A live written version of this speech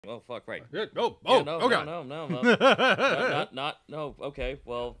Oh fuck! Right. No, God. no. No. Okay.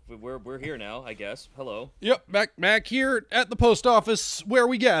 Well, we're here now, I guess. Hello. Yep, back here at the post office where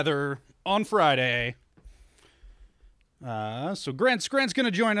we gather on Friday. So Grant's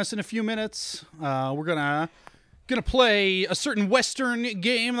gonna join us in a few minutes. We're gonna play a certain Western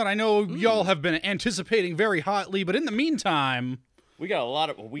game that I know y'all have been anticipating very hotly. But in the meantime, we got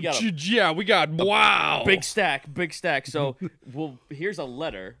wow, big stack. So, here's a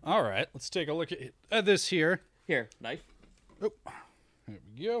letter. All right, let's take a look at this here. Here, knife. Oh, there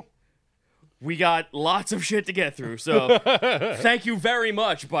we go. We got lots of shit to get through, so thank you very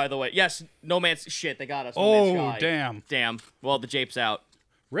much, by the way. Yes, No Man's shit, they got us. No Man's Sky. Damn. Well, the Jape's out.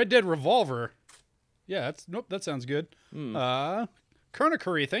 Red Dead Revolver. Yeah, that sounds good.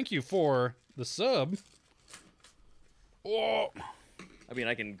 Curry, thank you for the sub. Oh. I mean,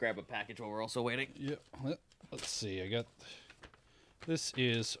 I can grab a package while we're also waiting. Yeah, let's see. I got... This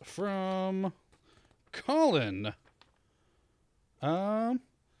is from Colin. Colin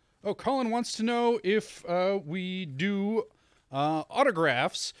wants to know if we do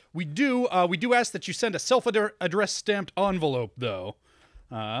autographs. We do ask that you send a self-addressed stamped envelope, though.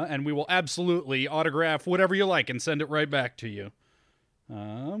 And we will absolutely autograph whatever you like and send it right back to you.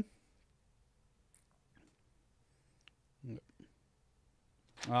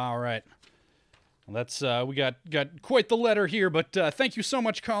 All right. Well, that's we got quite the letter here, but thank you so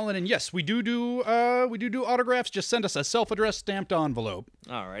much, Colin. And yes, we do autographs. Just send us a self-addressed stamped envelope.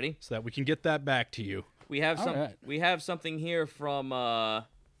 Alrighty. So that we can get that back to you. We have something here from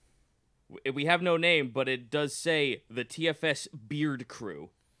we have no name, but it does say the TFS Beard Crew.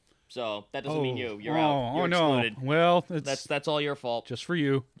 So that doesn't mean you. You're out. You're excluded. No. Well, that's all your fault. Just for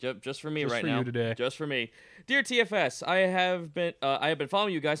you. Just for me just right for now. You today. Just for me. Dear TFS, I have been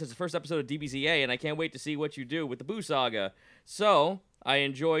following you guys since the first episode of DBZA, and I can't wait to see what you do with the Boo Saga. So I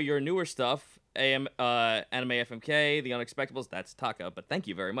enjoy your newer stuff, Anime FMK, The Unexpectables. That's Taka, but thank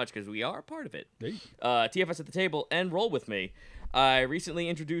you very much because we are a part of it. Hey. TFS at the table and roll with me. I recently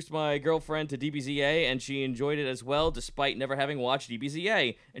introduced my girlfriend to DBZA, and she enjoyed it as well, despite never having watched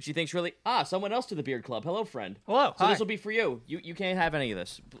DBZA. And she thinks someone else to the Beard Club. Hello, friend. Hello. So Hi. this will be for you. You can't have any of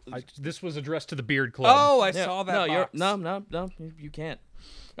this. This was addressed to the Beard Club. Oh, I saw that box. No, you can't.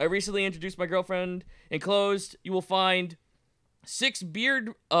 I recently introduced my girlfriend. Enclosed, you will find 6 beard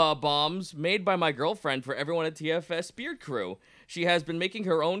bombs made by my girlfriend for everyone at TFS Beard Crew. She has been making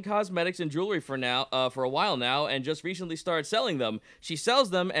her own cosmetics and jewelry for a while now, and just recently started selling them. She sells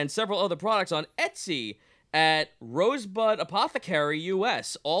them and several other products on Etsy at Rosebud Apothecary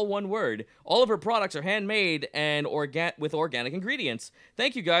US, all one word. All of her products are handmade and with organic ingredients.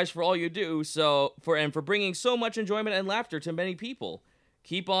 Thank you guys for all you do for bringing so much enjoyment and laughter to many people.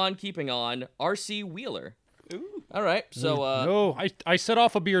 Keep on keeping on, RC Wheeler. Ooh. All right, so no, I set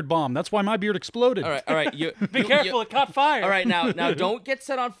off a beard bomb. That's why my beard exploded. All right. Be careful, it caught fire. All right, now don't get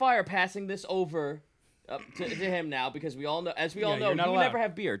set on fire. Passing this over to him now, because we all know, you never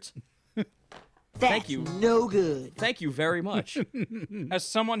have beards. Thank you. No good. Thank you very much. As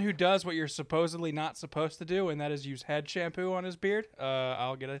someone who does what you're supposedly not supposed to do, and that is use head shampoo on his beard,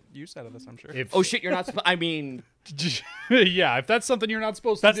 I'll get a use out of this, I'm sure. Oh shit, you're not supposed. I mean, yeah, if that's something you're not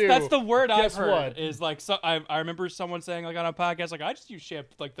supposed to do. That's the word I've heard. What? Is like, I remember someone saying like on a podcast, like I just use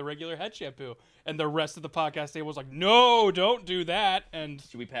the regular head shampoo, and the rest of the podcast table was like, no, don't do that. And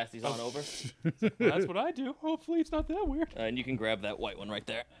should we pass these on over? Well, that's what I do. Hopefully, it's not that weird. And you can grab that white one right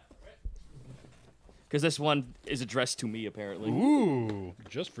there. Because this one is addressed to me, apparently. Ooh,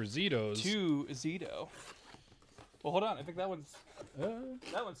 just for Zito's. To Zito. Well, hold on. I think that one's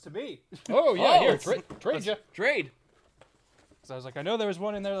to me. Oh, yeah, here. Trade ya. Trade. So I was like, I know there was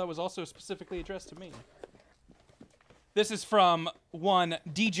one in there that was also specifically addressed to me. This is from one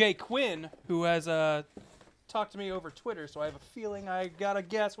DJ Quinn, who has talked to me over Twitter, so I have a feeling I gotta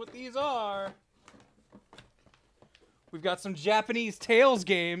guess what these are. We've got some Japanese Tales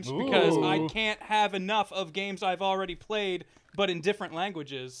games because I can't have enough of games I've already played, but in different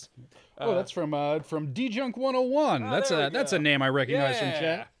languages. That's from D-Junk 101. That's a name I recognize from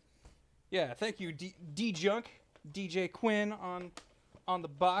chat. Yeah, thank you, D-Junk, DJ Quinn on the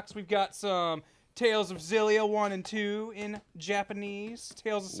box. We've got some Tales of Xillia 1 and 2 in Japanese,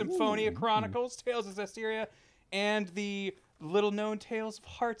 Tales of Symphonia Chronicles, Tales of Zestiria, and the little-known Tales of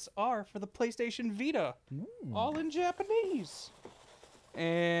Hearts R for the PlayStation Vita. All in Japanese.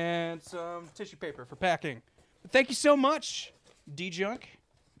 And some tissue paper for packing. Thank you so much, D-Junk.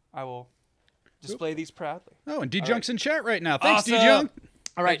 I will display these proudly. Oh, and D-Junk's in chat right now. Thanks, Awesome. D-Junk.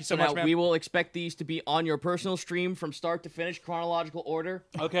 All right, so now much, man. we will expect these to be on your personal stream from start to finish, chronological order.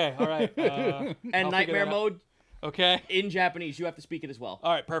 Okay, all right. And I'll figure nightmare that out. mode. Okay. In Japanese. You have to speak it as well.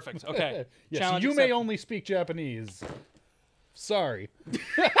 All right, perfect. Okay. Yes, Challenge you may accepted. only speak Japanese. Sorry.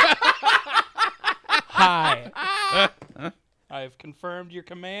 Hi. I have confirmed your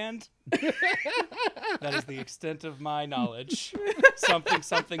command. That is the extent of my knowledge.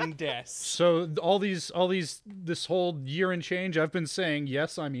 Something des. So this whole year and change, I've been saying,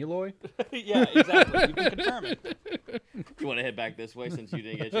 yes, I'm Eloy. Yeah, exactly. You can confirm it. You want to head back this way since you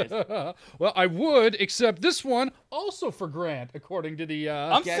didn't get a chance? Well, I would, except this one also for Grant, according to the.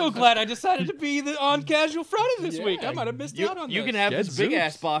 I'm so glad I decided to be on casual Friday this week. I might have missed out on this. You can have Get this big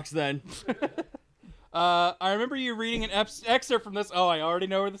ass Zeus. box then. I remember you reading an excerpt from this. Oh, I already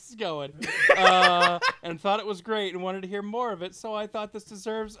know where this is going. And thought it was great and wanted to hear more of it. So I thought this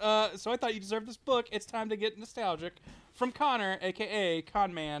deserves. So I thought you deserved this book. It's time to get nostalgic. From Connor, aka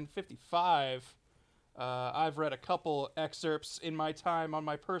Conman55. I've read a couple excerpts in my time on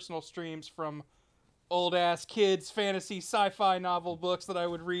my personal streams from old ass kids fantasy sci-fi novel books that I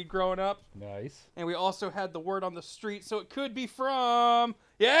would read growing up. Nice. And we also had the Word on the Street, so it could be from...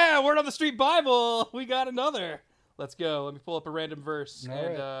 Yeah, Word on the Street Bible! We got another! Let's go. Let me pull up a random verse All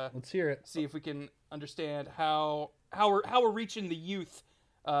and right. Let's hear it. see if we can understand how we're reaching the youth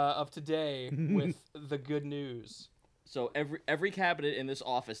of today with the good news. So every cabinet in this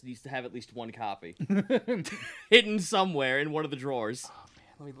office needs to have at least one copy, hidden somewhere in one of the drawers. Oh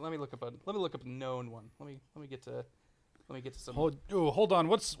man, let me look up a known one. Let me get to some. Hold on.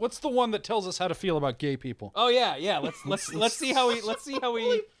 What's the one that tells us how to feel about gay people? Oh yeah. Let's see how we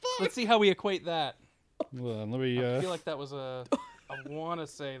equate that. Hold on, let me. I feel like that was I want to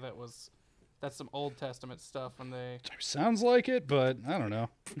say that's some Old Testament stuff when they. Sounds like it, but I don't know.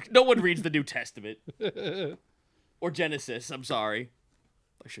 No one reads the New Testament or Genesis. I'm sorry.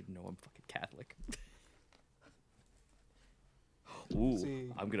 I should know. I'm fucking Catholic. Ooh,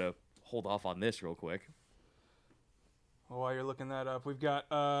 see. I'm gonna hold off on this real quick. Well, while you're looking that up, we've got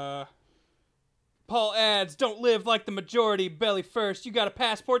Paul adds, "Don't live like the majority, belly first. You got a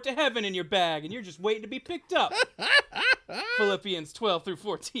passport to heaven in your bag, and you're just waiting to be picked up." Philippians 12 through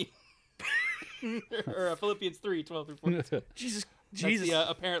 14. Or Philippians 3, 12 through 14. Jesus. That's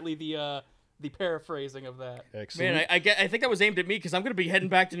apparently the paraphrasing of that. Excellent. Man, I think that was aimed at me because I'm gonna be heading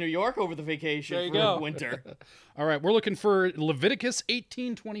back to New York over the vacation There you for go. winter. All right, we're looking for Leviticus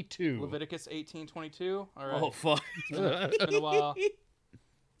 18:22. Leviticus 18:22. All right. Oh fuck. It's been a while.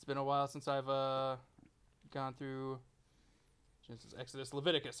 It's been a while since I've gone through Genesis, Exodus,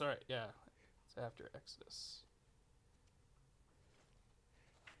 Leviticus. All right, yeah, it's after Exodus.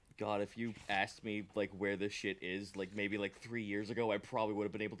 God, if you asked me like where this shit is, like maybe like 3 years ago, I probably would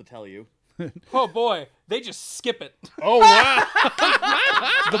have been able to tell you. Oh boy, they just skip it. Oh wow!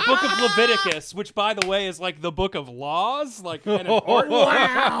 The book of Leviticus, which by the way is like the book of laws, like an important,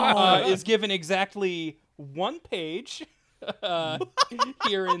 is given exactly 1 page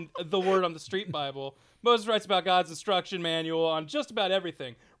here in the Word on the Street Bible. Moses writes about God's instruction manual on just about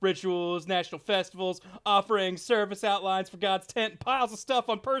everything. Rituals, national festivals, offerings, service outlines for God's tent, piles of stuff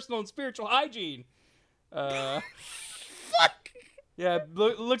on personal and spiritual hygiene. Fuck! Yeah,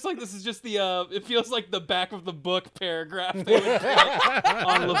 looks like this is just the, it feels like the back of the book paragraph they would put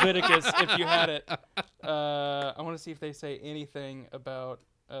on Leviticus if you had it. I want to see if they say anything about,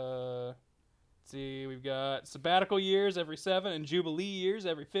 let's see, we've got sabbatical years every 7 and Jubilee years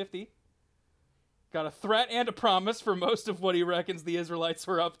every 50. Got a threat and a promise for most of what he reckons the Israelites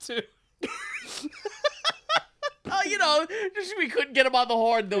were up to. Oh, you know, just we couldn't get them on the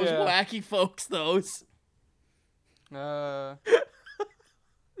horn. Those Yeah. wacky folks, those. This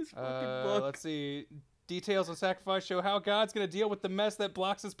fucking book. Let's see. Details on sacrifice show how God's going to deal with the mess that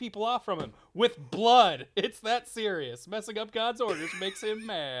blocks his people off from him. With blood. It's that serious. Messing up God's orders makes him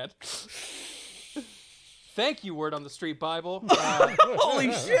mad. Thank you, Word on the Street Bible.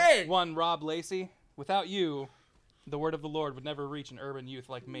 Holy shit! One, Rob Lacey. Without you, the word of the Lord would never reach an urban youth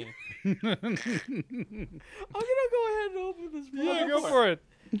like me. I'm gonna go ahead and open this book. Yeah, go for it.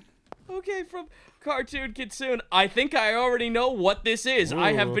 Okay, from Cartoon Kitsune. I think I already know what this is.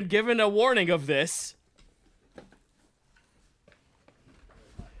 I have Ooh. been given a warning of this.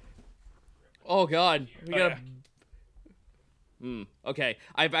 Oh god. We gotta... Okay.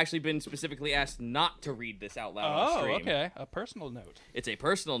 I've actually been specifically asked not to read this out loud on stream. Okay. A personal note. It's a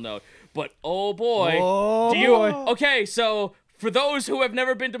personal note. But oh boy. Oh, do you boy. Okay, so for those who have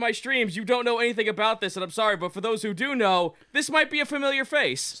never been to my streams, you don't know anything about this, and I'm sorry, but for those who do know, this might be a familiar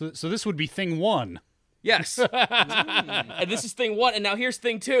face. So this would be thing 1. Yes. And this is thing 1, and now here's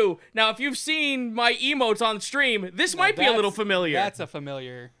thing 2. Now, if you've seen my emotes on stream, this might be a little familiar. That's a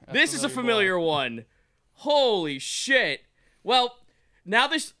familiar. This is a familiar one. Holy shit. Well, Now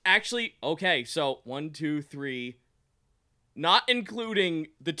this actually... Okay, so 1, 2, 3... Not including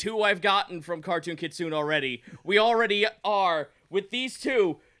the 2 I've gotten from Cartoon Kitsune already. We already are, with these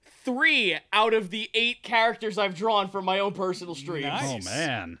 2, 3 out of the 8 characters I've drawn for my own personal streams. Nice. Oh,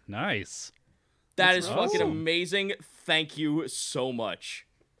 man. Nice. That That's is fucking awesome. amazing. Thank you so much.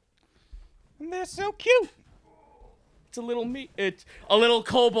 And they're so cute. It's a little me. It's a little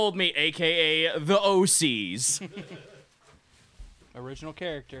kobold me, aka the OCs. Original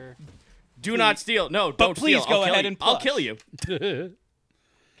character. Do not steal. No, don't please steal. go I'll kill ahead you. and I'll plush. kill you. Let's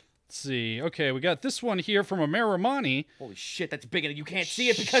see. Okay, we got this one here from Amaramani. Holy shit, that's big and you can't see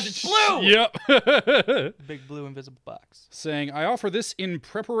it because it's blue. Yep. Big blue invisible box. Saying, I offer this in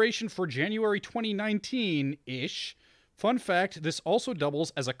preparation for January 2019-ish. Fun fact, this also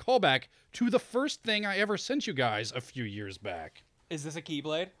doubles as a callback to the first thing I ever sent you guys a few years back. Is this a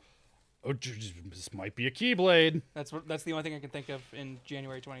Keyblade? Oh, this might be a Keyblade. That's the only thing I can think of in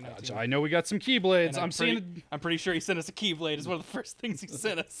January 2019. I know we got some Keyblades. And I'm pretty sure he sent us a Keyblade. Is one of the first things he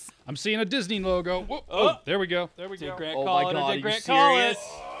sent us. I'm seeing a Disney logo. Whoa, Oh. oh, there we go. There we Did go. Grant Oh call my it God, or are did you Grant call it? serious?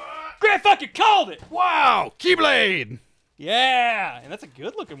 Grant fucking called it! Wow, Keyblade. Yeah! And that's a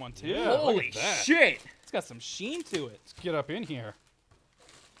good looking one, too. Yeah. Holy Look at that. shit. It's got some sheen to it. Let's get up in here.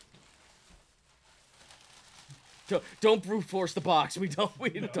 Don't brute force the box. We don't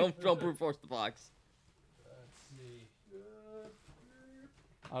don't brute force the box.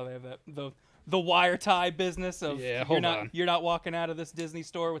 Oh, they have that the wire tie business of Yeah, hold on. You're not walking out of this Disney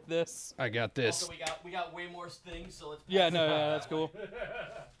store with this. I got this. Also, we got way more things, so let's. Yeah, no, yeah, that's cool.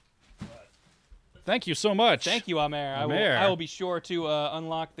 Thank you so much. Thank you, Amer. Amer. I will be sure to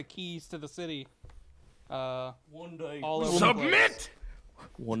unlock the keys to the city. One day. All over the place.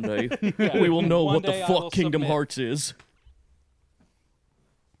 One day Yeah. we will know One what the day I will fuck Kingdom submit. Hearts is.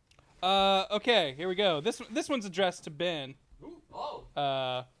 Okay, here we go. This one's addressed to Ben. Oh.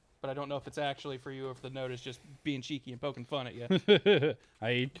 But I don't know if it's actually for you or if the note is just being cheeky and poking fun at you.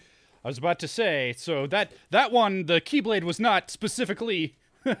 I was about to say, so that one, the Keyblade was not specifically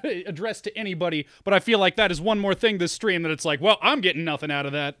addressed to anybody, but I feel like that is one more thing this stream that it's like, well, I'm getting nothing out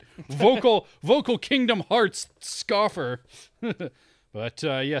of that. Vocal Kingdom Hearts scoffer. But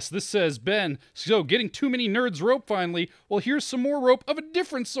yes, this says, Ben, so getting too many nerds rope finally. Well, here's some more rope of a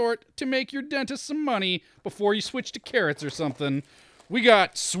different sort to make your dentist some money before you switch to carrots or something. We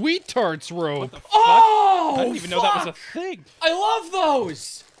got Sweet Tarts rope. Oh! I didn't even know that was a thing. I love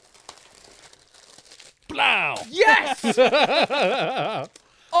those. Blow! Yes.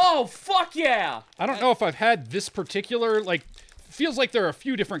 Oh fuck yeah! I don't know if I've had this particular, like, feels like there are a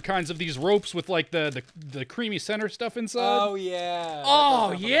few different kinds of these ropes with, like, the creamy center stuff inside. Oh yeah.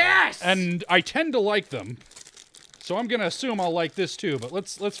 Oh yes! And I tend to like them. So I'm gonna assume I'll like this too, but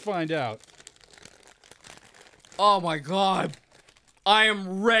let's find out. Oh my god. I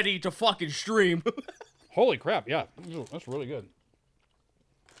am ready to fucking stream. Holy crap, yeah. That's really good.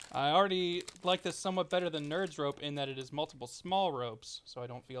 I already like this somewhat better than Nerds Rope in that it is multiple small ropes, so I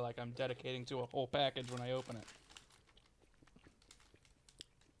don't feel like I'm dedicating to a whole package when I open it.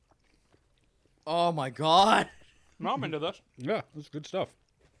 Oh my god. No, I'm into this. Yeah, that's good stuff.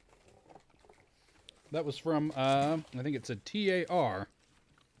 That was from, I think it's a TAR.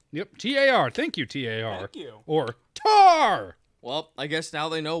 Yep, TAR. Thank you, TAR. Thank you. Or TAR! Well, I guess now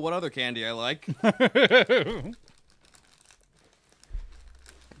they know what other candy I like.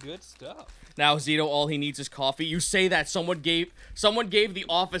 Good stuff. Now Zito, all he needs is coffee. You say that someone gave the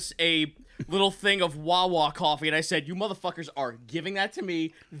office a little thing of Wawa coffee, and I said, "You motherfuckers are giving that to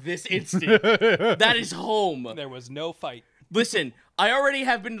me this instant." That is home. There was no fight. Listen, I already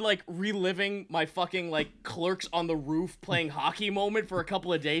have been like reliving my fucking like Clerks on the Roof playing hockey moment for a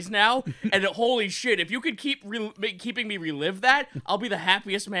couple of days now, and holy shit, if you could keep keeping me relive that, I'll be the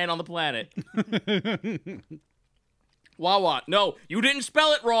happiest man on the planet. Wawa. No, you didn't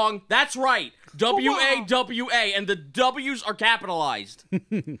spell it wrong. That's right. W-A-W-A, and the W's are capitalized.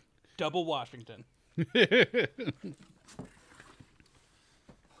 Double Washington.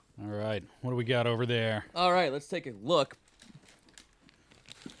 All right, what do we got over there? All right, let's take a look.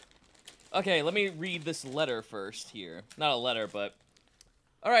 Okay, let me read this letter first here. Not a letter, but...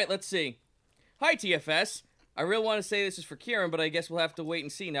 All right, let's see. Hi, TFS. I really want to say this is for Kieran, but I guess we'll have to wait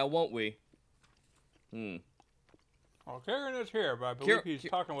and see now, won't we? Well, Karen is here, but I believe he's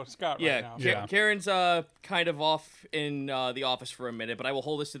talking with Scott right now. Yeah. Karen's kind of off in the office for a minute, but I will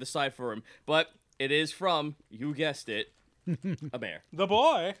hold this to the side for him. But it is from, you guessed it, a bear. The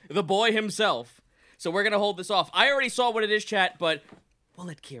boy. The boy himself. So we're going to hold this off. I already saw what it is, chat, but we'll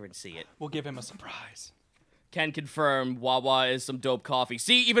let Kieran see it. We'll give him a surprise. can confirm Wawa is some dope coffee.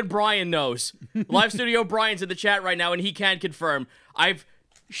 See, even Brian knows. Live Studio Brian's in the chat right now, and he can confirm. I've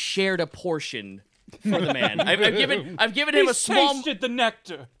shared a portion for the man. I've given him a small. Tasted the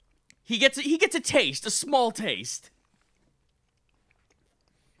nectar. He gets a taste, a small taste.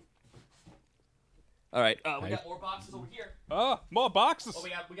 All right, we got more boxes over here. Oh, more boxes. Oh,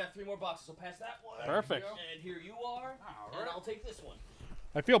 we got 3 more boxes. So pass that one. Perfect. And here you are. And I'll take this one.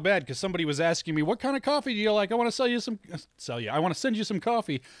 I feel bad because somebody was asking me, what kind of coffee do you like? I want to sell you some, I want to send you some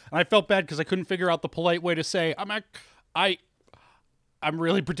coffee. And I felt bad because I couldn't figure out the polite way to say, I'm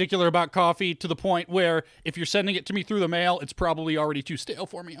really particular about coffee to the point where if you're sending it to me through the mail, it's probably already too stale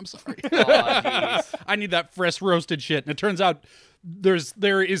for me. I'm sorry. I need that fresh roasted shit. And it turns out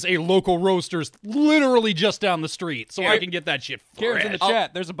there is a local roasters literally just down the street, so I can get that shit fresh. Karen's in the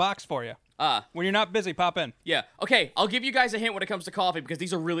chat. There's a box for you. When you're not busy, pop in. Yeah. Okay, I'll give you guys a hint when it comes to coffee because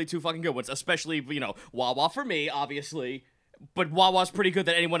these are really 2 fucking good ones, especially, Wawa for me, obviously. But Wawa's pretty good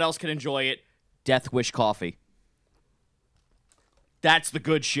that anyone else can enjoy it. Death Wish coffee. That's the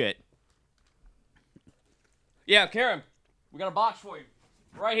good shit. Yeah, Karen, we got a box for you.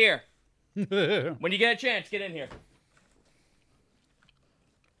 Right here. When you get a chance, get in here.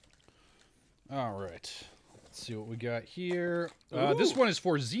 All right. Let's see what we got here. This one is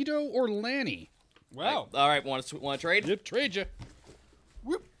for Zito or Lanny. Wow. All right, want to trade? Yep, trade you.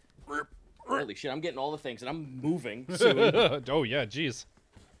 Holy shit, I'm getting all the things, and I'm moving soon. Oh, yeah, jeez.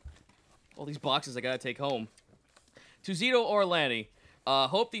 All these boxes I gotta take home. To Zito or Lanny,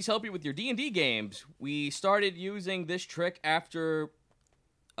 hope these help you with your D&D games. We started using this trick after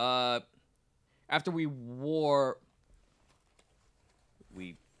we wore...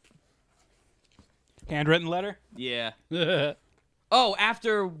 Handwritten letter? Yeah. Oh,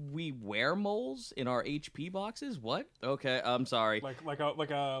 after we wear moles in our HP boxes? What? Okay, I'm sorry. Like a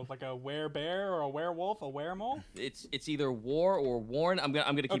werebear or a werewolf, a weremole? It's either war or worn. I'm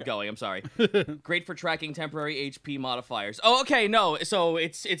gonna keep going. I'm sorry. Great for tracking temporary HP modifiers. Oh, okay, no. So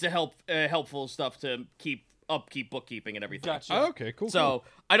it's a helpful stuff to keep bookkeeping and everything. Gotcha. Oh, okay, cool. So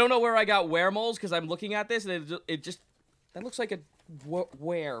I don't know where I got weremoles because I'm looking at this and it just that looks like a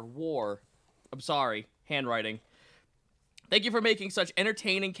war. I'm sorry, handwriting. Thank you for making such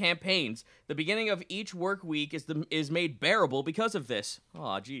entertaining campaigns. The beginning of each work week is made bearable because of this.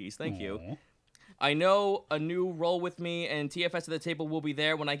 Aw, geez, thank you. I know a new roll with me, and TFS at the table will be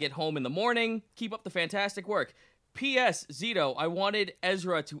there when I get home in the morning. Keep up the fantastic work. P.S. Zito, I wanted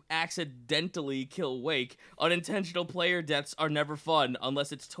Ezra to accidentally kill Wake. Unintentional player deaths are never fun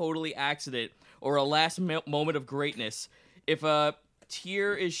unless it's totally accident or a last moment of greatness. If a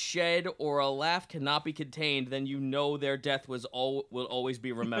tear is shed or a laugh cannot be contained, then you know their death will always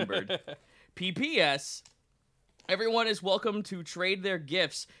be remembered. PPS, everyone is welcome to trade their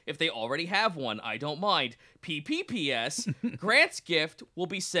gifts if they already have one. I don't mind. PPPS, Grant's gift will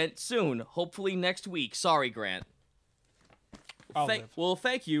be sent soon, hopefully next week. Sorry, Grant. Well,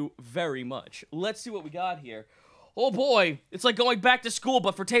 thank you very much. Let's see what we got here. Oh boy, it's like going back to school,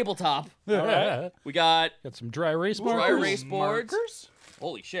 but for tabletop. All right. We got some dry erase boards. dry erase boards. Markers?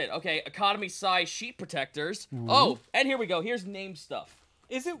 Holy shit. Okay, economy size sheet protectors. Oh, and here we go. Here's name stuff.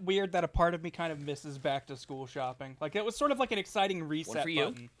 Is it weird that a part of me kind of misses back to school shopping? Like, it was sort of like an exciting reset for you.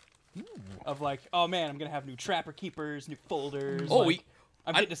 button. Of like, oh man, I'm gonna have new Trapper Keepers, new folders. Oh, like,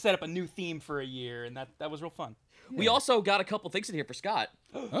 I'm getting to set up a new theme for a year, and that was real fun. We also got a couple things in here for Scott.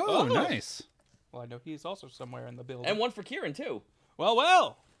 Oh, nice. Well, I know he's also somewhere in the building. And one for Kieran, too.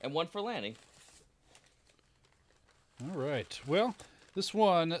 Well. And one for Lanny. All right. Well, this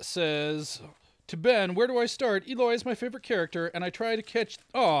one says, to Ben, where do I start? Eloy is my favorite character, and I try to catch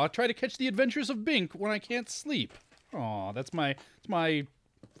the adventures of Bink when I can't sleep. Aw, that's my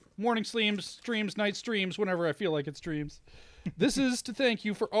morning streams, night streams, whenever I feel like it streams. This is to thank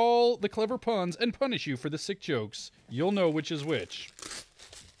you for all the clever puns and punish you for the sick jokes. You'll know which is which.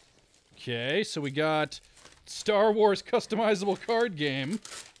 Okay, so we got Star Wars customizable card game.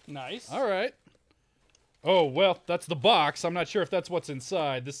 Nice. All right. Oh, well, that's the box. I'm not sure if that's what's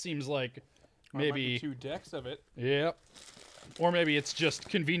inside. This seems like maybe... 2 decks of it. Yep. Or maybe it's just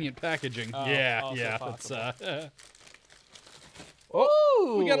convenient packaging. Yeah. That's,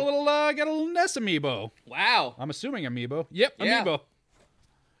 oh, we got a little Ness amiibo. Wow. I'm assuming amiibo. Yep, Yeah. amiibo.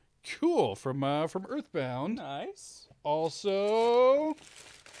 Cool. From Earthbound. Nice. Also...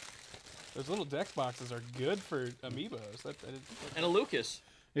 Those little deck boxes are good for amiibos. And a Lucas.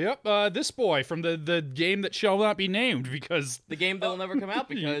 Yep, this boy from the game that shall not be named because... The game that will never come out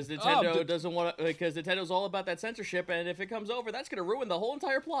because Nintendo doesn't want to... Because Nintendo's all about that censorship, and if it comes over, that's going to ruin the whole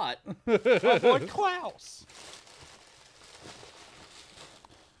entire plot. My boy Klaus.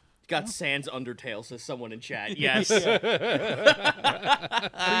 Got Sans Undertale, says someone in chat. Yes. Pre-Skella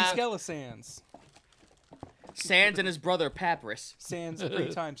Sans. Sans and his brother, Papyrus. Sans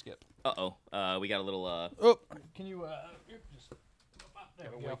pre-time skip. Uh-oh. We got a little, Oh, Can you, just... There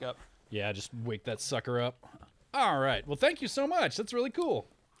we wake up. yeah, just wake that sucker up. All right. Well, thank you so much. That's really cool.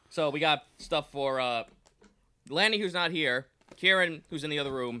 So we got stuff for, Lanny, who's not here, Kieran, who's in the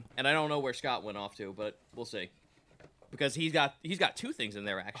other room, and I don't know where Scott went off to, but we'll see. Because he's got 2 things in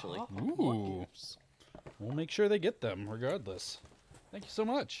there, actually. Ooh. We'll make sure they get them, regardless. Thank you so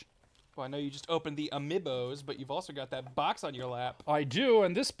much. Well, I know you just opened the Amiibos, but you've also got that box on your lap. I do,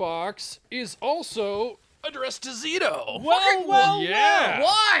 and this box is also addressed to Zito. Well, yeah.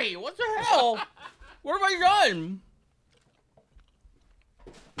 Why? What the hell? What have I done?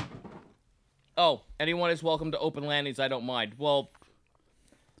 Oh, anyone is welcome to open Lanny's. I don't mind. Well,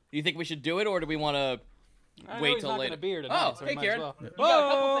 do you think we should do it, or do we want to wait till later? Be here tonight, Oh, so hey, we might as Kieran. well. You got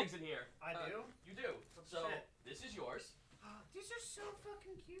a couple things in here. I do? You do. So Shit. this is yours. These are so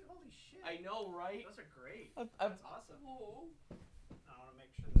fucking cute. Holy shit. I know, right? Those are great. That's awesome. I want to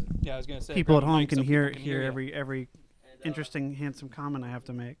make sure that Yeah, I was gonna say. People at grab the home mic can so hear people can you. every interesting, handsome comment I have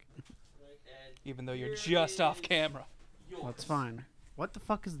to make. Even though you're just off camera. That's fine. What the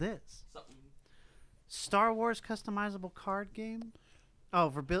fuck is this? Something. Star Wars customizable card game? Oh,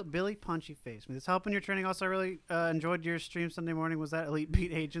 for Billy Punchy Face. With this help in your training. Also, I really enjoyed your stream Sunday morning. Was that Elite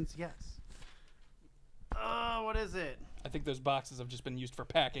Beat Agents? Yes. Oh, what is it? I think those boxes have just been used for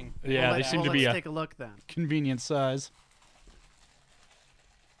packing. Yeah, they seem to be Let's a take a look then. convenient size.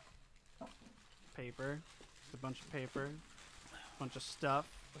 Paper. Just a bunch of paper. A bunch of stuff.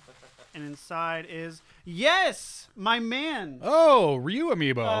 And inside is... Yes! My man! Oh, Ryu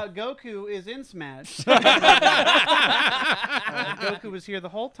amiibo. Goku is in Smash. Goku was here the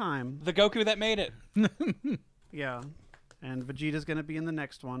whole time. The Goku that made it. Yeah. And Vegeta's going to be in the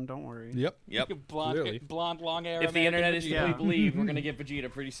next one. Don't worry. Yep. Blonde, blonde, long hair. If the internet is to Yeah. be believed, we're gonna get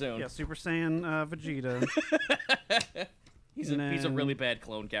Vegeta pretty soon. Yeah, Super Saiyan Vegeta. He's a really bad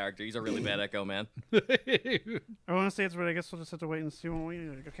clone character. He's a really bad Echo man. I want to say it's right. I guess we'll just have to wait and see when we.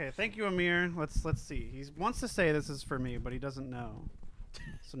 Okay, thank you, Amir. Let's see. He wants to say this is for me, but he doesn't know.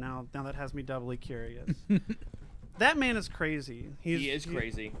 So now that has me doubly curious. That man is crazy. He is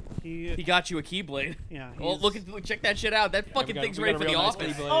crazy. He He got you a Keyblade. yeah. Oh, check that shit out. That fucking thing's ready for the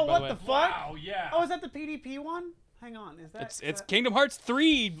office. Oh, what the fuck? Wow, yeah. Oh, is that the PDP one? Hang on, is that? It's Kingdom Hearts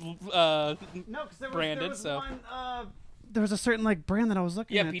 3. No, because there branded, was so. one. There was a certain like brand that I was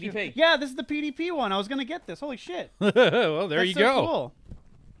looking Yeah, at. too. PDP. Yeah, this is the PDP one. I was gonna get this. Holy shit. Well, there That's you so go. Cool.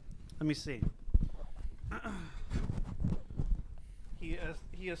 Let me see.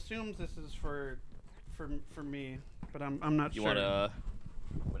 He assumes this is for me, but I'm not You sure. wanna?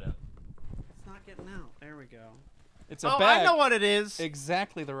 It's not getting out. There we go. It's a Oh, bag. I know what it is.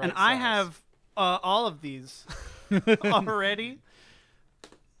 Exactly the right And I size. have all of these already.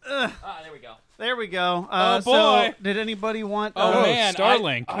 Ah, there we go. There we go. Oh, So, boy. did anybody want? Oh, man.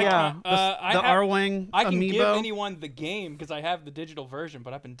 Starlink. Yeah, I the have- R-Wing I can amiibo. give anyone the game because I have the digital version,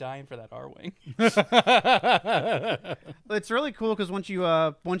 but I've been dying for that R-Wing. It's really cool because once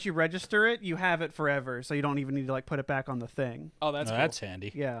you register it, you have it forever, so you don't even need to like put it back on the thing. Oh, that's Oh, cool. that's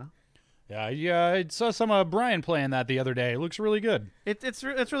handy. Yeah, Yeah, I saw some Brian playing that the other day. It looks really good. it's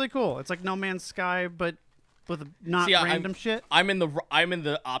really cool. It's like No Man's Sky, but with not See, random shit. I'm in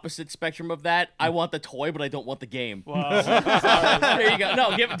the opposite spectrum of that. I want the toy, but I don't want the game. Wow. There you go.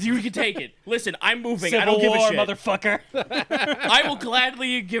 No, you can take it. Listen, I'm moving. I Civil don't give War, a shit. motherfucker. I will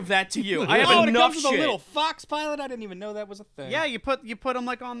gladly give that to you. I have Oh, and it enough comes with shit. a little Fox pilot. I didn't even know that was a thing. Yeah, you put them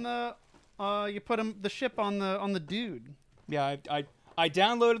like on the the ship on the dude. Yeah, I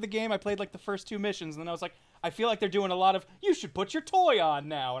downloaded the game. I played like the first 2 missions, and then I was like, I feel like they're doing a lot of. You should put your toy on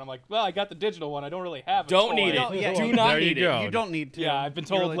now, and I'm like, well, I got the digital one. I don't really have. Don't need it. No, yeah, Do you- not There you need it. go. You don't need to. Yeah, I've been You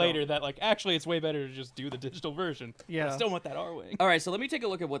told really later don't. that like actually it's way better to just do the digital version. Yeah. I still want that R-Wing. All right, so let me take a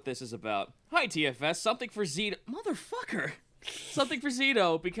look at what this is about. Hi, TFS. Something for Zito. Motherfucker. Something for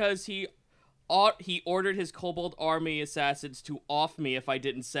Zito because he ordered his Kobold Army assassins to off me if I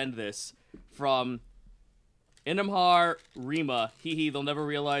didn't send this from Inamhar Rima. Hee hee, they'll never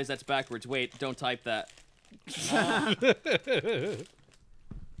realize that's backwards. Wait, don't type that.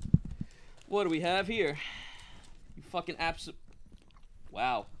 What do we have here? You fucking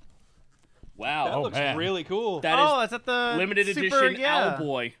Wow. Wow. That looks man. really cool. That is Oh, is that the limited super, edition yeah.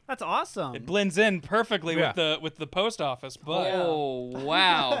 Owlboy. That's awesome. It blends in perfectly Yeah. with the post office, but Oh,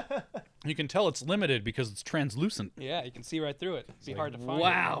 wow. You can tell it's limited because it's translucent. yeah, you can see right through it. It'd be hard to find.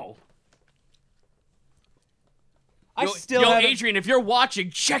 Wow. I Yo, still yo, haven't, Adrian, if you're watching,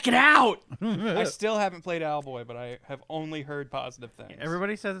 check it out. I still haven't played Owlboy, but I have only heard positive things.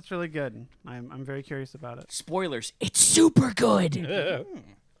 Everybody says it's really good. I'm very curious about it. Spoilers. It's super good.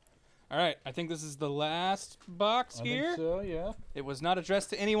 All right, I think this is the last box here. so, yeah. It was not addressed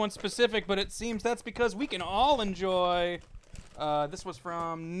to anyone specific, but it seems that's because we can all enjoy. This was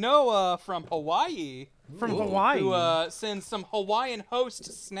from Noah from Hawaii, From Hawaii. who sends some Hawaiian host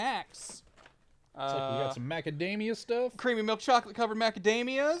snacks. Looks like we got some macadamia stuff. Creamy milk chocolate covered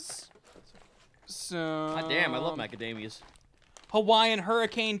macadamias. God damn, I love macadamias. Hawaiian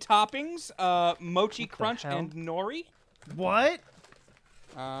hurricane toppings, mochi crunch hell? and nori. What?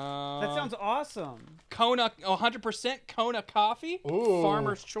 That That sounds awesome. Kona, 100% Kona coffee. Ooh.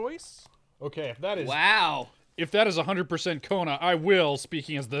 Farmer's choice. Okay, if that is Wow. 100% Kona, I will.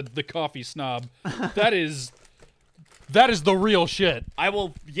 Speaking as the coffee snob, that is the real shit. I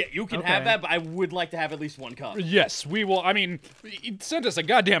will. Yeah, you can have Okay. that, but I would like to have at least one cup. Yes, we will. I mean, it sent us a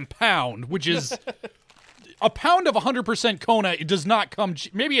goddamn pound, which is a pound of 100% Kona. It does not come.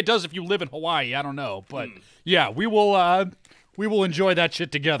 Maybe it does if you live in Hawaii. I don't know, but yeah, we will enjoy that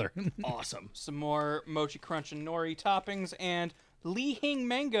shit together. Awesome. Some more mochi crunch and nori toppings, and Li Hing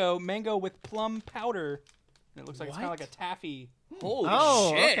mango with plum powder. And it looks like it's kind of like a taffy. Holy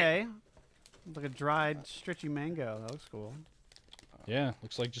Oh, shit. okay. Like a dried, stretchy mango. That looks cool. Yeah,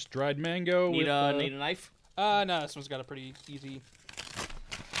 looks like just dried mango. Need with, need a knife? No, this one's got a pretty easy.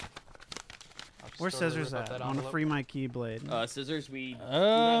 Where's scissors at? I want to free my keyblade. Scissors. We do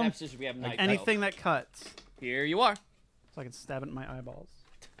not have scissors. We have knife. Anything that cuts. Here you are. So I can stab it in my eyeballs.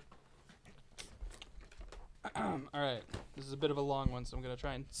 All right, this is a bit of a long one, so I'm gonna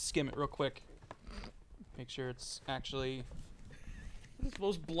try and skim it real quick. Make sure it's actually. This is the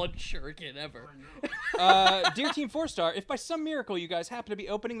most blunt shuriken ever. Dear Team 4-Star, if by some miracle you guys happen to be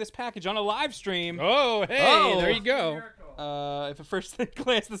opening this package on a live stream, Oh, hey, Oh. there you go. if at first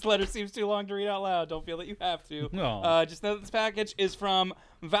glance this letter seems too long to read out loud, don't feel that you have to. No. Just know that this package is from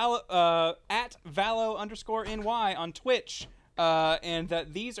at Valo_NY on Twitch, and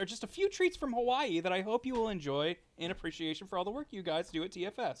that these are just a few treats from Hawaii that I hope you will enjoy in appreciation for all the work you guys do at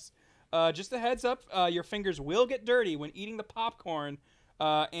TFS. Just a heads up, your fingers will get dirty when eating the popcorn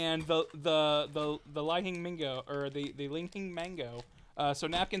and the Lihing Mingo or the Linghing Mango. So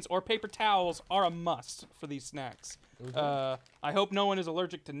napkins or paper towels are a must for these snacks. I hope no one is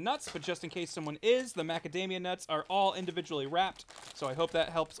allergic to nuts, but just in case someone is, the macadamia nuts are all individually wrapped, so I hope that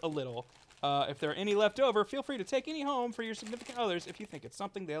helps a little. If there are any left over, feel free to take any home for your significant others if you think it's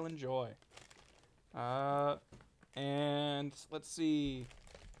something they'll enjoy. And let's see.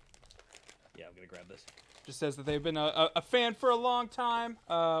 Yeah, I'm gonna grab this. Just says that they've been a fan for a long time.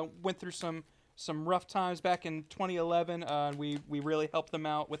 Went through some rough times back in 2011. And we really helped them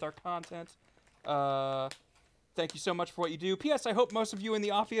out with our content. Thank you so much for what you do. P.S. I hope most of you in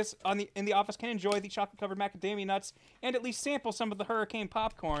the office can enjoy the chocolate-covered macadamia nuts and at least sample some of the hurricane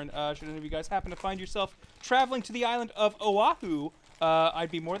popcorn. Should any of you guys happen to find yourself traveling to the island of Oahu, I'd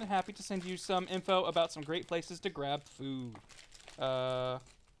be more than happy to send you some info about some great places to grab food.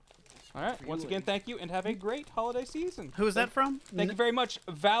 All right. Once again, thank you, and have a great holiday season. Who is that from? Thank you very much,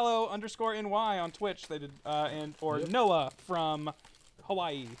 Valo_NY on Twitch. They did, Noah from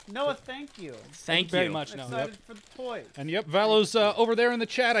Hawaii. Noah, thank you. Thank you very much, Noah. Excited for the toys. And yep, Valo's over there in the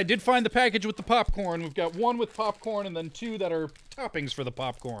chat. I did find the package with the popcorn. We've got one with popcorn and then two that are toppings for the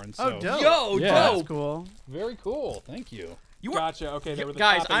popcorn. So. Oh, dope. Yo, Yeah. That's dope. cool. Very cool. Thank you. You were, Gotcha. Okay, they were the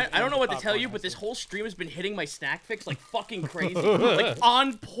guys, toppings I don't and know the what to tell popcorn, you, I but this see. whole stream has been hitting my snack fix like fucking crazy. Like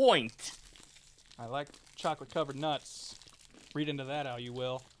on point. I like chocolate-covered nuts. Read into that how you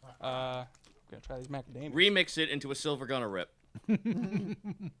will. Gonna try these macadamias. Remix it into a silver gunner rip.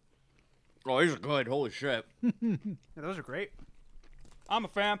 Oh, these are good. Holy shit. Yeah, those are great. I'm a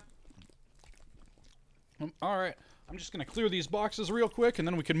fan. All right. I'm just going to clear these boxes real quick, and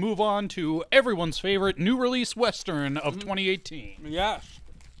then we can move on to everyone's favorite new release Western of 2018. Yes.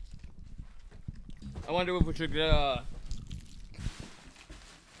 I wonder if we should get I'm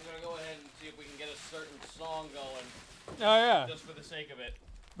gonna go ahead and see if we can get a certain song going, Oh, yeah. just for the sake of it.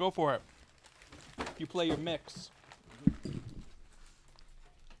 Go for it. You play your mix.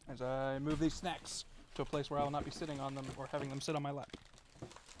 As I move these snacks to a place where I will not be sitting on them or having them sit on my lap.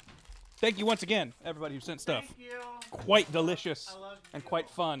 Thank you once again, everybody who sent stuff. Thank you. Quite delicious I love and you. quite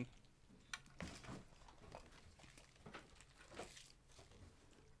fun.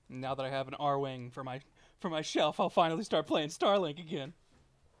 Now that I have an R-Wing for my shelf, I'll finally start playing Starlink again.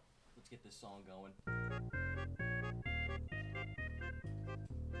 Let's get this song going.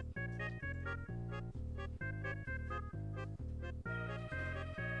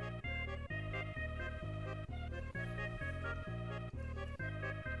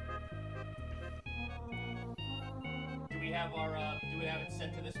 have our? Do we have it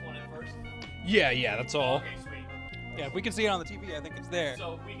set to this one at first? Yeah, that's all. Okay, sweet. Yeah, if we can see it on the TV, I think it's there.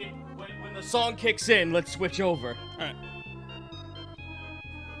 So we can when the song kicks in, let's switch over. All right.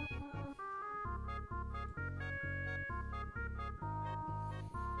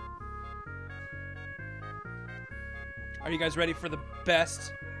 Are you guys ready for the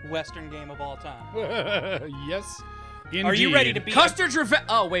best Western game of all time? Yes. Indeed. Are you ready to be Custard's Revenge.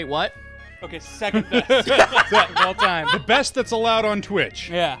 Oh wait, what? Okay, second best of all time. the best that's allowed on Twitch?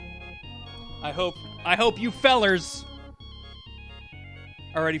 Yeah. I hope you fellers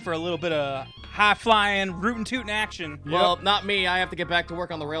are ready for a little bit of high flying, rootin' tootin' action. Well, not me. I have to get back to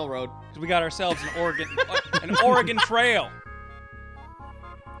work on the railroad. 'Cause we got ourselves an Oregon Trail.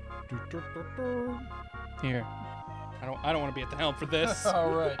 Here. I don't want to be at the helm for this.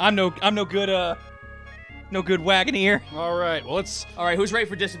 All right. I'm no good wagoneer. All right. Well, let's. All right, who's ready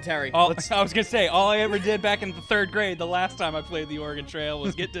for dysentery? I was gonna say all I ever did back in the 3rd grade, the last time I played the Oregon Trail,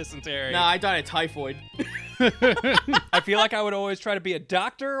 was get dysentery. Nah, I died of typhoid. I feel like I would always try to be a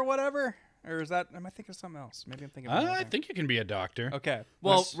doctor or whatever. Or am I thinking of something else? Maybe I'm thinking. Of another I thing. think you can be a doctor. Okay.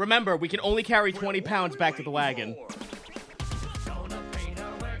 Well, remember, we can only carry 20 pounds back to the wagon.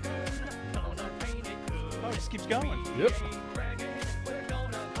 Oh, it just keeps going. Yep.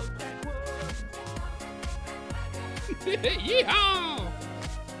 Yeehaw!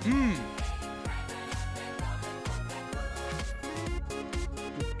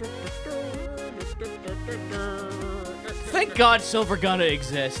 Thank God Silver Gunna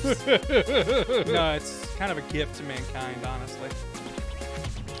exists. No, it's kind of a gift to mankind, honestly.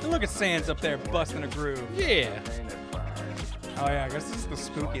 And look at Sans up there busting a groove. Yeah. Oh yeah, I guess this is the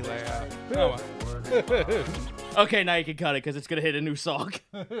spooky layout. Oh well. Okay, now you can cut it because it's gonna hit a new song.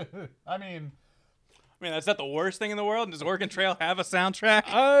 I mean, that's not the worst thing in the world. Does Oregon Trail have a soundtrack?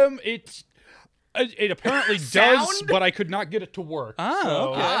 it apparently does, Sound? but I could not get it to work. Oh, so,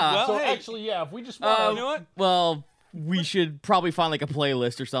 okay. Ah. Well, so hey, actually, yeah, if we just you want, know what? Well, we should probably find like a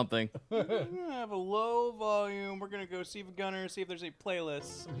playlist or something. We're gonna have a low volume. We're gonna go see Gunner, see if there's any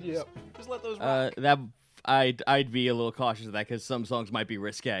playlists. Yep. Just let those rock. I'd be a little cautious of that because some songs might be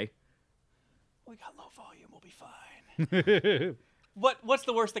risque. We got low volume. We'll be fine. What's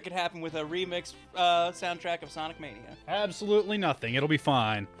the worst that could happen with a remix soundtrack of Sonic Mania? Absolutely nothing. It'll be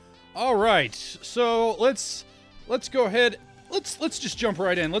fine. All right. So let's go ahead. Let's just jump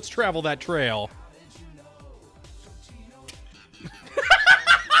right in. Let's travel that trail.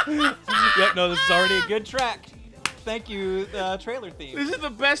 Yep. No, this is already a good track. Thank you, trailer theme. This is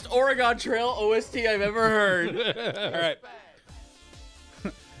the best Oregon Trail OST I've ever heard. All right.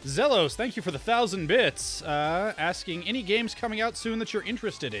 Zelos, thank you for the 1,000 bits. Asking any games coming out soon that you're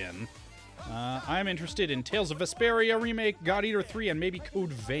interested in. I'm interested in Tales of Vesperia remake, God Eater 3, and maybe Code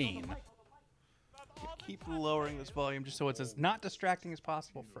Vein. Keep lowering this volume just so it's as not distracting as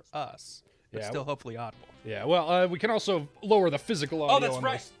possible for us, but Yeah. still hopefully audible. Yeah, well, we can also lower the physical audio that's on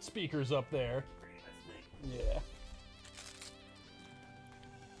right. the speakers up there. Yeah.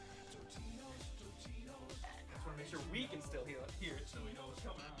 Just want to make sure we can still hear it so we know what's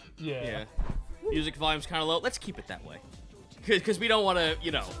going on. Yeah. Music volume's kind of low. Let's keep it that way. Because we don't want to,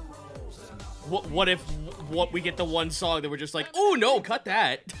 what if we get the one song that we're just like, oh no, cut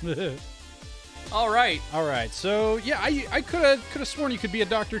that. All right. All right, so yeah, I could have sworn you could be a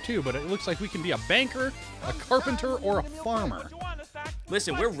doctor too, but it looks like we can be a banker, a carpenter, or a farmer.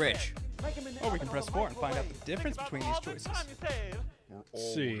 Listen, we're rich. Or we can press 4 and find out the difference between these choices.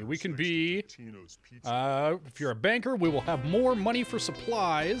 Let's see, we can be, if you're a banker, we will have more money for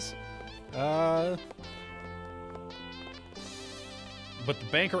supplies. But the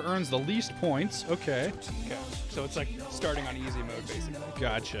banker earns the least points. Okay. Okay. So it's like starting on easy mode, basically.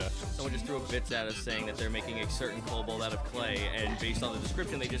 Gotcha. Someone just threw a bits at us saying that they're making a certain kobold out of clay, and based on the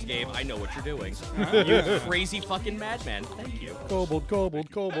description they just gave, I know what you're doing. You crazy fucking madman. Thank you. Kobold, kobold,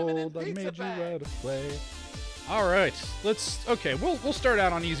 kobold, I made you out of clay. All right, okay, we'll start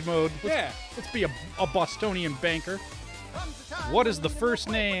out on easy mode. Let's be a Bostonian banker. What is the first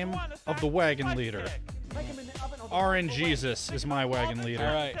name of the wagon leader? RNGesus is my wagon leader.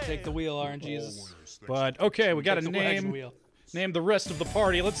 All right, take the wheel, RNGesus. But okay, we got to Take the wagon wheel. name the rest of the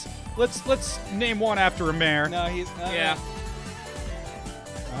party. Let's name one after a mayor. No, he's Yeah.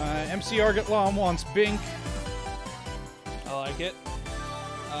 MC Argatlam wants Bink. I like it.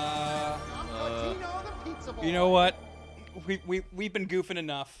 You know what? We've been goofing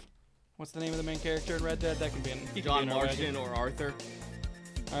enough. What's the name of the main character in Red Dead? That can be he John can be in our Marston wagon. or Arthur.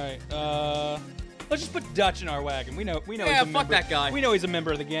 All right. Let's just put Dutch in our wagon. We know. Yeah, he's a fuck member. that guy. We know he's a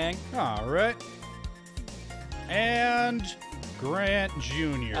member of the gang. All right. And Grant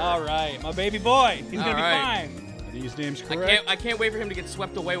Jr. All right, my baby boy. He's gonna All right. be fine. Are these names correct? I can't wait for him to get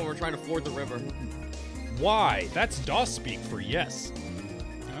swept away when we're trying to ford the river. Y. That's DOS speak for yes.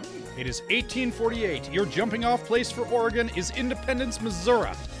 It is 1848. Your jumping off place for Oregon is Independence,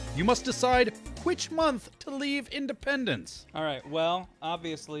 Missouri. You must decide which month to leave Independence. All right. Well,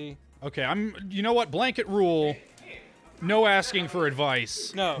 obviously. Okay, you know what? Blanket rule. No asking for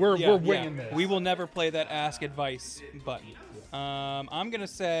advice. No. We're yeah, winging this. We will never play that ask advice button. I'm gonna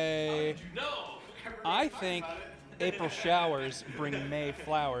say. I think April showers bring May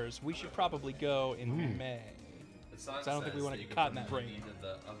flowers. We should probably go in May. So I don't think we want to get caught in that rain.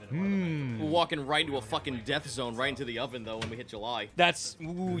 We're walking right into a fucking death zone, right into the oven, though, when we hit July.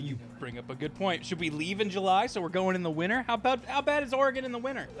 Ooh, you bring up a good point. Should we leave in July so we're going in the winter? How bad is Oregon in the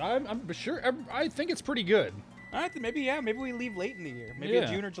winter? I'm sure. I think it's pretty good. All right, then maybe we leave late in the year. Maybe Yeah.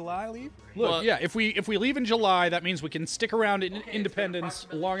 in June or July leave. Look, Well- yeah, if we leave in July, that means we can stick around in Independence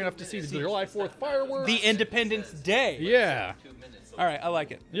long enough to see the July 4th fireworks. The Independence Day. Yeah. All right, I like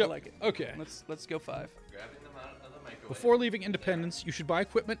it. Yep. I like it. Okay. Let's go 5. Before leaving Independence, you should buy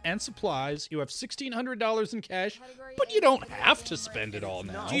equipment and supplies. You have $1,600 in cash, but you don't have to spend it all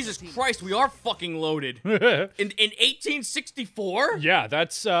now. Jesus Christ, we are fucking loaded. In 1864? Yeah,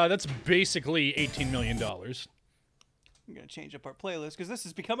 that's basically $18 million. I'm gonna change up our playlist because this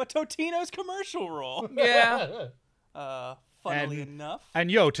has become a Totino's commercial roll. Yeah. Funnily enough.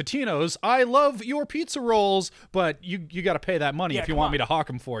 And yo, Totino's, I love your pizza rolls, but you got to pay that money Yeah, if you come want on. me to hawk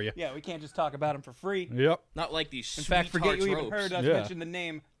them for you. Yeah, we can't just talk about them for free. Yep. Not like these In fact, forget you even tropes. heard us Yeah. mention the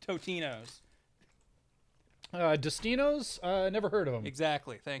name Totino's. Destino's, never heard of them.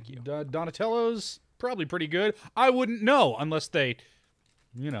 Exactly. Thank you. Donatello's, probably pretty good. I wouldn't know unless they,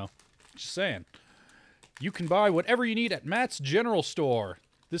 just saying. You can buy whatever you need at Matt's General Store.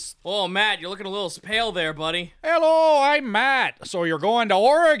 Oh, Matt, you're looking a little pale there, buddy. Hello, I'm Matt. So you're going to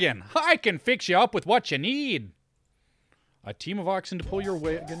Oregon. I can fix you up with what you need. A team of oxen to pull your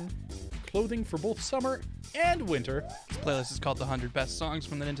wagon. Clothing for both summer and winter. This playlist is called the 100 Best Songs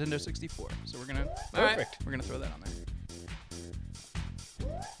from the Nintendo 64. So we're gonna Perfect. we're gonna throw that on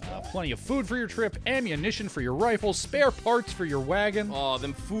there. Plenty of food for your trip, ammunition for your rifle, spare parts for your wagon. Oh,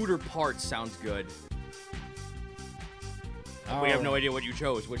 them food or parts sounds good. We have no idea what you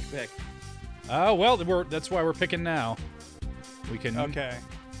chose. Which pick? Well, that's why we're picking now. We can. Okay.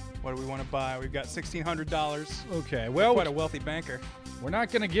 What do we want to buy? We've got $1,600. Okay. Well, Quite a wealthy banker. we're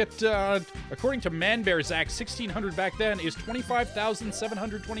not gonna get. According to Man Bear's Act, $1,600 back then is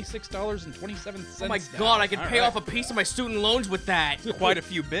 $25,726.27. Oh my God, I could All pay right. off a piece of my student loans with that. Quite a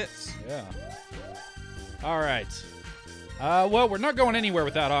few bits. Yeah. All right. Well, we're not going anywhere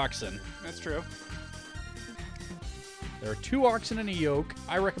without oxen. That's true. There are 2 oxen and a yoke.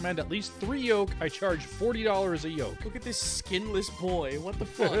 I recommend at least 3 yoke. I charge $40 a yoke. Look at this skinless boy. What the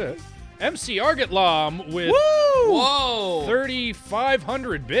fuck? MC Argetlam with Whoa!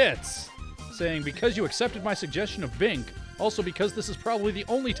 3,500 bits, saying, because you accepted my suggestion of Bink, also because this is probably the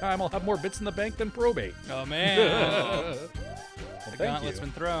only time I'll have more bits in the bank than probate. Oh man. Well, The thank gauntlet's you.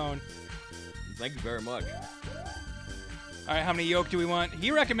 been thrown. Thank you very much. All right, how many yoke do we want?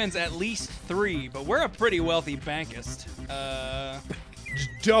 He recommends at least 3, but we're a pretty wealthy bankist. Just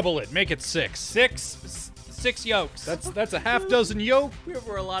double it. Make it 6. 6 yokes. That's a half dozen yoke.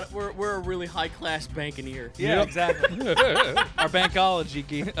 We're a really high class bankineer. Yeah, Yep. exactly. Our bankology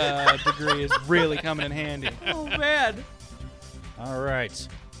degree is really coming in handy. Oh man. All right.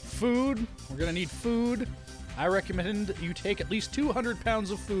 Food. We're going to need food. I recommend you take at least 200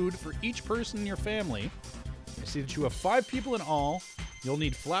 pounds of food for each person in your family. I see that you have 5 people in all. You'll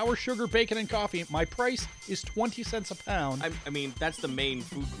need flour, sugar, bacon, and coffee. My price is 20 cents a pound. I mean, that's the main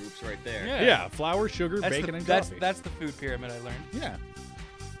food groups right there. Yeah. Yeah, flour, sugar, bacon, and coffee. That's the food pyramid I learned. Yeah.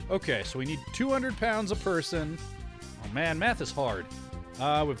 Okay, so we need 200 pounds a person. Oh man, math is hard.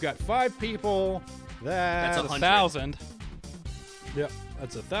 We've got 5 people. That's That's 100. 1,000. Yep,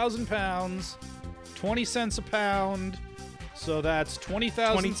 that's 1,000 pounds. 20 cents a pound. So that's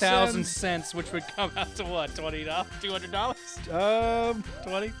 20,000 20,000 cents. cents, which would come out to what? $20? $200?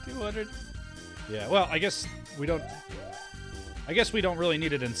 20? 200? Yeah. Well, I guess we don't really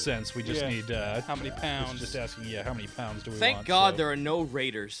need it in cents. We just Yeah. need. How many pounds? Just asking. Yeah. How many pounds do we Thank want? God so. there are no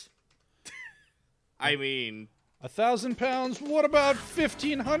raiders. I mean, 1,000 pounds. What about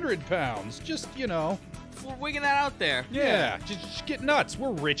 1,500 pounds? Just we're wigging that out there. Yeah. Just get nuts.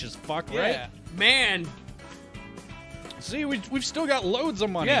 We're rich as fuck, right? Yeah. Man, See, we've still got loads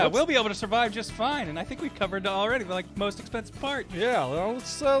of money. Yeah, Let's- we'll be able to survive just fine, and I think we've covered already the most expensive part. Yeah, well,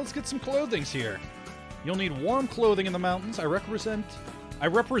 let's get some clothings here. You'll need warm clothing in the mountains. I represent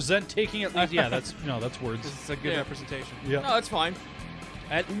taking at least. Yeah, that's words. It's a good Yeah. representation. Yeah. no, it's fine.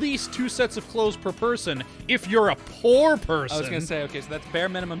 at least 2 sets of clothes per person if you're a poor person. I was gonna say, okay, so that's bare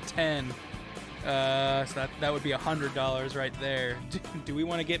minimum 10. So that would be $100 right there. Do we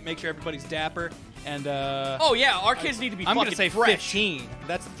want to make sure everybody's dapper? And Oh yeah, our kids need to be I'm fucking gonna say fresh. 15.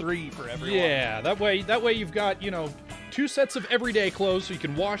 That's 3 for everyone. Yeah, that way you've got, 2 sets of everyday clothes so you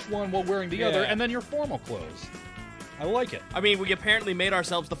can wash one while wearing the other, Yeah. and then your formal clothes. I like it. I mean, we apparently made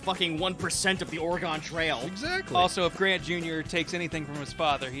ourselves the fucking 1% of the Oregon Trail. Exactly. Also, if Grant Jr. takes anything from his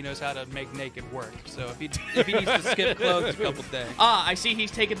father, he knows how to make naked work. So if he needs to skip clothes a couple days. Ah, I see he's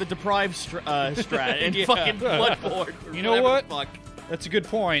taken the deprived strat and Yeah. fucking Bloodborne. or You know whatever what? the fuck. That's a good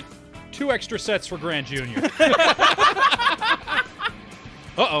point. 2 extra sets for Grant Jr.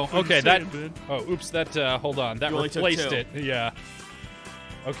 Uh-oh. Okay, that... Oh, oops, that, hold on. That You only took replaced 2. it. Yeah.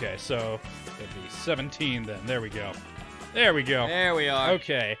 Okay, so that'd be 17 then. There we go. There we go. There we are.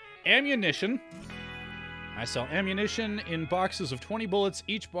 Okay. Ammunition. I sell ammunition in boxes of 20 bullets.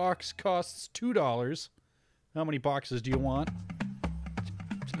 Each box costs $2. How many boxes do you want?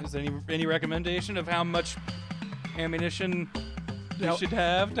 Is there any recommendation of how much ammunition Now, you should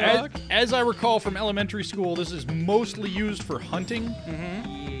have, As, dog? as I recall from elementary school, this is mostly used for hunting,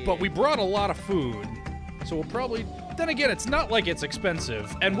 but we brought a lot of food. So we'll probably... Then again, it's not like it's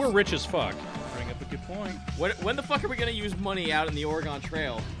expensive, and we're rich as fuck. Bring up a good point. When the fuck are we gonna use money out in the Oregon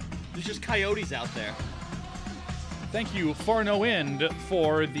Trail? There's just coyotes out there. Thank you, Far No End,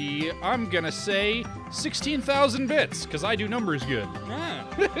 for the, I'm gonna say, 16,000 bits, because I do numbers good. Ah.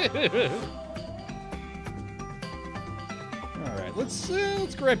 All right,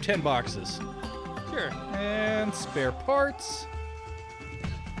 let's grab 10 boxes. Sure. And spare parts.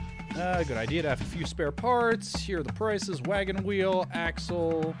 Good idea to have a few spare parts. Here are the prices. Wagon wheel,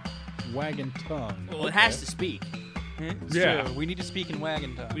 axle, wagon tongue. Well, it has to speak. It's Yeah. true. We need to speak in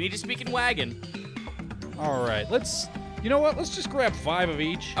wagon tongue. We need to speak in wagon. All right, you know what? Let's just grab 5 of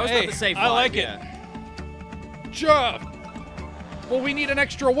each. I was Hey, about to say 5. I like it. yeah. Job. Well, we need an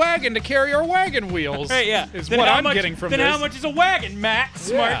extra wagon to carry our wagon wheels. Hey, yeah. Is Then what how I'm much- getting from then this. how much is a wagon, Matt?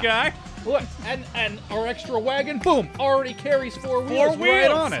 Smart guy. Look, and our extra wagon, boom, already carries 4 wheels, 4 right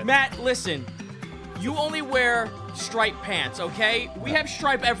wheels. on it. Matt, listen. You only wear striped pants, okay? We have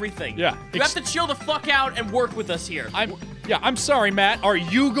stripe everything. Yeah. You have to chill the fuck out and work with us here. I'm sorry, Matt. Are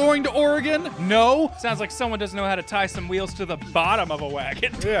you going to Oregon? No. Sounds like someone doesn't know how to tie some wheels to the bottom of a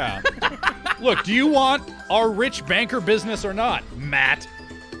wagon. Yeah. Look, do you want our rich banker business or not, Matt?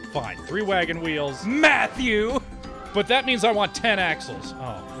 Fine, 3 wagon wheels. Matthew! But that means I want 10 axles.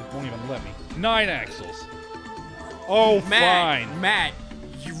 Oh, it won't even let me. 9 axles. Oh, fine. Matt,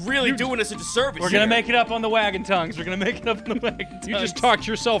 you're really doing us a disservice. We're gonna make it up on the wagon tongues. We're gonna make it up on the wagon tongues. You just talked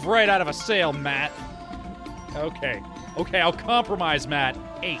yourself right out of a sale, Matt. Okay. Okay, I'll compromise, Matt.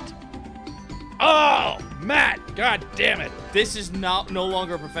 8. Oh, Matt! God damn it. This is no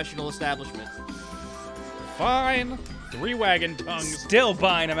longer a professional establishment. Fine. 3 wagon tongues. Still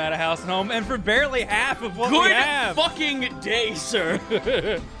buying them out of House and Home, and for barely half of what we Good have. fucking day, sir.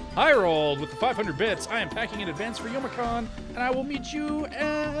 Hi, Rolled. With the 500 bits, I am packing in advance for YomaCon, and I will meet you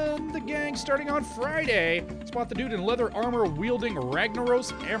and the gang starting on Friday. Spot the dude in leather armor wielding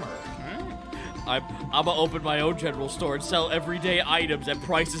Ragnaros hammer. I'm gonna open my own general store and sell everyday items at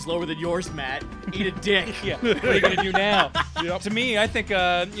prices lower than yours, Matt. Eat a dick. Yeah, what are you gonna do now? Yep. To me, I think,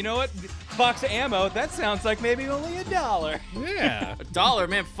 you know what? Box of ammo, that sounds like maybe only $1. Yeah. $1,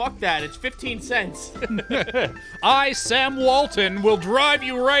 man, fuck that. It's 15 cents. I, Sam Walton, will drive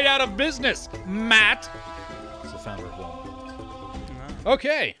you right out of business, Matt. It's the founder of Walmart.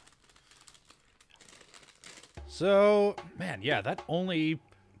 Okay. So, man, yeah, that only...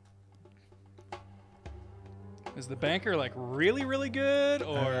 Is the banker like really, really good,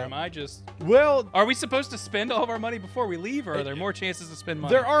 or am I just? Well, Are we supposed to spend all of our money before we leave, or are there more chances to spend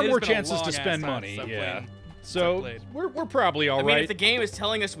money? there are It has more been a chances to long-ass spend time money, since I've yeah. played. So, played. we're probably all I mean, right. if the game is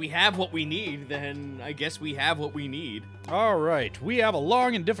telling us we have what we need, then I guess we have what we need. All right, we have a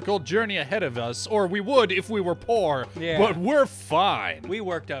long and difficult journey ahead of us, or we would if we were poor, Yeah. but we're fine. We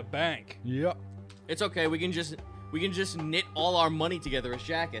worked a bank. Yep, It's okay. We can just knit all our money together as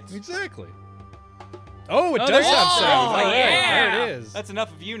jackets. exactly. Oh, it Oh, does there have it is. sound. Oh, All right, yeah. there it is. That's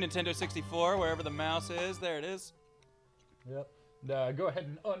enough of you, Nintendo 64, wherever the mouse is. There it is. Yep. Go ahead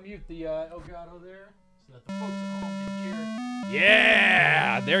and unmute the Elgato there so that the folks at home can hear.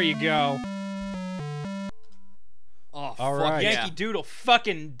 Yeah, there you go. Oh, All fuck right. yeah. Yankee Doodle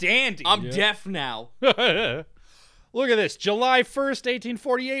fucking dandy. I'm deaf now. Look at this. July 1st,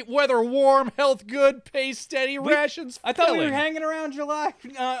 1848. Weather warm, health good, pay steady, rations I thought we were filling. hanging around July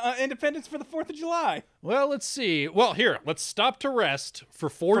Independence for the 4th of July. Well, let's see. Well, here, let's stop to rest for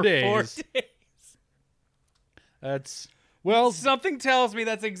 4 days. 4 days. That's Well, Something tells me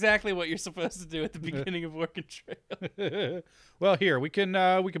that's exactly what you're supposed to do at the beginning of Oregon Trail. well, here we can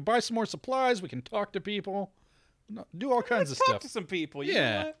buy some more supplies. We can talk to people, do all kinds of Talk stuff. to some people. You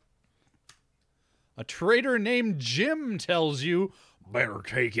Yeah. know what? A trader named Jim tells you, better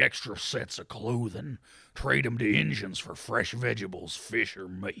take extra sets of clothing. Trade 'em to Injuns for fresh vegetables, fish, or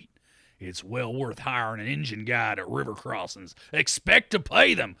meat. It's well worth hiring an Injun guide at river crossings. Expect to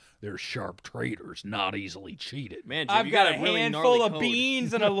pay them. They're sharp traders, not easily cheated. Man, Jim, I've you got got a really handful gnarly of code.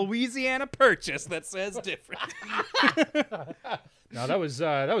 beans and a Louisiana Purchase that says different. No, that was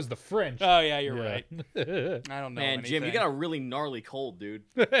the French. Oh yeah, you're Yeah. right. I don't know. Man, Jim, you anything. got a really gnarly cold, dude.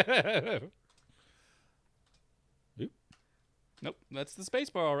 Nope, that's the space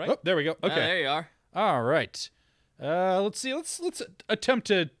bar, all right? Oh, there we go. Okay. There you are. All right. Let's see. Let's attempt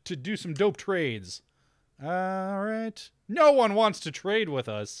to do some dope trades. All right. No one wants to trade with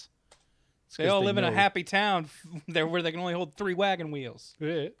us. It's They 'cause all live in a know. happy town there where they can only hold 3 wagon wheels.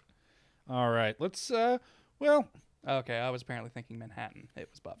 All right. Let's well, Okay, I was apparently thinking Manhattan. It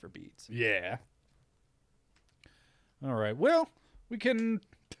was bought for beads. yeah. All right. Well, we can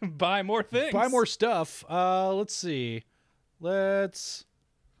Buy more things. buy more stuff. Let's see. Let's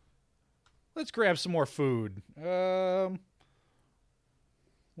grab some more food. What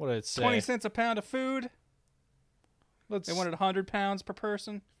did it say? 20 cents a pound of food. Let's They wanted 100 pounds per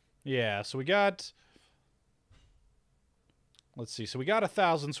person. Yeah, so we got. Let's see. So we got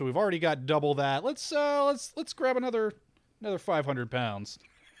 1,000. So we've already got double that. Let's grab another 500 pounds.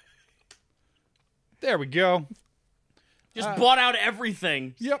 There we go. Just bought out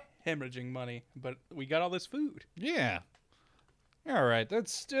everything. Yep. Hemorrhaging money, but we got all this food. Yeah. All right.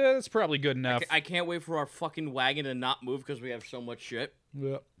 That's probably good enough. I can't wait for our fucking wagon to not move because we have so much shit.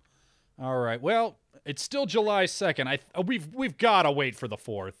 Yep. All right. Well, it's still July 2nd. We've got to wait for the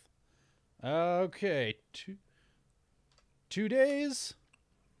 4th. Okay. 2 days.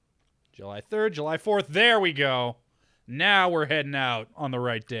 July 3rd, July 4th. There we go. Now we're heading out on the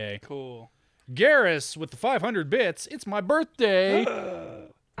right day. Cool. Garrus with the 500 bits. It's my birthday.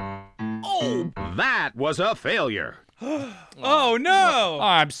 Oh, that was a failure. Oh no!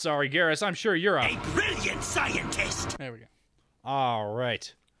 I'm sorry, Garrus. I'm sure you're a Brilliant scientist. There we go. All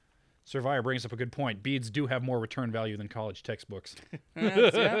right. Surveyor brings up a good point. Beads do have more return value than college textbooks.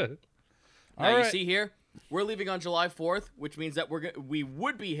 Yeah. Now, you right. see here, we're leaving on July 4th, which means that we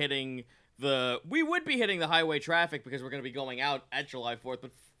would be hitting the highway traffic because we're going to be going out at July 4th.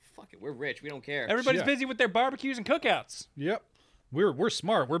 But fuck it, we're rich. We don't care. Everybody's Yeah. busy with their barbecues and cookouts. Yep. We're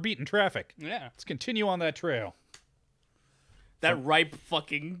smart. We're beating traffic. Yeah. Let's continue on that trail. That ripe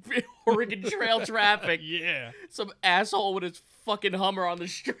fucking Oregon Trail traffic. Yeah. Some asshole with his fucking Hummer on the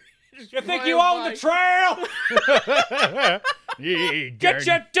street. You think you own the trail? Get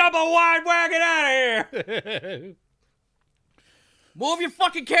your double wide wagon out of here! Move your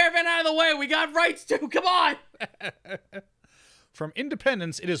fucking caravan out of the way. We got rights to. Come on. From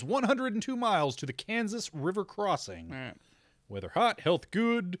Independence, it is 102 miles to the Kansas River crossing. Alright. Weather hot, health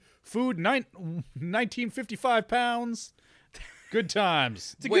good, food 1955 pounds. Good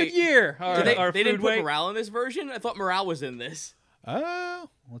times. It's a Wait, good year. Our, They our didn't food put weight. morale in this version? I thought morale was in this.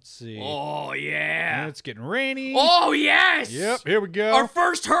 Let's see. Oh, yeah. It's getting rainy. Oh, yes. Yep, here we go. Our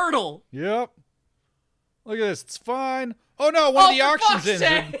first hurdle. Yep. Look at this. It's fine. Oh no, one of the for auctions fuck's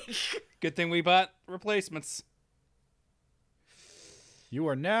ended. sake. Good thing we bought replacements. You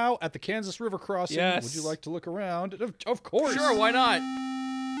are now at the Kansas River crossing. Yes. Would you like to look around? Of course. Sure, why not?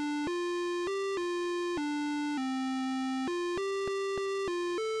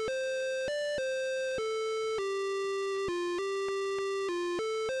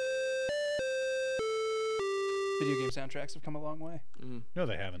 Video game soundtracks have come a long way. No,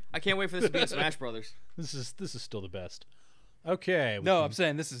 they haven't. I can't wait for this to be in Smash Brothers. This is still the best. Okay. we No, can- I'm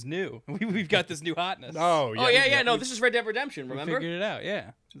saying this is new. We've got this new hotness. Oh yeah. Oh, yeah. No, this is Red Dead Redemption, We remember? figured it out,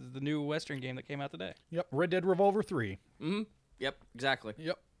 yeah. This is the new Western game that came out today. Yep. Red Dead Revolver 3. Yep, exactly.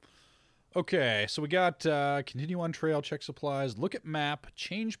 Yep. Okay, so we got continue on trail, check supplies, look at map,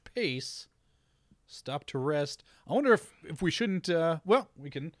 change pace, stop to rest. I wonder if we shouldn't. Well,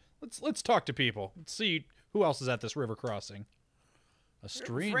 we can. Let's talk to people. Let's see who else is at this river crossing. A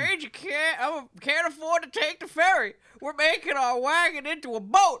stream. Afraid you can't afford to take the ferry. We're making our wagon into a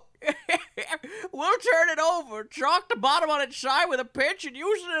boat. We'll turn it over, chalk the bottom on its side with a pinch, and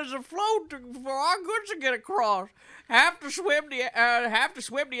use it as a float for our goods to get across. Have to swim the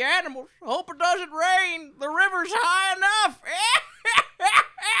animals. Hope it doesn't rain. The river's high enough.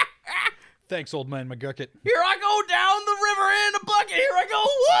 Thanks, old man McGucket. Here I go down the river in a bucket. Here I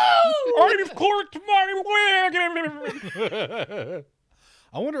go. Woo!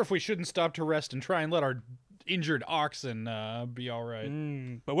 I wonder if we shouldn't stop to rest and try and let injured oxen be all right.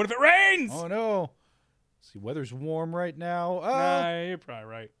 But what if it rains? Oh no! See, weather's warm right now. Nah, you're probably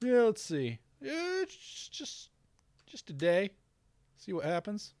right. Yeah, let's see. Yeah, it's just a day. See what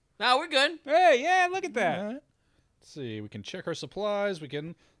happens. No, we're good. Hey, yeah, look at that. All right. Let's see. We can check our supplies. We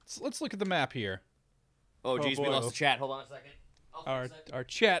can. Let's look at the map here. Oh, geez, we boy. lost the chat. Hold on a second. I'll fix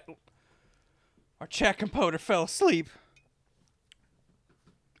it. Our chat composer fell asleep.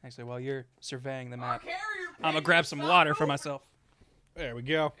 Actually, while you're surveying the map, I'm gonna grab some water for myself. There we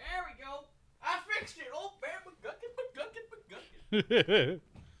go. There we go. I fixed it. Oh, man, McGucket.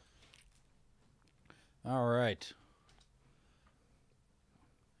 All right.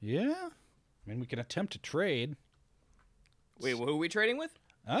 Yeah. I mean, we can attempt to trade. Wait, who are we trading with?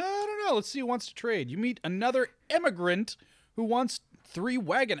 I don't know. Let's see who wants to trade. You meet another immigrant who wants 3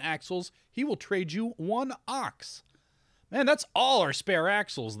 wagon axles. He will trade you 1 ox. Man, that's all our spare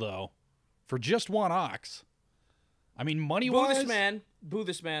axles, though, for just 1 ox. I mean, money-wise... Boo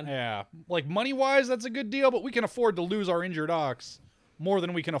this man. Yeah. Like, money-wise, that's a good deal, but we can afford to lose our injured ox more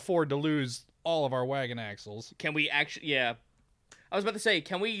than we can afford to lose all of our wagon axles. Can we actually... Yeah. I was about to say,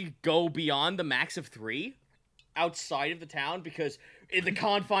 can we go beyond the max of 3? Outside of the town? Because in the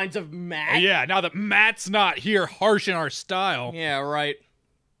confines of Matt... Yeah, now that Matt's not here harshing our style. Yeah, right.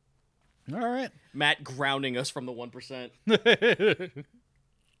 All right. Matt grounding us from the 1%.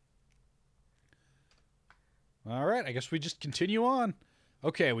 All right, I guess we just continue on.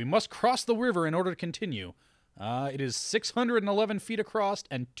 Okay, we must cross the river in order to continue. It is 611 feet across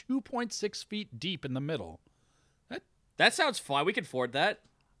and 2.6 feet deep in the middle. That sounds fine. We can afford that.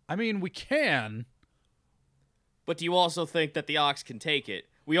 I mean, we can. But do you also think that the ox can take it?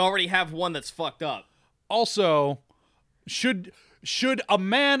 We already have one that's fucked up. Also, should a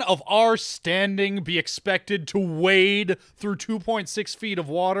man of our standing be expected to wade through 2.6 feet of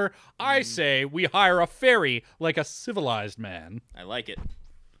water? I say we hire a ferry like a civilized man. I like it.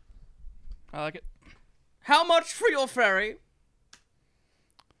 I like it. How much for your ferry?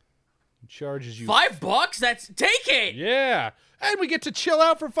 Charges you $5? That's... Take it! Yeah. And we get to chill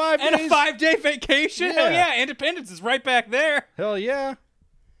out for 5 days. And a 5-day vacation? Yeah. Hell yeah, Independence is right back there. Hell yeah.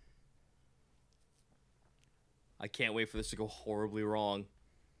 I can't wait for this to go horribly wrong.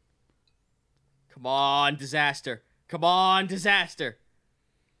 Come on, disaster. Come on, disaster.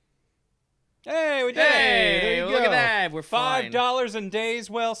 Hey, we did it. Hey, there you look go. at that. We're fine. $5 in days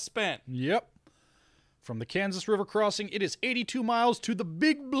well spent. Yep. From the Kansas River crossing, it is 82 miles to the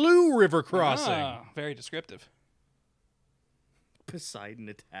Big Blue River crossing. Ah, very descriptive. Poseidon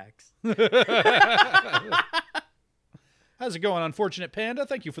attacks. How's it going, Unfortunate Panda?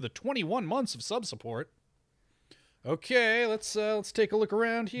 Thank you for the 21 months of sub support. Okay, let's take a look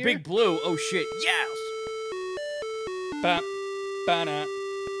around here. Big Blue. Oh shit. Yes. Bap, ba-na,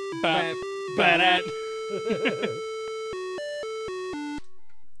 bap, ba-da.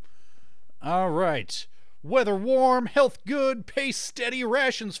 All right. Weather warm, health good, pace steady,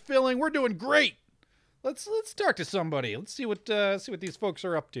 rations filling. We're doing great. Let's talk to somebody. Let's see what these folks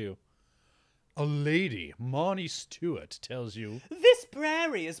are up to. A lady, Monty Stewart, tells you. This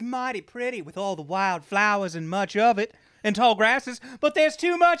prairie is mighty pretty with all the wild flowers and much of it, and tall grasses, but there's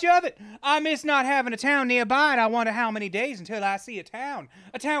too much of it. I miss not having a town nearby, and I wonder how many days until I see a town.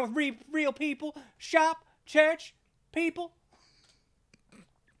 A town with real people, shop, church, people.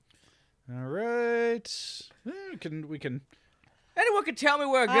 All right. We can. Anyone can tell me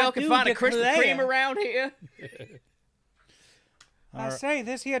where a I girl can do find a declare. Krispy Kreme around here? I say,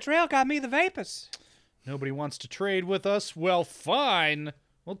 this here trail got me the vapors. Nobody wants to trade with us. Well, fine.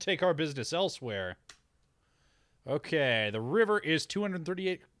 We'll take our business elsewhere. Okay, the river is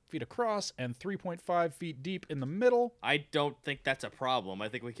 238 feet across and 3.5 feet deep in the middle. I don't think that's a problem. I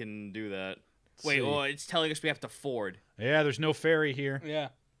think we can do that. Let's Wait, see. well, it's telling us we have to ford. Yeah, there's no ferry here. Yeah.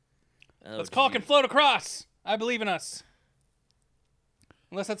 Oh, Let's caulk and float across. I believe in us.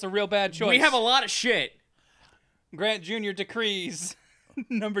 Unless that's a real bad choice. We have a lot of shit. Grant Jr. decrees.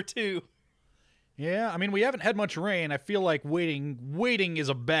 Number 2. Yeah, I mean, we haven't had much rain. I feel like waiting is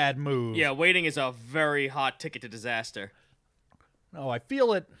a bad move. Yeah, waiting is a very hot ticket to disaster. No, I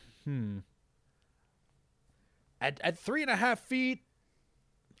feel it. At 3.5 feet,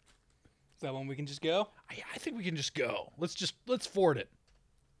 Is that one we can just go? I think we can just go. Let's ford it.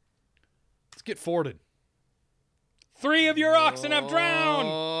 Let's get forded. 3 of your oxen have drowned.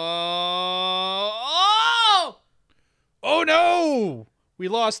 Oh! Oh no! We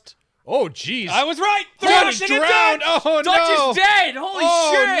lost. Oh jeez. I was right. 3 Dutch oxen have drowned. drowned. Oh Dutch no! is dead! Holy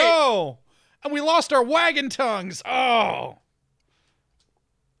Oh shit! no! And we lost our wagon tongues. Oh.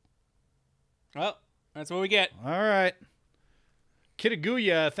 Well, that's what we get. All right.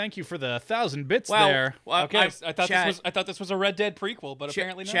 Kitaguya, thank you for the 1,000 bits Wow. there. Well, Okay, I thought Chad, this was a Red Dead prequel, but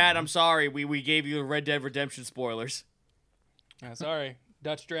apparently not. Chad, I'm sorry. We gave you the Red Dead Redemption spoilers. Sorry,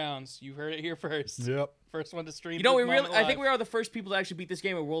 Dutch Drowns. You heard it here first. Yep. First one to stream. You know, this moment I think live. we are the first people to actually beat this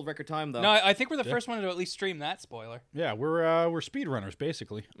game at world record time, though. No, I think we're the first one to at least stream that spoiler. Yeah, we're speedrunners,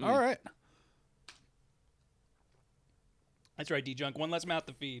 basically. All right. That's right, D-Junk. One less mouth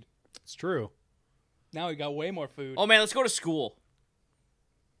to feed. It's true. Now we got way more food. Oh man, let's go to school.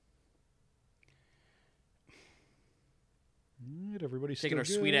 All right, everybody's Taking our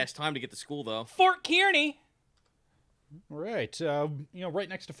still sweet good. ass time to get to school, though. Fort Kearney. All right. Right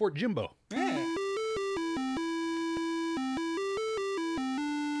next to Fort Jimbo. Yeah.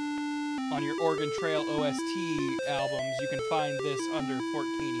 On your Oregon Trail OST albums, you can find this under Fort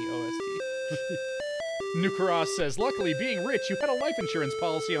Kearney OST. Nukaros says, luckily, being rich, you had a life insurance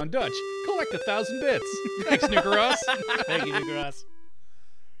policy on Dutch. Collect 1,000 bits. Thanks, Nukaros. Thank you, Nicolas.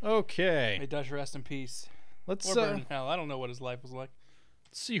 Okay. May Dutch rest in peace. Let's Or burn in hell. I don't know what his life was like.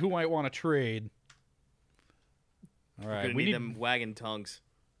 see who might want to trade. All right. Gonna We need need them wagon tongues.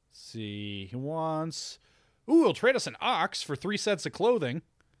 see. He wants... Ooh, he'll trade us an ox for 3 sets of clothing.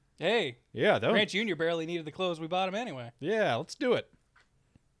 Hey, Yeah, that Grant Jr. barely needed the clothes we bought him anyway. Yeah, let's do it.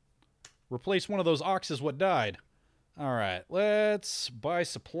 Replace one of those oxes what died. All right, let's buy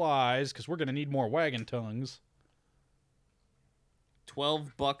supplies because we're going to need more wagon tongues.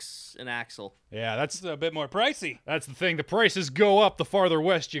 $12 an axle. Yeah, It's a bit more pricey. that's the thing. The prices go up the farther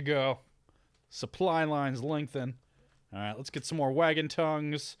west you go. Supply lines lengthen. All right, let's get some more wagon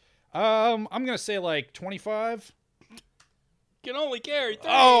tongues. I'm going to say like 25. Can only carry 3.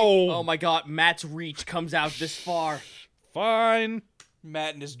 Oh my god, Matt's reach comes out this far. Fine.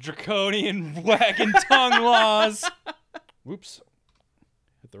 Matt and his draconian wagon tongue laws. Whoops.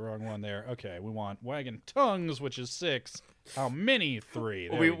 Hit the wrong one there. Okay, we want wagon tongues, which is 6. How many? 3.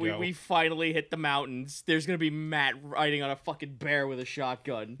 There we go. We finally hit the mountains. There's gonna be Matt riding on a fucking bear with a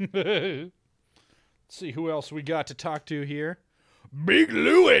shotgun. Let's see who else we got to talk to here. Big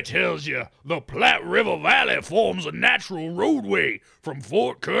Louie tells you the Platte River Valley forms a natural roadway from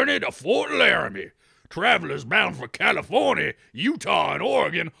Fort Kearney to Fort Laramie. Travelers bound for California, Utah, and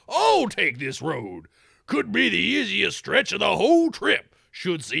Oregon all take this road. Could be the easiest stretch of the whole trip.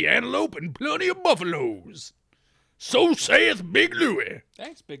 Should see antelope and plenty of buffaloes. So saith Big Louie.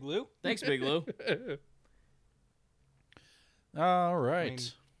 Thanks, Big Lou. Thanks, Big Lou. All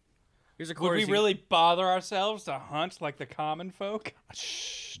right. Here's a Would chorus. we really bother ourselves to hunt like the common folk?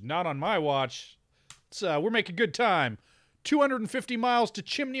 Shh, not on my watch. We're making good time. 250 miles to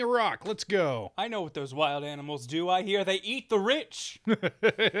Chimney Rock. Let's go. I know what those wild animals do. I hear they eat the rich.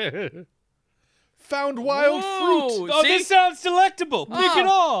 Found wild Whoa, fruit. Oh, see? this sounds delectable. Pick it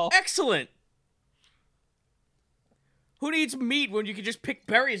all. Excellent. Who needs meat when you can just pick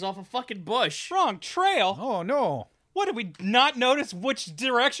berries off a fucking bush? Wrong trail. Oh, no. What, did we not notice which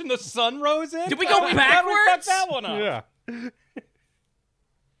direction the sun rose in? Did we go How did we fuck backwards? that one up? Yeah.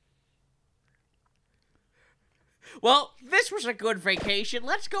 Well, this was a good vacation.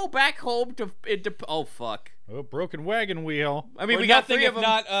 Let's go back home to oh fuck. Oh, broken wagon wheel. I mean, We're we got nothing 3 if of them.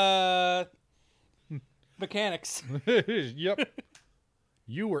 not mechanics. Yep.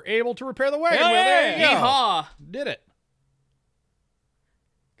 You were able to repair the wagon Hell wheel. There you go. Yeehaw! Did it.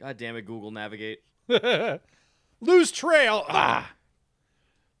 God damn it, Google Navigate. Lose trail. Ah.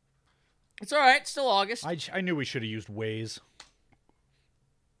 It's all right. Still August. I knew we should have used Waze.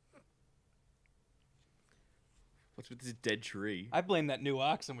 What's with this dead tree? I blame that new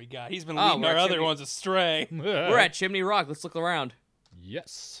oxen we got. He's been Oh, leading we're our at other Chimney- ones astray. We're at Chimney Rock. Let's look around.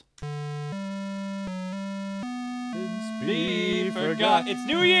 Yes. Be forgot. It's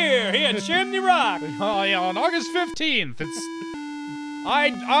New Year here at Chimney Rock. Oh, yeah, on August 15th. It's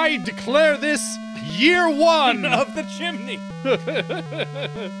I declare this year 1 of the chimney.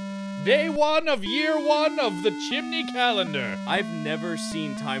 Day 1 of year 1 of the chimney calendar. I've never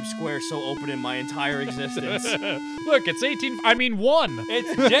seen Times Square so open in my entire existence. Look, it's 1.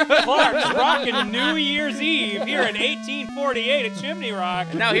 It's Jeff Clark's rocking New Year's Eve here in 1848 at Chimney Rock.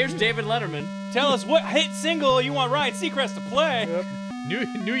 And now here's David Letterman. Tell us what hit single you want Ryan Seacrest to play. Yep.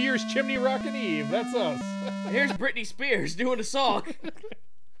 New Year's chimney rockin' Eve. That's us. Here's Britney Spears doing a song.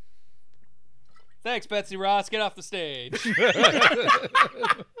 Thanks, Betsy Ross. Get off the stage.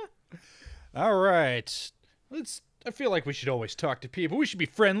 All right. I feel like we should always talk to people. We should be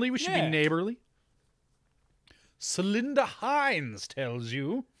friendly. We should Yeah. be neighborly. Celinda Hines tells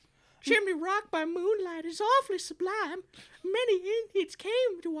you. Chimney Rock by moonlight is awfully sublime. Many Indians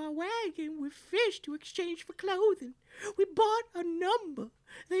came to our wagon with fish to exchange for clothing. We bought a number,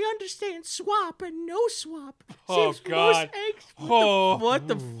 They understand swap and no swap. Oh, Seems God. Most Oh. what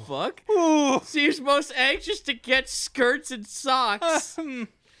the fuck? Ooh. Seems most anxious to get skirts and socks.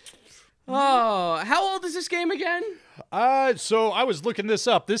 Oh, how old is this game again? So I was looking this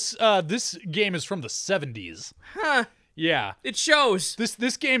up. This game is from the 70s. Huh. Yeah. It shows.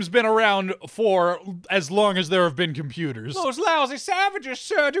 This game's been around for as long as there have been computers. Those lousy savages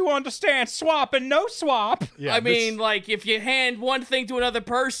sure do understand swap and no swap. Yeah, I this- mean, like, if you hand one thing to another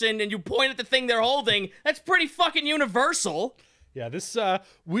person and you point at the thing they're holding, that's pretty fucking universal. Yeah, this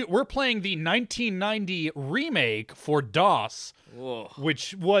we're playing the 1990 remake for DOS, Whoa.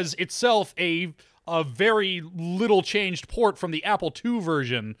 which was itself a very little changed port from the Apple II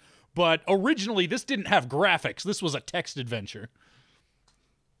version. But originally, this didn't have graphics. This was a text adventure.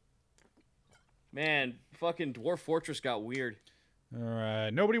 Man, fucking Dwarf Fortress got weird. All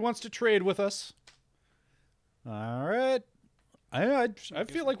right, nobody wants to trade with us. All right, I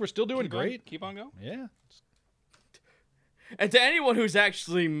feel like we're still doing great. Keep on going. Yeah. And to anyone who's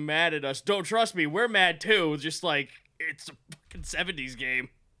actually mad at us, don't trust me, we're mad too. Just like, it's a fucking 70s game.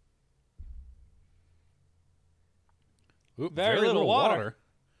 Oop, Very little water.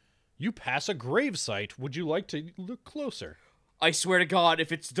 You pass a gravesite. Would you like to look closer? I swear to God,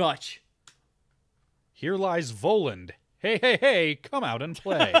 if it's Dutch. Here lies Voland. Hey, hey, hey, come out and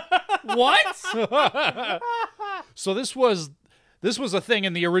play. What? So this was a thing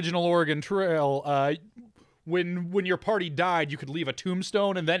in the original Oregon Trail. When your party died, you could leave a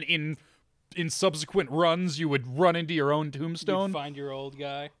tombstone, and then in subsequent runs, you would run into your own tombstone. You'd find your old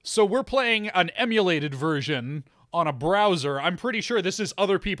guy. So we're playing an emulated version on a browser. I'm pretty sure this is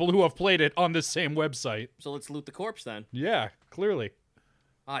other people who have played it on this same website. So let's loot the corpse then. Yeah, clearly.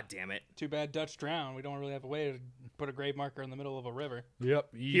 Ah, damn it. Too bad Dutch drowned. We don't really have a way to put a grave marker in the middle of a river.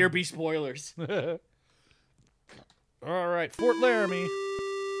 Yep. Here be spoilers. All right, Fort Laramie.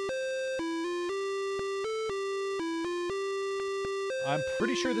 I'm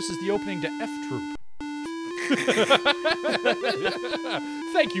pretty sure this is the opening to F Troop.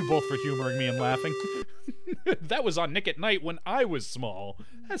 Thank you both for humoring me and laughing. That was on Nick at Night when I was small.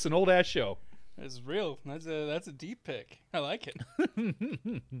 That's an old-ass show. That's real. That's a deep pick. I like it.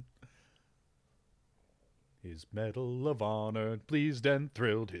 His Medal of Honor pleased and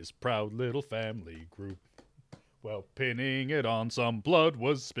thrilled his proud little family group. Well, pinning it on some blood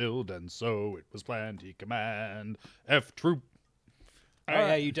was spilled, and so it was planned he command F Troop. All right,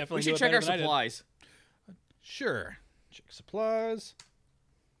 yeah, you definitely We do should it check better our than I did. supplies. Sure. Check supplies.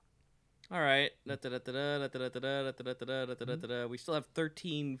 All right. We still have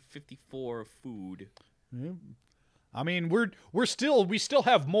 1354 of food. I mean, we still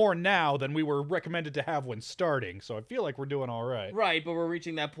have more now than we were recommended to have when starting, so I feel like we're doing all right. Right, but we're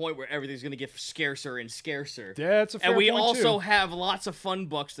reaching that point where everything's going to get scarcer and scarcer. That's a fair And we point, also too. have lots of fun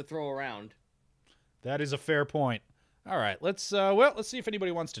bucks to throw around. That is a fair point. All right, let's see if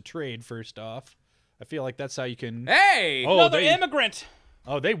anybody wants to trade first off. I feel like that's how you can. Hey! Oh, Another immigrant.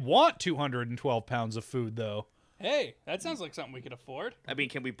 Oh, they want 212 pounds of food though. Hey, that sounds like something we could afford. I mean,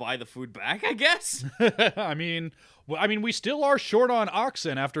 can we buy the food back, I guess? I mean, we still are short on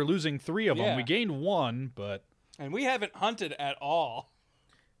oxen after losing 3 of them. Yeah. We gained 1, but And we haven't hunted at all.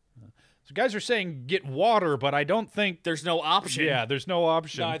 so guys are saying get water, but I don't think. There's no option. Yeah, there's no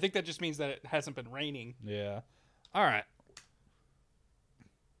option. No, I think that just means that it hasn't been raining. Yeah. All right.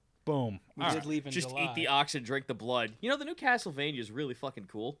 Boom. We All did right. leave in Just July. eat the oxen, drink the blood. You know, the new Castlevania is really fucking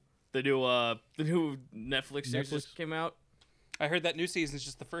cool. The new Netflix series just came out. I heard that new season is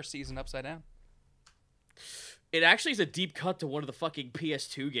just the first season upside down. It actually is a deep cut to one of the fucking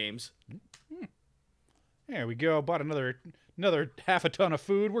PS2 games. There we go. Bought another half a ton of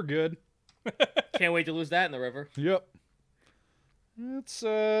food. We're good. Can't wait to lose that in the river. Yep. Let's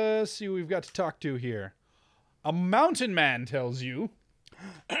see what we've got to talk to here. A mountain man tells you.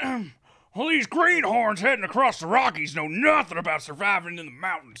 Well, these greenhorns heading across the Rockies know nothing about surviving in the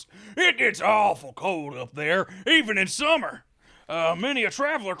mountains. It gets awful cold up there, even in summer. Many a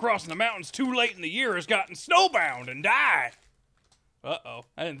traveler crossing the mountains too late in the year has gotten snowbound and died. Uh-oh.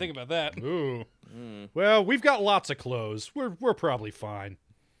 I didn't think about that. Ooh. Well, we've got lots of clothes. We're probably fine.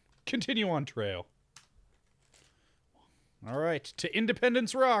 Continue on trail. All right, to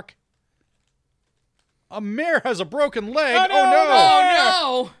Independence Rock. A mare has a broken leg. Oh no!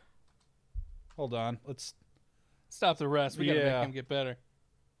 Oh no! Hold on. Let's. Stop the rest. We gotta Yeah. make him get better.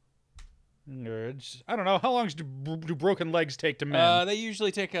 I don't know. How long do broken legs take to mend? They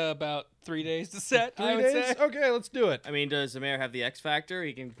usually take about 3 days to set, 3 I would days? say. Okay, let's do it. I mean, does the mayor have the X Factor?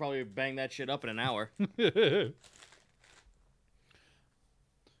 He can probably bang that shit up in an hour.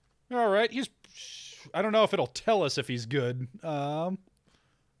 All right, I don't know if it'll tell us if he's good.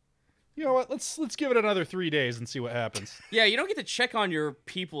 You know what? Let's give it another 3 days and see what happens. Yeah, you don't get to check on your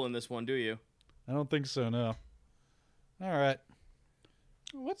people in this one, do you? I don't think so. No. All right.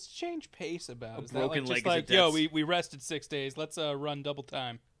 What's change pace about? A Is that broken like just leg is a like, yo, death. we rested 6 days. Let's run double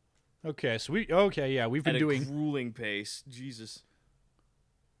time. Okay. So we've At been a doing. grueling pace. Jesus.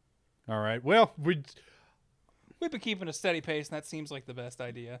 All right. Well, We've been keeping a steady pace, and that seems like the best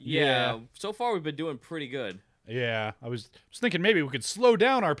idea. Yeah. So far, we've been doing pretty good. yeah. I was thinking maybe we could slow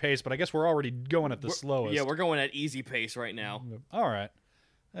down our pace, but I guess we're already going at the slowest. Yeah, we're going at easy pace right now. All right.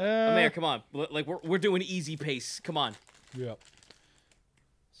 Mayor, come on. Like we're doing easy pace. Come on. Yep.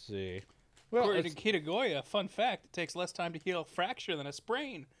 Let's see. Well, According to Kitagoya, fun fact, it takes less time to heal a fracture than a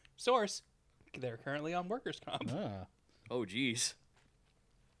sprain. Source, they're currently on workers' comp. Oh, jeez.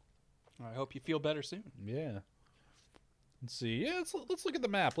 I hope you feel better soon. yeah. Let's see. Yeah, let's look at the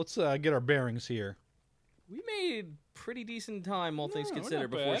map. Let's get our bearings here. We made pretty decent time, all things No, we're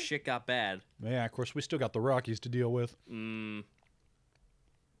considered, not before bad. shit got bad. Yeah, of course we still got the Rockies to deal with.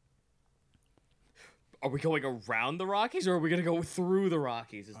 Are we going around the Rockies, or are we going to go through the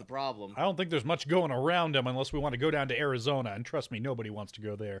Rockies is the problem. I don't think there's much going around them unless we want to go down to Arizona, and trust me, nobody wants to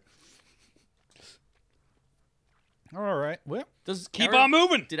go there. All right. Well, Keep on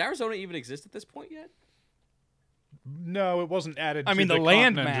moving. Did Arizona even exist at this point yet? no, it wasn't added. I to mean, the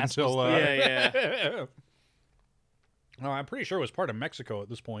land continent mass until. was Yeah. No, I'm pretty sure it was part of Mexico at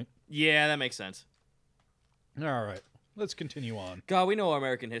this point. Yeah, that makes sense. All right. Let's continue on. God, we know our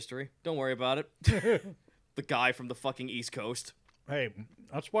American history. Don't worry about it. The guy from the fucking East Coast. Hey,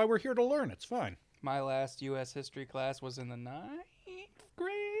 that's why we're here to learn. It's fine. My last U.S. history class was in the 9th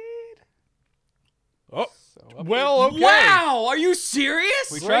grade. Oh, So up well, okay. Wow! Are you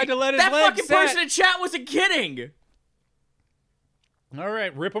serious? We tried to let his That leg fucking set. person in chat wasn't kidding. All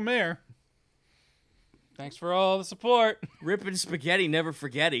right, rip 'em there. Thanks for all the support. Ripping spaghetti, never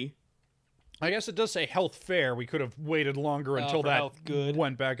forgetty. I guess it does say health fair. We could have waited longer until for that health good.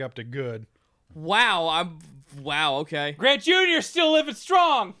 went back up to good. Wow, wow, okay. Grant Jr. still living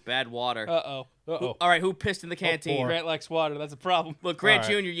strong. Bad water. Uh-oh. Uh-oh. All right, who pissed in the canteen? poor. Grant likes water. That's a problem. Look, Grant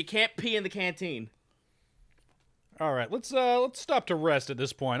All right. Jr., you can't pee in the canteen. All right, let's stop to rest at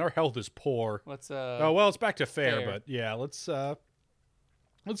this point. Our health is poor. Let's Oh, well, it's back to fair, fair. but yeah, let's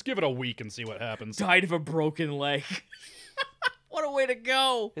give it a week and see what happens. Died of a broken leg. What a way to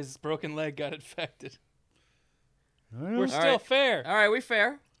go. His broken leg got infected. Well, We're still right. fair. All right, we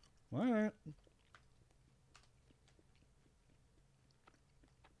fair. all right.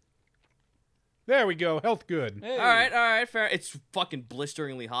 There we go. Health good. Hey. All right, fair. It's fucking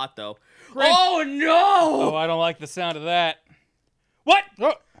blisteringly hot, though. Oh, no! Oh, I don't like the sound of that. What?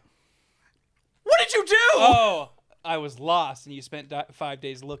 Oh, What did you do? Oh, I was lost, and you spent 5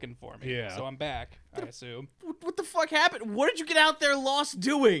 days looking for me. Yeah. So I'm back, I assume. What the fuck happened? What did you get out there lost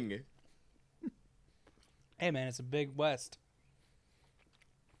doing? Hey, man, it's a big West.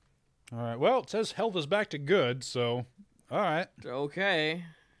 all right. Well, it says health is back to good, so all right. Okay.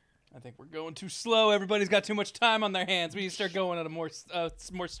 I think we're going too slow. Everybody's got too much time on their hands. We need to start going at a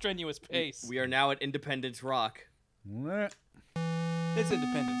more strenuous pace. We are now at Independence Rock. All right. It's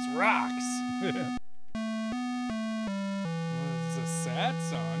Independence Rocks. Well, this is a sad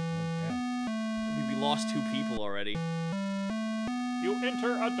song. We lost 2 people already. You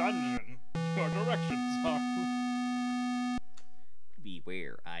enter a dungeon. Your directions are. Be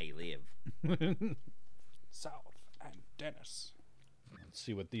where I live. South and Dennis. Let's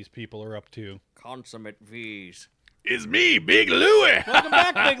see what these people are up to. Consummate V's. It's me, Big Louie. Welcome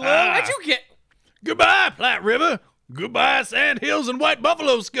back, Big Lou. How'd you get... Goodbye, Platte River. Goodbye, Sand Hills and White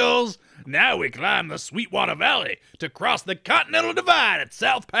Buffalo Skulls. Now we climb the Sweetwater Valley to cross the Continental Divide at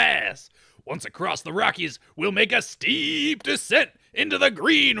South Pass. Once across the Rockies, we'll make a steep descent into the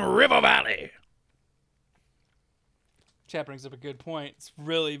Green River Valley. Chat brings up a good point. It's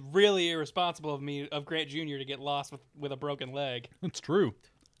really, really irresponsible of me, of Grant Jr., to get lost with a broken leg. It's true.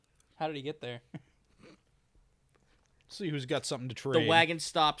 How did he get there? See who's got something to trade. The wagon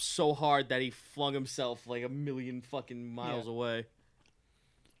stopped so hard that he flung himself like a million fucking miles Yeah. away.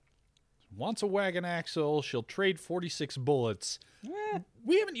 Wants a wagon axle. She'll trade 46 bullets.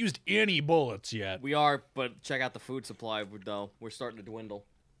 We haven't used any bullets yet. We are, but check out the food supply, though. We're starting to dwindle.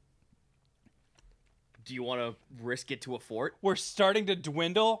 Do you want to risk it to a fort? We're starting to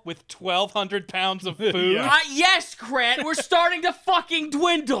dwindle with 1,200 pounds of food. Yeah. Yes, Grant, we're starting to fucking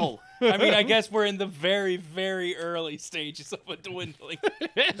dwindle. I mean, I guess we're in the very, very early stages of a dwindling.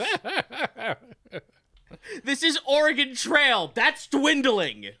 This is Oregon Trail. That's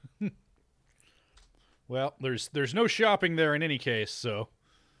dwindling. Well, there's no shopping there in any case, so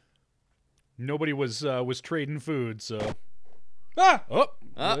nobody was trading food. So Ah! oh,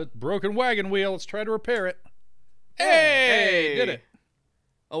 Broken wagon wheel. Let's try to repair it. Hey! Did it.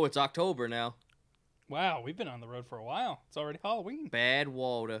 Oh, it's October now. Wow, we've been on the road for a while. It's already Halloween. Bad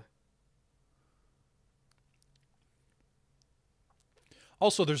water.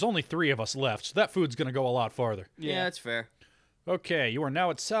 Also, there's only 3 of us left, so that food's going to go a lot farther. Yeah, that's fair. Okay, you are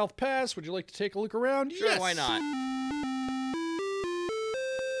now at South Pass. Would you like to take a look around? Sure, Yes! why not?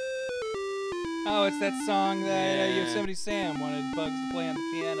 Oh, it's that song that Yosemite Sam wanted Bugs to play on the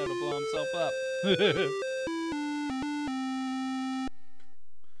piano to blow himself up.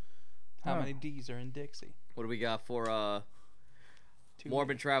 How many D's are in Dixie? What do we got for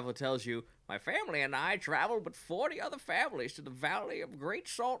Morbid Traveler tells you, my family and I traveled with 40 other families to the Valley of Great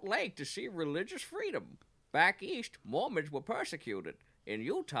Salt Lake to see religious freedom. Back east, Mormons were persecuted. In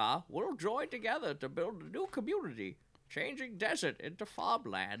Utah, we'll join together to build a new community, changing desert into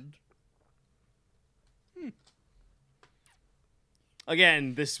farmland.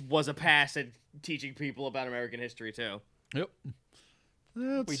 Again, this was a pass at teaching people about American history, too. Yep.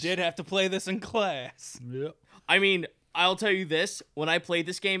 We did have to play this in class. Yep. I mean, I'll tell you this. When I played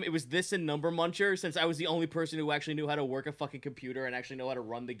this game, it was this and Number Muncher, since I was the only person who actually knew how to work a fucking computer and actually know how to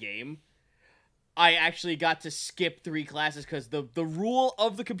run the game. I actually got to skip 3 classes because the rule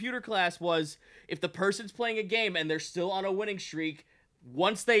of the computer class was if the person's playing a game and they're still on a winning streak,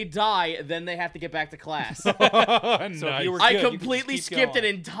 once they die, then they have to get back to class. So if you were I good, you could completely just keep skipped an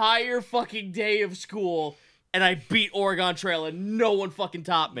going. entire fucking day of school, and I beat Oregon Trail, and no one fucking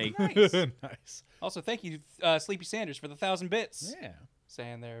topped me. Nice. Nice. Also, thank you, Sleepy Sanders, for the 1,000 bits. Yeah.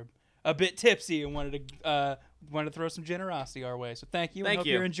 Saying they're a bit tipsy and wanted to throw some generosity our way. So thank you. Thank and hope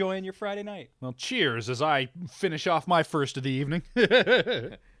you. you're enjoying your Friday night. Well, cheers as I finish off my first of the evening.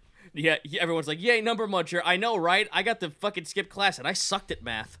 Yeah, everyone's like, yay, Number Muncher. I know, right? I got the fucking skip class, and I sucked at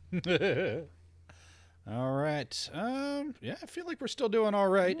math. All right. Yeah, I feel like we're still doing all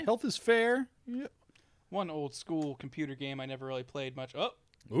right. Health is fair. Yep. One old school computer game I never really played much. Oh,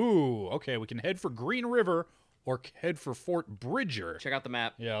 Ooh, okay. We can head for Green River or head for Fort Bridger. Check out the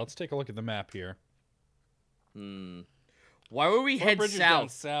map. Yeah, let's take a look at the map here. Why would we Fort head Bridger's down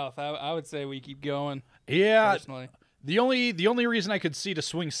south? south. I would say we keep going. Yeah, Personally, the only reason I could see to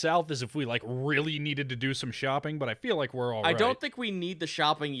swing south is if we like really needed to do some shopping, but I feel like we're all right. I don't think we need the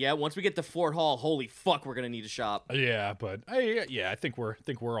shopping yet. Once we get to Fort Hall, holy fuck, we're gonna need to shop. Yeah, but I think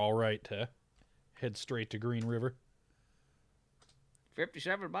we're all right to head straight to Green River.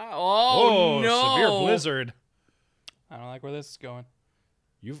 57 miles. Oh, no! Severe blizzard. I don't like where this is going.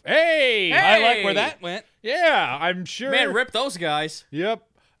 Hey! I like where that went. Yeah, I'm sure. Man, rip those guys. Yep.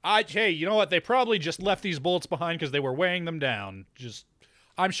 Hey, you know what? They probably just left these bullets behind because they were weighing them down.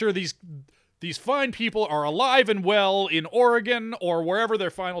 I'm sure these fine people are alive and well in Oregon or wherever their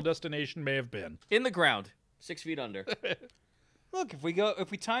final destination may have been. In the ground. 6 feet under. Look, if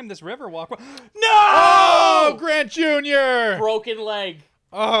we time this river walk, no! Oh, Grant Jr. Broken leg.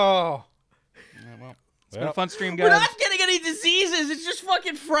 Oh. Yeah, well, it's been a fun stream, We're guys. not getting any diseases. It's just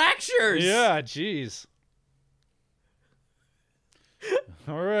fucking fractures. Yeah, jeez.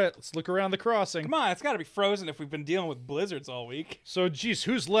 All right, let's look around the crossing. Come on, it's got to be frozen if we've been dealing with blizzards all week. So, geez,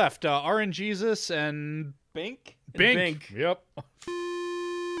 who's left? RNGesus and Bink? Bink. Bink. Yep.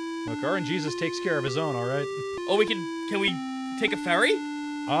 Look, RNGesus takes care of his own, all right? Oh, can we take a ferry?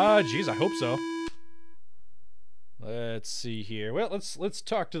 Geez, I hope so. Let's see here. Well, let's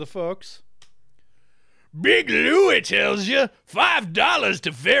talk to the folks. Big Louie tells you $5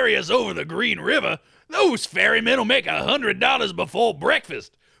 to ferry us over the Green River. Those ferrymen will make $100 before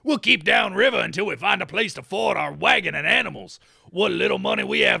breakfast. We'll keep downriver until we find a place to ford our wagon and animals. What little money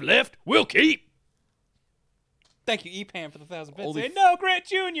we have left, we'll keep. Thank you, EPAM, for the 1,000 bits. Holy Saying, no, Grant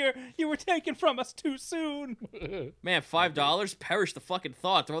Jr., you were taken from us too soon. Man, $5? Perish the fucking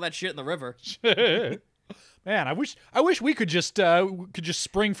thought. Throw that shit in the river. Man, I wish we could just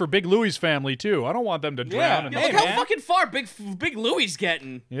spring for Big Louie's family too. I don't want them to drown. Yeah, Look Hey, how man. fucking far Big Louie's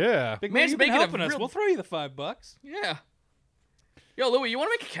getting. Yeah. Big Man's man, you've been making a helping us. real- We'll throw you the $5. Yeah. Yo, Louie, you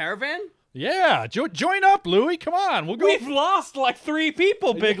want to make a caravan? Yeah. Join up, Louie. Come on. We'll go. We've lost like 3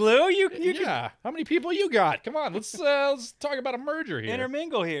 people, Big Lou. You yeah. How many people you got? Come on. Let's talk about a merger can here.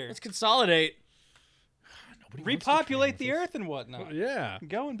 intermingle here. Let's consolidate. Nobody wants to Repopulate train the with earth and whatnot. us. Yeah.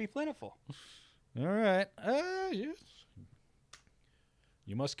 Go and be plentiful. All right. Yes.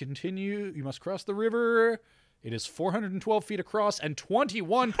 You must continue. You must cross the river. It is 412 feet across and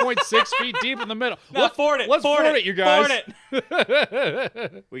 21.6 feet deep in the middle. No, ford it. Let's ford it, you guys. Ford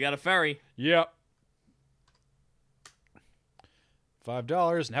it. We got a ferry. Yep.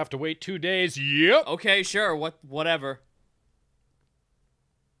 $5 and have to wait 2 days. Yep. Okay, sure. Whatever.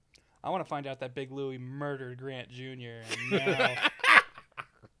 I want to find out that Big Louie murdered Grant Jr. And now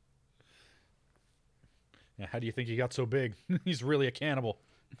Yeah, how do you think he got so big? He's really a cannibal.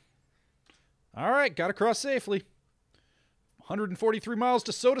 All right, got across safely. 143 miles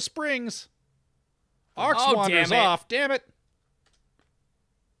to Soda Springs. Ox wanders damn it. off. Damn it.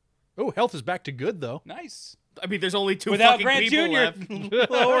 Oh, health is back to good, though. Nice. I mean, there's only 2 Without fucking Grant people Jr.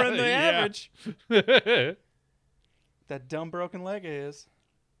 left. lowering the Yeah. average. That dumb broken leg of his.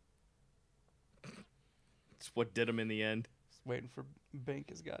 It's what did him in the end. Just waiting for Bink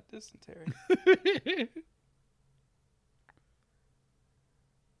has got dysentery.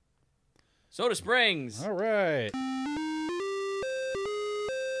 Soda Springs. All right.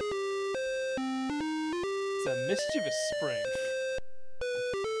 It's a mischievous spring.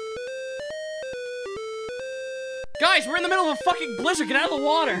 Guys, we're in the middle of a fucking blizzard. Get out of the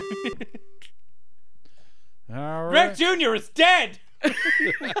water. All Grant right. Jr. is dead!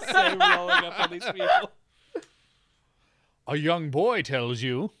 Say rolling up on these people. A young boy tells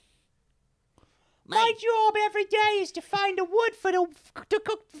you. My job every day is to find the wood for the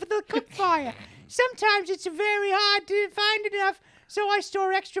cook fire. Sometimes it's very hard to find enough, so I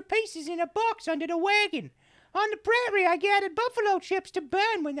store extra pieces in a box under the wagon. On the prairie, I gathered buffalo chips to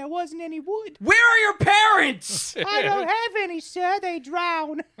burn when there wasn't any wood. Where are your parents? I don't have any, sir. They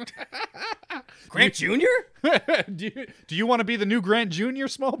drown. Grant Jr.? do you want to be the new Grant Jr.,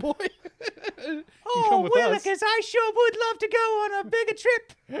 small boy? Oh, come with us. Willikers, I sure would love to go on a bigger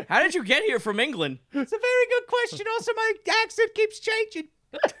trip. How did you get here from England? It's a very good question. Also, my accent keeps changing.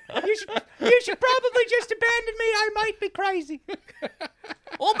 You should probably just abandon me. I might be crazy.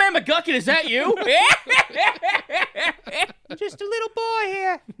 Old man McGuckin, is that you? I'm just a little boy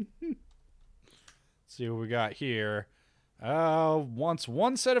here. Let's see what we got here. Wants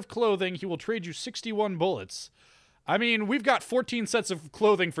 1 set of clothing. He will trade you 61 bullets. I mean, we've got 14 sets of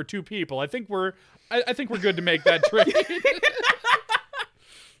clothing for 2 people. I think we're good to make that trade.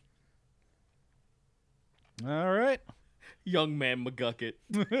 All right. Young man McGucket.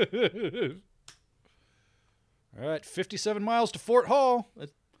 All right, 57 miles to Fort Hall.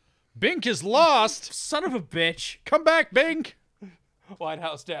 Bink is lost. Son of a bitch. Come back, Bink. White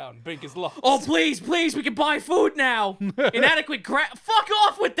House down. Bink is lost. Oh, please, we can buy food now. Inadequate fuck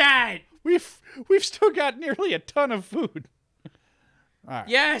off with that. We've still got nearly a ton of food.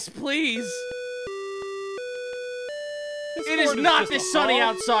 Yes, please. It is Ford is not just this a sunny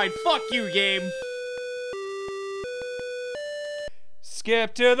hall. outside. Fuck you, game.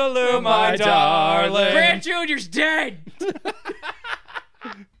 Skip to the loo, my my darling. Grant Jr.'s dead.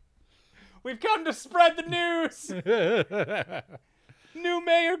 We've come to spread the news. New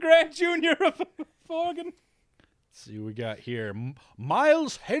Mayor Grant Jr. of Forgan. See what we got here.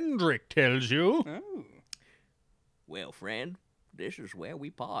 Miles Hendrick tells you. Oh. Well, friend, this is where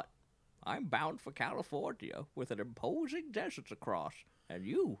we part. I'm bound for California with an imposing desert to cross, and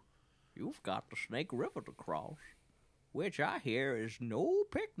you've got the Snake River to cross, which I hear is no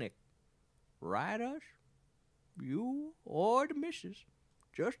picnic. Right, us? You or the missus,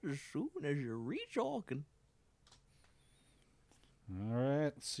 just as soon as you reach Orkin. All right,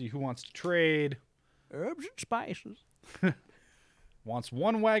 let's see who wants to trade. Herbs and spices. Wants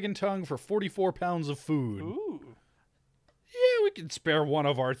 1 wagon tongue for 44 pounds of food. Ooh. Yeah, we can spare one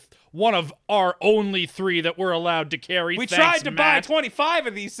of our only 3 that we're allowed to carry. We Thanks, tried to buy Matt. 25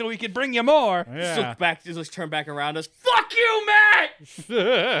 of these so we could bring you more. Yeah. Just turn back around us. Fuck you,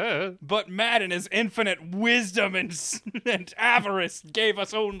 Matt! But Matt, in his infinite wisdom and avarice, gave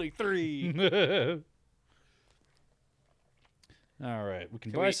us only 3. All right, we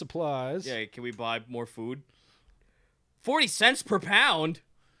can Can buy we- supplies. Yeah, can we buy more food? 40 cents per pound?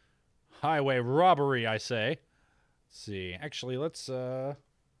 Highway robbery, I say. Let's see. Actually, let's so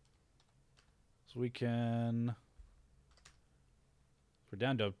we can. We're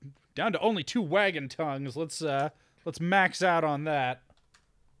down to only 2 wagon tongues. Let's max out on that,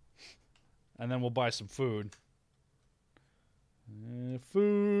 and then we'll buy some food.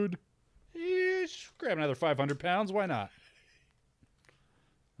 Food. Grab another 500 pounds. Why not?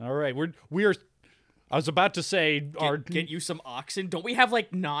 All right, we are. I was about to say Get you some oxen? Don't we have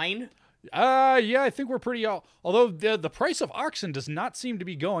like 9? Yeah, I think we're pretty. Although the price of oxen does not seem to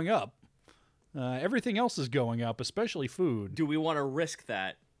be going up. Everything else is going up, especially food. Do we want to risk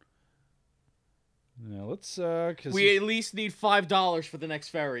that? Yeah, let's. Cause We at least need $5 for the next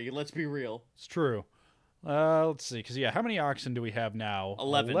ferry. Let's be real. it's true. Let's see, because how many oxen do we have now?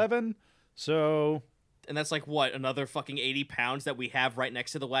 11. 11. So And that's like, what, another fucking 80 pounds that we have right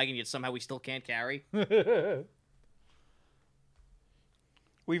next to the wagon, yet somehow we still can't carry?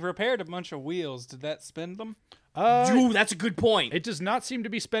 We've repaired a bunch of wheels. Did that spend them? Ooh, that's a good point. it does not seem to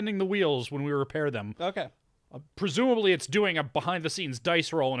be spending the wheels when we repair them. Okay. Presumably, it's doing a behind-the-scenes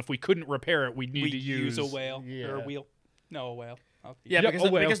dice roll, and if we couldn't repair it, we'd need We to use a whale Yeah. or a wheel. No, a whale. Yeah, Yep,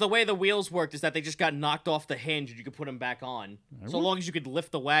 because the way the wheels worked is that they just got knocked off the hinge and you could put them back on. So long as you could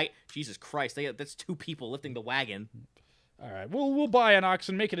lift the wagon. Jesus Christ, that's 2 people lifting the wagon. All right, we'll buy an ox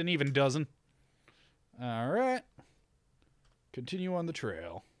and make it an even dozen. All right. Continue on the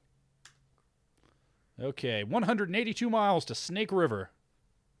trail. Okay, 182 miles to Snake River.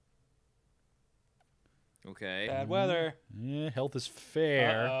 Okay. Bad weather. Yeah, health is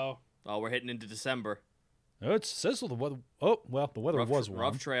fair. Uh-oh. Oh, we're hitting into December. Oh, it says the weather. Oh, well, the weather was warm.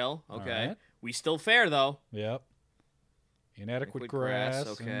 Rough trail. Okay. right. We still fair though. Yep. Inadequate Inadequate grass.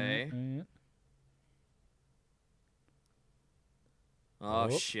 grass, okay. Mm. Oh,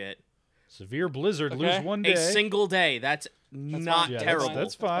 Oh. shit. Severe blizzard. Okay. Lose 1 day. A single day. That's not Yeah, terrible.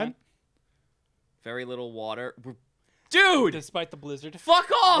 That's fine. Very little water. Dude! Despite the blizzard. Fuck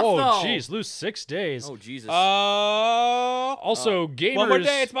off, Oh, though! jeez. Lose 6 days. Oh, Jesus. Also, gamers. One more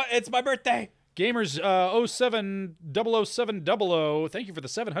day. It's my birthday. Gamers 0700700, thank you for the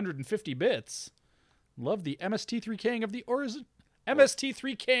 750 bits. Love the MST3 King of the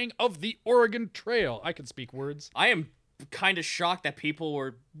MST3 King of the Oregon Trail. I can speak words. I am kind of shocked that people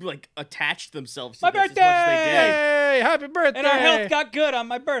were, like, attached themselves to My this as much as they did. Hey, happy birthday! And our health got good on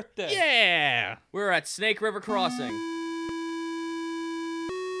my birthday. Yeah! We're at Snake River Crossing.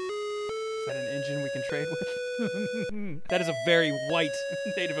 Is that an engine we can trade with? That is a very white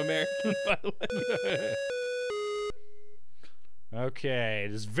Native American, by the way. Okay,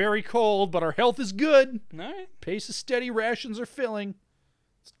 it is very cold, but our health is good. All right. Pace is steady, rations are filling.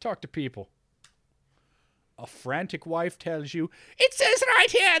 Let's talk to people. A frantic wife tells you, "It says right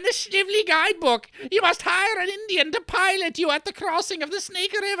here in the Snively guidebook, you must hire an Indian to pilot you at the crossing of the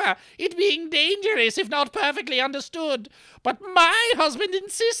Snake River, it being dangerous if not perfectly understood. But my husband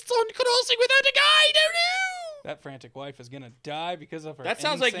insists on crossing without a guide, oh no!" That frantic wife is gonna die because of her. That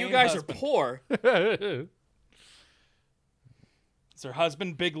sounds like you insane guys husband. are poor. Is her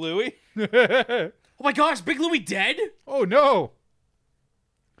husband Big Louie? Oh my gosh, Big Louie dead? Oh no!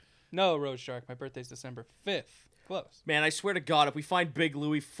 No, Road Shark. My birthday's December 5th. Close. Man, I swear to God, if we find Big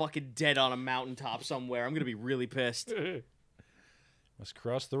Louie fucking dead on a mountaintop somewhere, I'm gonna be really pissed. Must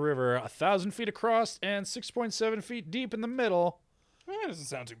cross the river 1,000 feet across and 6.7 feet deep in the middle. That doesn't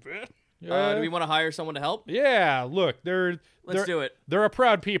sound too bad. Do we want to hire someone to help? Yeah, look, Let's do it. They're a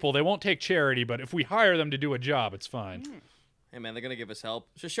proud people. They won't take charity, but if we hire them to do a job, it's fine. Hey man, they're gonna give us help.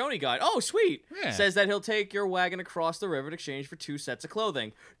 Shoshone guide. Oh, sweet. Yeah. Says that he'll take your wagon across the river in exchange for 2 sets of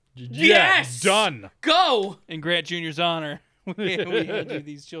clothing. Yeah, Yes! done. Go! In Grant Jr.'s honor, we hand you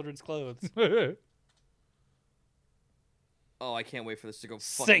these children's clothes. Oh, I can't wait for this to go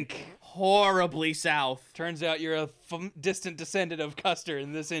fucking Sink. horribly south. Turns out you're a distant descendant of Custer,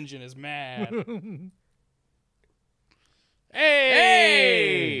 and this engine is mad.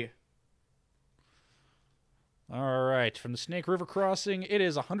 Hey! All right, from the Snake River crossing, it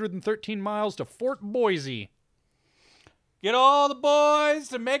is 113 miles to Fort Boise. Get all the boys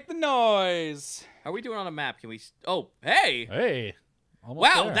to make the noise. How are we doing on a map? Can we... Oh, hey! Hey, almost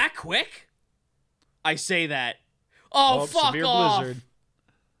Wow, there. that quick? I say that. Oh, fuck severe off! blizzard.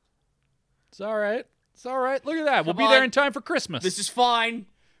 It's all right. It's all right. Look at that. We'll Come be there on. in time for Christmas. This is fine.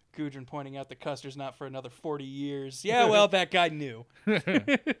 Gudrun pointing out that Custer's not for another 40 years. Yeah, well, that guy knew.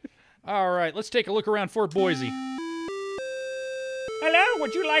 All right, let's take a look around Fort Boise. Hello,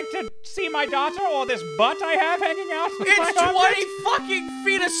 would you like to see my daughter or this butt I have hanging out? It's 20 fucking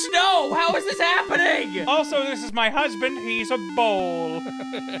feet of snow! How is this happening? Also, this is my husband. He's a bowl.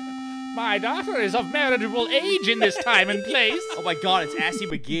 My daughter is of marriageable age in this time and place. Oh my god, it's Assy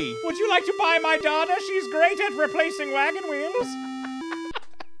McGee. Would you like to buy my daughter? She's great at replacing wagon wheels.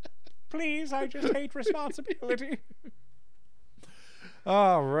 Please, I just hate responsibility.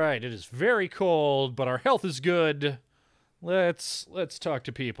 All right, it is very cold, but our health is good. Let's talk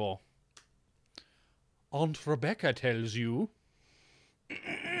to people. Aunt Rebecca tells you.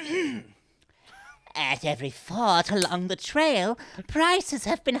 At every fort along the trail, prices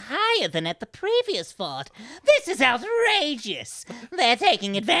have been higher than at the previous fort. This is outrageous. They're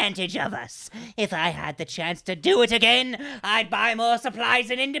taking advantage of us. If I had the chance to do it again, I'd buy more supplies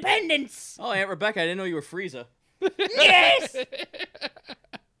in Independence. Oh, Aunt Rebecca, I didn't know you were Frieza. Yes!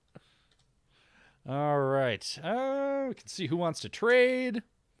 All right, we can see who wants to trade.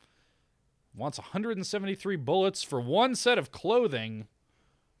 Wants 173 bullets for 1 set of clothing.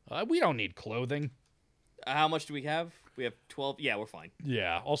 We don't need clothing. How much do we have? We have 12. Yeah, we're fine.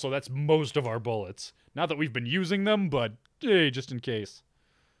 Yeah, also that's most of our bullets. Not that we've been using them, but hey, just in case.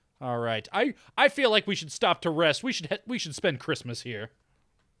 All right, I feel like we should stop to rest. We should spend Christmas here.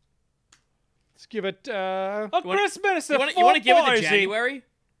 Let's give it. Christmas. You want to give it to January?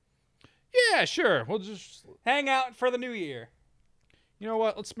 Yeah, sure. We'll just Hang out for the new year. You know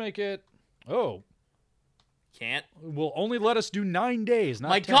what? Let's make it. Oh, Can't. will only let us do 9 days. Not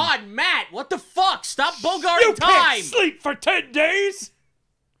My 10. God, Matt! What the fuck? Stop bogarting You time. can't sleep for 10 days.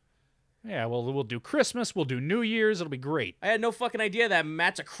 Yeah, well, we'll do Christmas. We'll do New Year's. It'll be great. I had no fucking idea that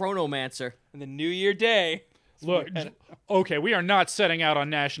Matt's a chronomancer. And the New Year Day. Look, okay, we are not setting out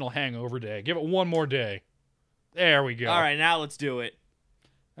on National Hangover Day. Give it one more day. There we go. All right, now let's do it.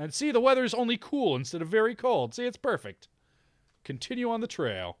 And see, the weather's only cool instead of very cold. See, it's perfect. Continue on the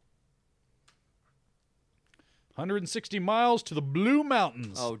trail. 160 miles to the Blue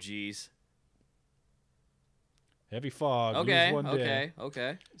Mountains. Oh, jeez. Heavy fog. Okay, lose one day.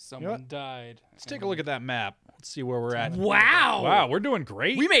 okay. Someone died. Let's take a look at that map. Let's see where we're at. Wow. Wow, we're doing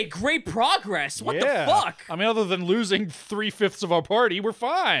great. We made great progress. What Yeah. the fuck? I mean, other than losing 3/5 of our party, we're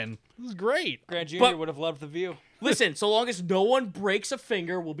fine. This is great. Grand Jr. But- would have loved the view. Listen, so long as no one breaks a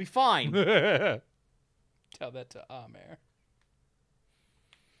finger, we'll be fine. Rip Tell that to Amer. on there.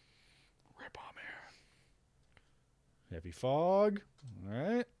 Heavy fog. All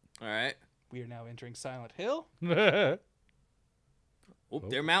right. All right. We are now entering Silent Hill. Oh,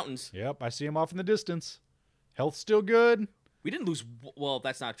 they're mountains. Yep, I see him off in the distance. Health's still good. We didn't lose. Well,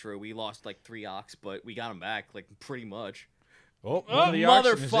 that's not true. We lost like 3 ox, but we got them back, like pretty much. Oh, one of the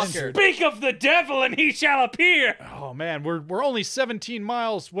oxen is motherfucker. injured. Speak of the devil, and he shall appear. Oh man, we're only 17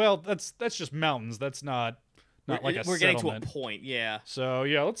 miles. Well, that's just mountains. That's not like a We're getting to a settlement. point, yeah. So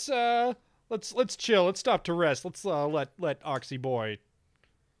yeah, let's chill. Let's stop to rest. Let's let Oxycontin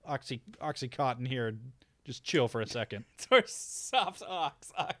here just chill for a second. It's our soft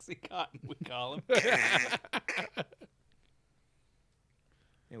ox, Oxycontin, we call him.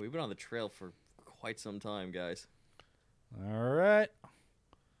 Yeah, we've been on the trail for quite some time, guys. All right.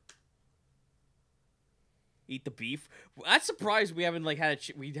 Eat the beef. I'm surprised we haven't we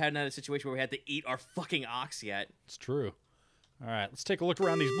hadn't had a situation where we had to eat our fucking ox yet. It's true. All right, let's take a look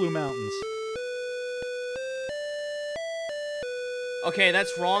around these Blue Mountains. Okay,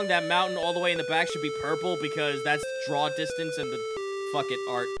 that's wrong. That mountain all the way in the back should be purple because that's draw distance and the fuck it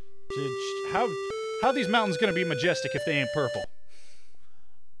art. How are these mountains gonna be majestic if they ain't purple?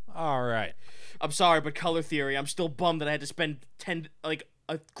 All right. I'm sorry, but color theory. I'm still bummed that I had to spend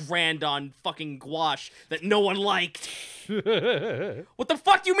 $1,000 on fucking gouache that no one liked. What the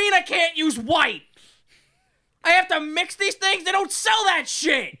fuck do you mean I can't use white? I have to mix these things? They don't sell that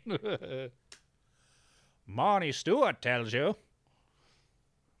shit! Marnie Stewart tells you.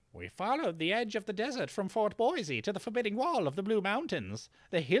 We followed the edge of the desert from Fort Boise to the forbidding wall of the Blue Mountains.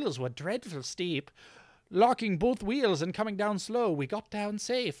 The hills were dreadful steep. Locking both wheels and coming down slow, we got down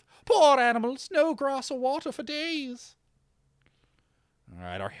safe. Poor animals, no grass or water for days. All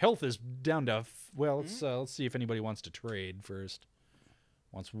right, our health is down to... Well, let's see if anybody wants to trade first.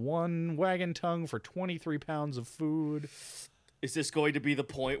 Wants 1 wagon tongue for 23 pounds of food. Is this going to be the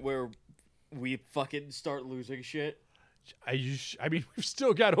point where we fucking start losing shit? I mean, we've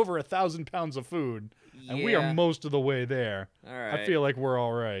still got over 1,000 pounds of food, and we are Yeah. most of the way there. All right. I feel like we're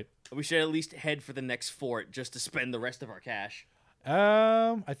all right. We should at least head for the next fort just to spend the rest of our cash.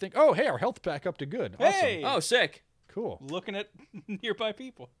 I think... Oh, hey, our health back up to good. Awesome. Hey! Oh, sick. Cool. Looking at nearby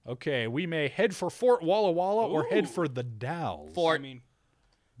people. Okay, we may head for Fort Walla Walla or head Ooh. for the Dalles. Fort. I mean,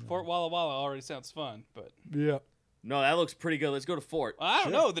 Fort Walla Walla already sounds fun, but Yeah. No, that looks pretty good. Let's go to fort. I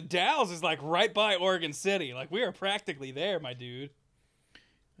don't know. The Dalles is like right by Oregon City. Like we are practically there, my dude.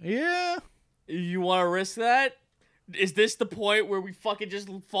 Yeah. You want to risk that? Is this the point where we fucking just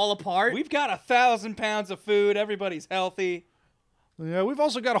fall apart? We've got 1,000 pounds of food. Everybody's healthy. Yeah, we've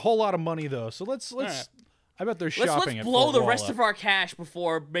also got a whole lot of money, though, so let's right. I bet they're Let's shopping at blow Fort the rest Walla. of our cash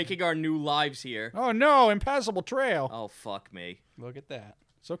before making our new lives here. Oh, no, impassable trail. Oh, fuck me. Look at that.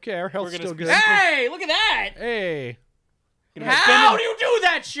 It's okay, our health's We're gonna still good. Hey, look at that! Hey. How do you do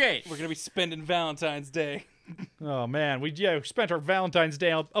that shit? We're gonna be spending Valentine's Day. Oh, man, we spent our Valentine's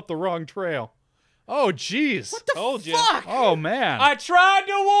Day up the wrong trail. Oh, jeez. What the Told ya. fuck? Oh, man. I tried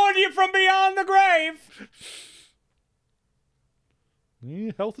to warn you from beyond the grave.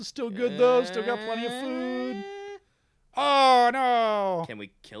 Health is still good, though. Still got plenty of food. Oh, no. Can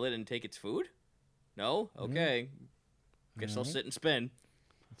we kill it and take its food? No? Okay. Guess I'll sit and spin.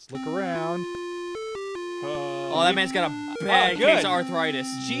 Let's look around. Oh, that man's got a bad good. case of arthritis.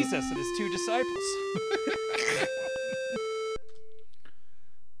 Jesus and his 2 disciples.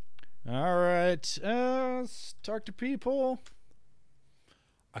 All right. Let's talk to people.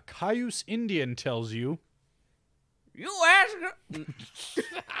 A Cayuse Indian tells you. You ask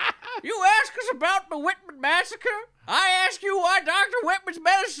us about the Whitman massacre? I ask you why Dr. Whitman's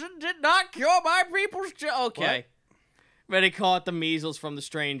medicine did not cure my people's okay. Ready to call it the measles from the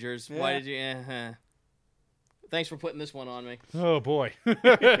strangers. Yeah. Why did you... Thanks for putting this one on me. Oh, boy.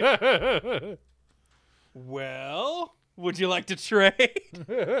 Well, would you like to trade?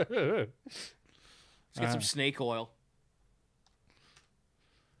 Let's get some snake oil.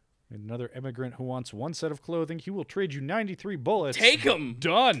 Another immigrant who wants one set of clothing. He will trade you 93 bullets. Take them!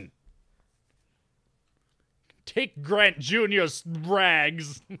 Done. Take Grant Jr.'s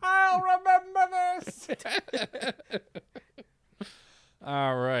rags. I'll remember this.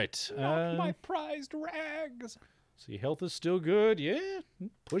 All right. Not my prized rags. See, health is still good. Yeah,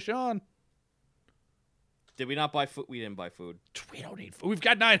 push on. Did we not buy food? We didn't buy food. We don't need food. We've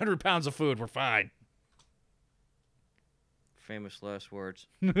got 900 pounds of food. We're fine. Famous last words.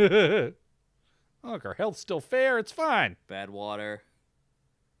 Look, our health's still fair. It's fine. Bad water.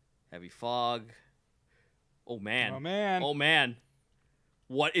 Heavy fog. Oh, man. Oh, man. Oh, man.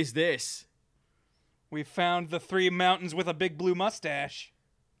 What is this? We found the 3 mountains with a big blue mustache.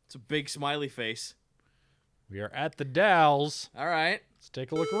 It's a big smiley face. We are at the Dalles. All right. Let's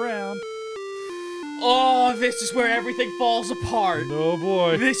take a look around. Oh, this is where everything falls apart. Oh,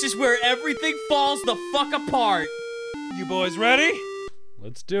 boy. This is where everything falls the fuck apart. You boys ready?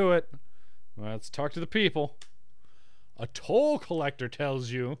 Let's do it. Let's talk to the people. A toll collector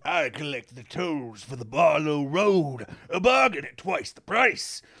tells you. I collect the tolls for the Barlow Road, a bargain at twice the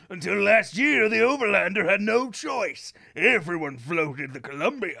price. Until last year, the Overlander had no choice. Everyone floated the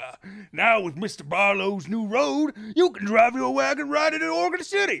Columbia. Now with Mr. Barlow's new road, you can drive your wagon right into Oregon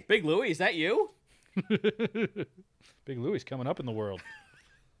City. Big Louie, is that you? Big Louie's coming up in the world.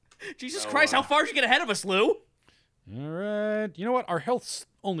 Jesus Christ, how far did you get ahead of us, Lou? All right. You know what? Our health's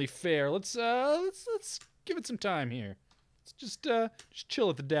only fair. Let's give it some time here. Let's just chill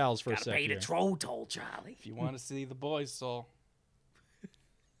at the Dalles for a second. Pay the troll toll, Charlie. If you want to see the boys' soul.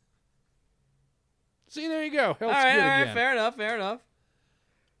 See, there you go. Health's All right, good all right, again. fair enough, fair enough.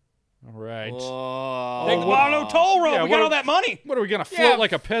 All right. Whoa. Take the Barlow toll road. Yeah, We what got are- all that money. What are we gonna float Yeah.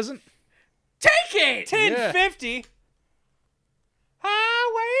 like a peasant? Take it! 1050.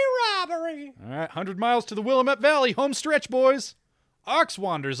 Highway robbery. All right, 100 miles to the Willamette Valley. Home stretch, boys. Ox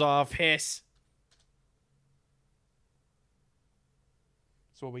wanders off. Piss.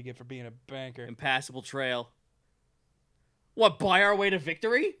 That's what we get for being a banker. Impassable trail. What, buy our way to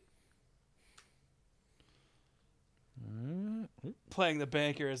victory? Playing the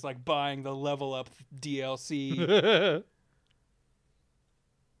banker is like buying the level up DLC.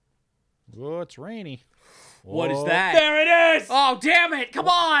 Oh, it's rainy. What is Oh, that? There it is. Oh, damn it! Come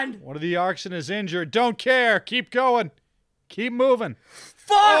on! One of the oxen is injured. Don't care. Keep going. Keep moving.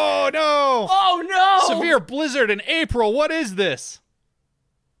 Fuck! Oh, no. Oh, no! Severe blizzard in April. What is this?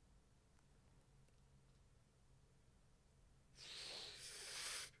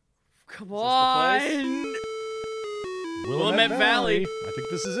 Come on! Willamette Valley. I think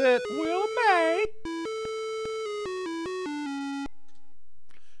this is it. Willamette.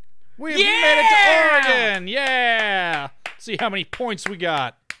 We've Yeah! made it to Oregon. Yeah. See how many points we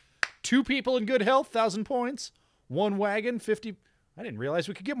got. 2 people in good health, 1,000 points. 1 wagon, 50. I didn't realize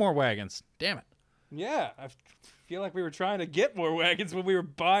we could get more wagons. Damn it. Yeah, I feel like we were trying to get more wagons when we were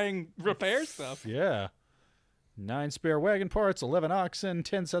buying repair stuff. Yeah. 9 spare wagon parts, 11 oxen,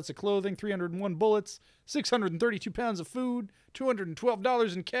 10 sets of clothing, 301 bullets, 632 pounds of food,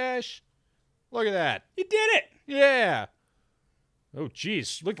 $212 in cash. Look at that. You did it. Yeah. Oh,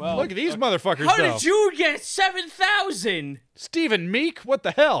 jeez. Look Well, at these motherfuckers, How though. did you get 7,000? Stephen Meek? What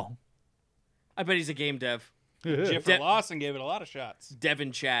the hell? I bet he's a game dev. Jeffrey Lawson gave it a lot of shots.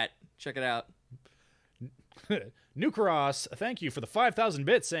 Devin chat. Check it out. Nukaros, thank you for the 5,000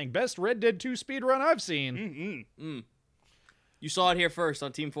 bits saying best Red Dead 2 speedrun I've seen. You saw it here first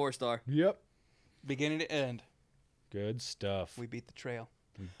on Team 4-Star. Yep. Beginning to end. Good stuff. We beat the trail.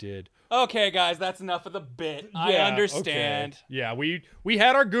 We did. Okay, guys, that's enough of the bit. I Yeah, understand. okay. Yeah, we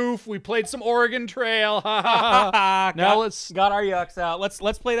had our goof. We played some Oregon Trail. Ha ha ha. Now let's. got our yucks out. Let's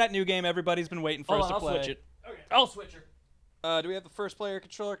play that new game everybody's been waiting for us to I'll play. switch it. Okay, I'll switch her. Do we have the first player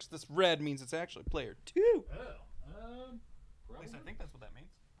controller? 'Cause this red means it's actually player 2. At least I think that's what that means.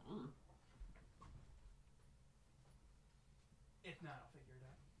 If not, I'll figure it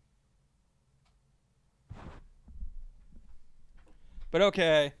out. But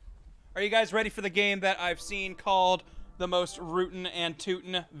okay. Are you guys ready for the game that I've seen called the most rootin' and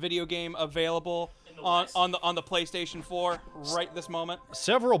tootin' video game available on the PlayStation 4 right this moment?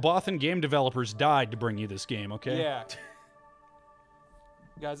 Several Bothan game developers died to bring you this game, okay? Yeah.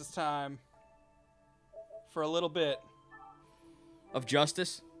 Guys, it's time for a little bit Of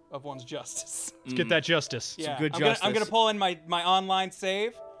justice? of One's Justice. Let's get that justice. Yeah, good I'm gonna justice. pull in my online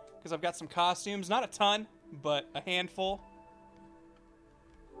save because I've got some costumes, not a ton, but a handful.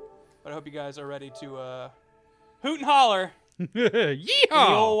 But I hope you guys are ready to hoot and holler in the old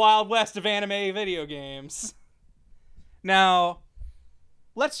Yeehaw! Wild West of anime video games. Now,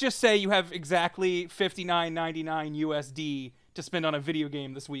 let's just say you have exactly $59.99 USD to spend on a video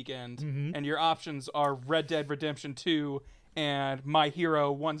game this weekend, and your options are Red Dead Redemption 2 and My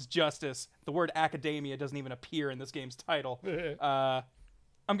Hero One's Justice. The word academia doesn't even appear in this game's title.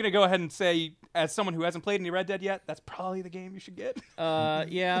 I'm going to go ahead and say, as someone who hasn't played any Red Dead yet, that's probably the game you should get.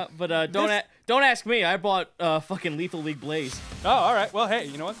 Yeah, but don't ask me. I bought fucking Lethal League Blaze. Oh, all right. Well, hey,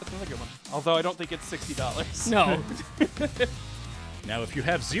 you know what? That's another good one. Although I don't think it's $60. No. Now, if you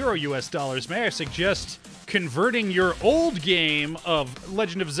have $0 may I suggest converting your old game of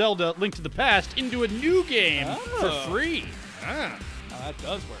Legend of Zelda: Link to the Past into a new game for free. Oh, that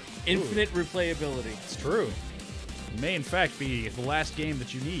does work. Infinite replayability. It's true. It may, in fact, be the last game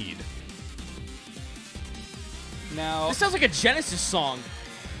that you need. Now, This sounds like a Genesis song.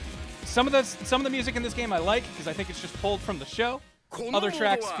 some of the music in this game I like because I think it's just pulled from the show. Other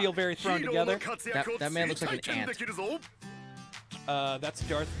tracks feel very thrown together. That man looks like an ant. That's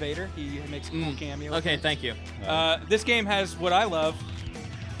Darth Vader. He makes a cool cameo. Okay, thank you. This game has what I love.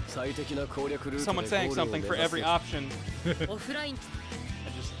 Someone saying something for every option. I'm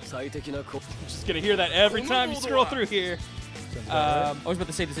just gonna hear that every time you scroll through here. I was about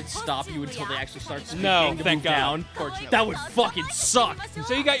to say, does it stop you until they actually start speaking No, to thank move God. down? Fortunately. That would fucking suck.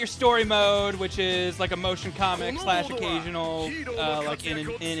 So you got your story mode, which is like a motion comic / occasional, like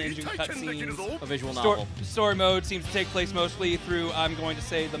in-engine cutscenes. A visual novel. Story mode seems to take place mostly through, I'm going to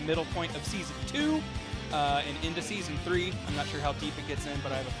say, the middle point of Season 2 and into Season 3. I'm not sure how deep it gets in,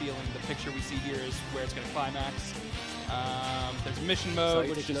 but I have a feeling the picture we see here is where it's going to climax. There's mission mode,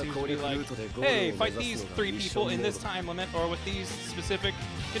 which seems to be like, hey, fight these 3 people in this time limit or with these specific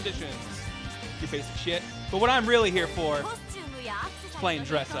conditions. Your basic shit. But what I'm really here for is playing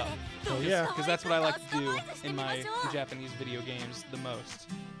dress up. Oh, yeah. Because that's what I like to do in my Japanese video games the most.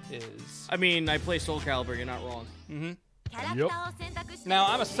 I mean, I play Soul Calibur, you're not wrong. Yep. Now,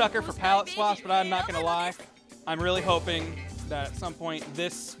 I'm a sucker for palette swaps, but I'm not going to lie. I'm really hoping that at some point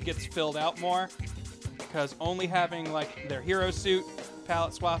this gets filled out more. Because only having like their hero suit,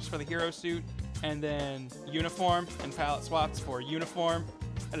 palette swaps for the hero suit, and then uniform and palette swaps for uniform,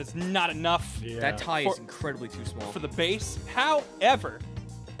 and it's not enough Yeah. That tie is incredibly too small. for the base. However,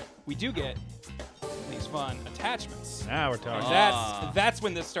 we do get these fun attachments. Now we're talking. That's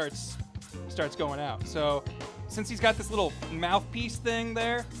when this starts going out. So since he's got this little mouthpiece thing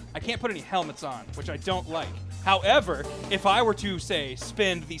there, I can't put any helmets on, which I don't like. However, if I were to, say,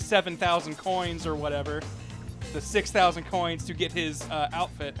 spend the 7,000 coins or whatever, the 6,000 coins to get his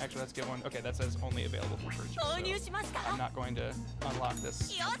outfit, actually, let's get one. Okay, that says only available for purchase. So I'm not going to unlock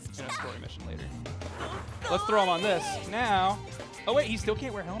this in a story mission later. Let's throw him on this. Now, oh wait, he still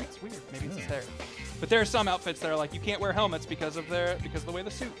can't wear helmets? Weird, maybe it's his hair. But there are some outfits that are like, you can't wear helmets because of the way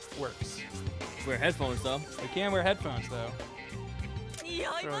the suit works. Wear headphones, though. You can wear headphones, though.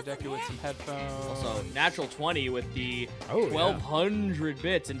 Throw Deku with some headphones. Also, natural 20 with the Oh, yeah. 1,200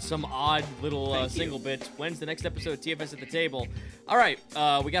 bits and some odd little Thank you. single bits. When's the next episode of TFS at the Table? All right,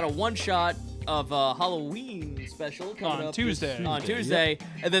 we got a one-shot of Halloween special coming On up Tuesday. On Tuesday.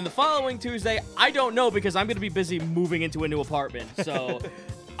 And then the following Tuesday, I don't know because I'm going to be busy moving into a new apartment. So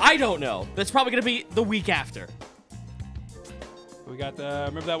I don't know. That's probably going to be the week after. We got the,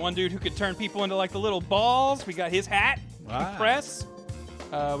 remember that one dude who could turn people into like the little balls? We got his hat, Wow. press.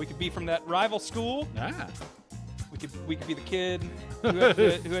 We could be from that rival school. Ah. We could be the kid who had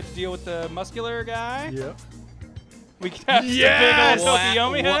to deal with the muscular guy. Yep. We could have Yes! the big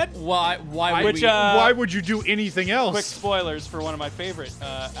old Tokiomi head. Why would Which, we? Why would you do anything else? Quick spoilers for one of my favorite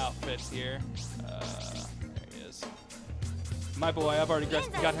outfits here. There he is. My boy, I've already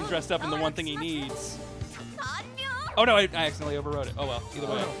got him dressed up in the one thing he needs. Oh no, I accidentally overrode it. Oh well, either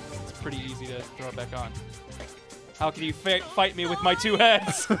way, it's pretty easy to throw it back on. How can you fight me with my 2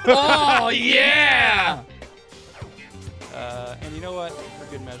 heads? Oh, yeah! And you know what? For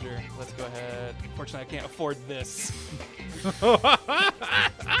good measure, let's go ahead. Unfortunately, I can't afford this.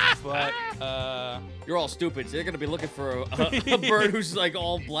 But, You're all stupid. So they're going to be looking for a bird who's like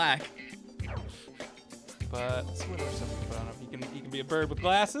all black. But let's see what other stuff we can put on him. He can be a bird with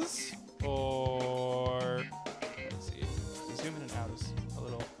glasses, or let's see, zoom in and out is a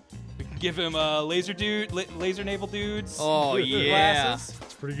little. We can give him laser navel dudes. Oh, with yeah. glasses,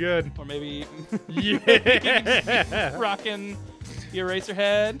 It's pretty good. or maybe Yeah. rocking the eraser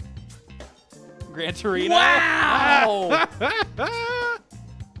head. Gran Torino. Wow!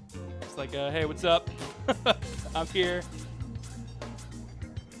 It's like, hey, what's up? I'm here.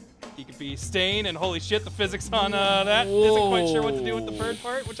 He could be Stain, and holy shit, the physics on that isn't quite sure what to do with the bird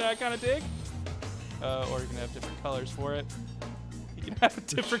part, which I kind of dig. Or you can have different colors for it. You can have a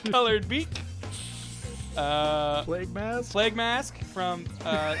different colored beak. Plague mask. Plague mask from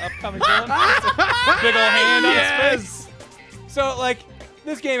upcoming villain. Big ol' hand on his face. So like,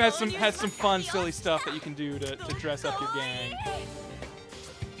 this game has some fun, silly stuff that you can do to dress up your gang,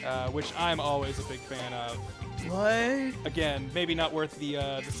 which I'm always a big fan of. What? Again, maybe not worth the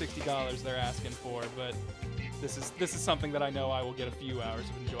 $60 they're asking for, but this is something that I know I will get a few hours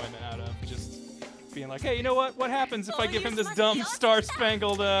of enjoyment out of. Just being like, hey, you know what? What happens if I give him this dumb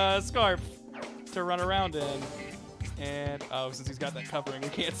star-spangled scarf to run around in? And since he's got that covering, we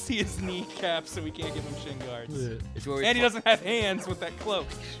can't see his kneecap, so we can't give him shin guards. It's where we And he doesn't have hands with that cloak.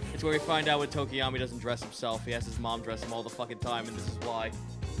 It's where we find out when Tokiyami doesn't dress himself. He has his mom dress him all the fucking time, and this is why.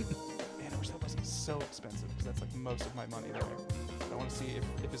 Man, I wish that wasn't so expensive, because that's like most of my money there. I want to see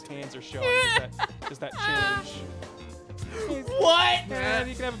if his hands are showing. Does that change? What? Yeah,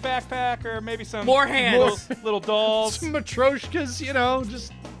 you can have a backpack or maybe some More hands. little dolls. Some Matryoshkas, you know,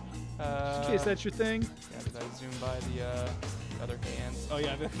 just in case that's your thing. Yeah, did I zoom by the other hands? Oh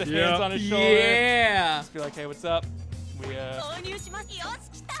yeah, the hands on his shoulder. Yeah. Just be like, hey, what's up? We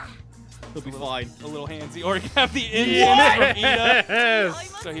He'll be fine. a little handsy, or you can have the engine from Ida.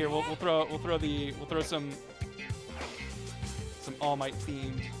 Yes. So here we'll throw some All Might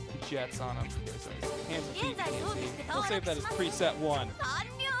themed jets on him. Okay, so his hands and feet handsy. We'll save that as preset 1.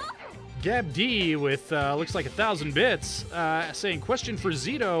 Gab D with looks like 1,000 bits saying, question for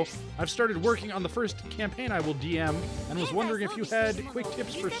Zito. I've started working on the first campaign I will DM and was wondering if you had quick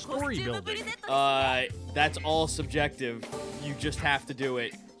tips for story building. That's all subjective. You just have to do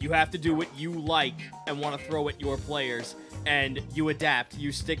it. You have to do what you like and want to throw at your players, and you adapt.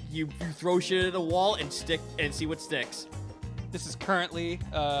 You throw shit at a wall and see what sticks. This is currently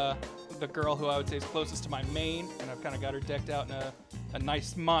the girl who I would say is closest to my main, and I've kind of got her decked out in a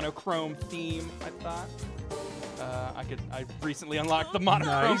nice monochrome theme, I thought. I recently unlocked the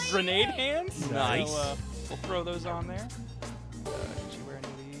monochrome grenade hands. Nice. So we'll throw those on there. Did she wear any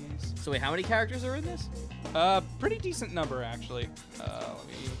of these? So wait, how many characters are in this? Pretty decent number, actually. Let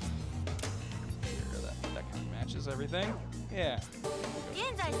me... Here, that kind of matches everything. Yeah.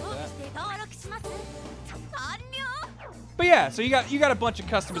 But yeah, so you got a bunch of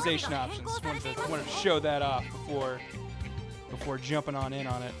customization options. Wanted to show that off before jumping on in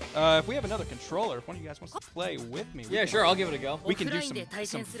on it. If we have another controller, if one of you guys wants to play with me, Yeah, sure, I'll give it a go. we can do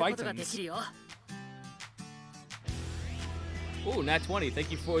some fight-ins. Ooh, nat 20.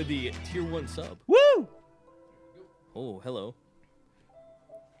 Thank you for the tier 1 sub. Woo! Oh, hello.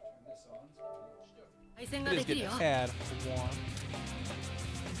 It is getting a tad warm.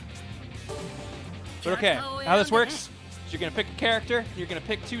 But okay, how this works is you're going to pick a character, you're going to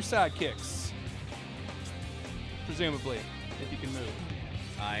pick 2 sidekicks. Presumably, if you can move.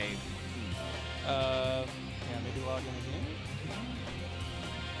 Yeah, maybe log in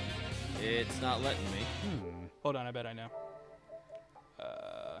again. It's not letting me. Hold on, I bet I know.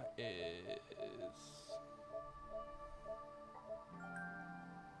 Is...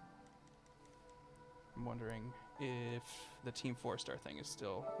 I'm wondering if the Team 4-star thing is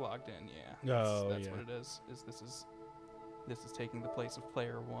still logged in. Yeah. That's what it is. This is taking the place of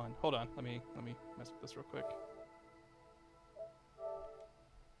player 1. Hold on, let me mess with this real quick.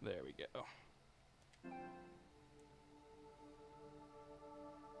 There we go.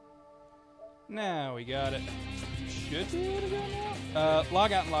 Now we got it. Should be able to go now.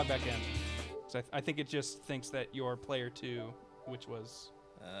 Log out and log back in. So I think it just thinks that you're player 2, which was.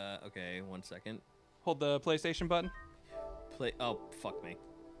 Okay, 1 second. Hold the PlayStation button. Oh, fuck me.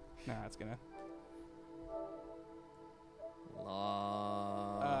 Nah, it's gonna.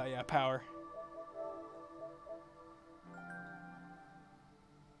 Yeah, power.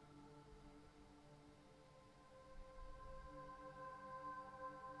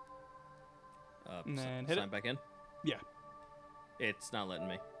 And then hit sign it. back in. Yeah. It's not letting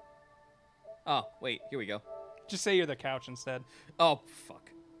me. Oh, wait, here we go. Just say you're the couch instead. Oh, fuck.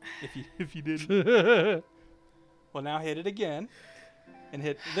 If you didn't. Well, now hit it again, and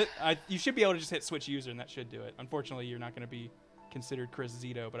hit. You should be able to just hit switch user, and that should do it. Unfortunately, you're not going to be considered Chris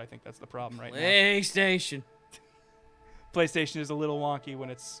Zito, but I think that's the problem right now. PlayStation. PlayStation is a little wonky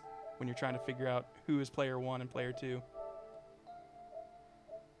when you're trying to figure out who is player 1 and player 2.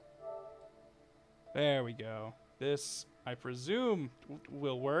 There we go. This, I presume,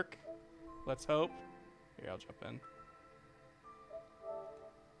 will work. Let's hope. Here, I'll jump in.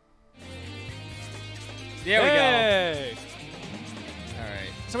 There we go. Hey! All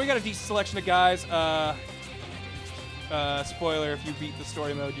right. So we got a decent selection of guys. Spoiler, if you beat the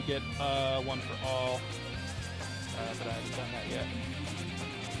story mode, you get one for all. But I haven't done that yet.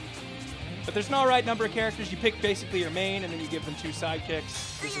 But there's an alright number of characters. You pick basically your main, and then you give them 2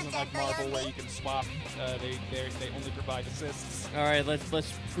 sidekicks. This isn't like Marvel where you can swap. They only provide assists. All right,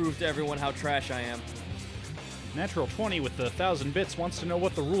 let's prove to everyone how trash I am. Natural 20 with the 1,000 bits wants to know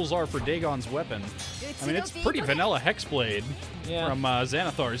what the rules are for Dagon's weapon. I mean, it's pretty vanilla Hexblade from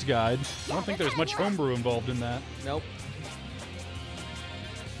Xanathar's guide. I don't think there's much homebrew involved in that. Nope.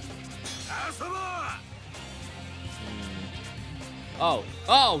 Oh,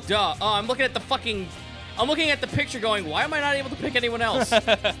 duh. Oh, I'm looking at the picture going, why am I not able to pick anyone else?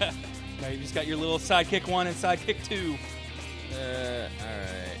 Now you just got your little sidekick 1 and sidekick 2. Alright.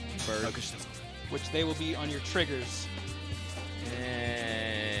 Bird. Which they will be on your triggers.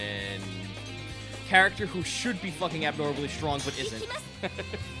 And... character who should be fucking abnormally strong, but isn't.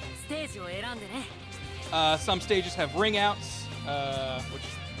 Some stages have ring outs, which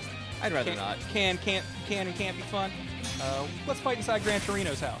I'd rather not. Can't be fun. Let's fight inside Gran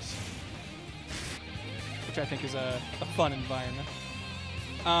Torino's house, which I think is a fun environment.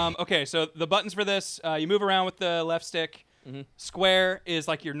 Okay, so the buttons for this, you move around with the left stick. Square is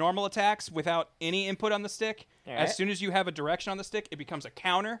like your normal attacks without any input on the stick. As soon as you have a direction on the stick, it becomes a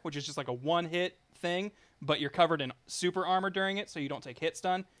counter, which is just like a one-hit thing, but you're covered in super armor during it, so you don't take hit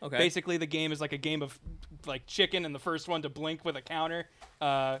stun. Okay. Basically, the game is like a game of like chicken, and the first one to blink with a counter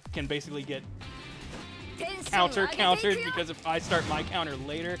can basically get countered, because if I start my counter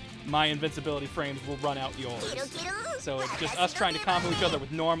later, my invincibility frames will run out yours. So it's just us trying to combo each other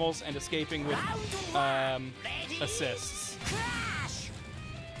with normals and escaping with assists.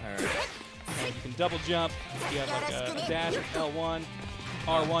 Alright. And you can double jump. You have like a dash with L1.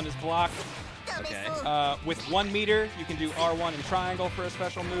 R1 is blocked. Okay. With 1 meter, you can do R1 and triangle for a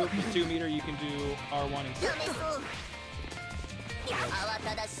special move. With 2 meter, you can do R1 and circle.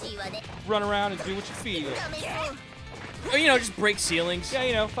 Run around and do what you feel. Or, you know, just break ceilings. Yeah,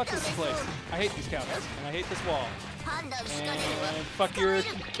 you know, fuck this place. I hate these counters, and I hate this wall. And fuck your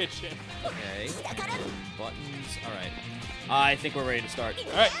kitchen. Okay. Buttons. Alright. I think we're ready to start.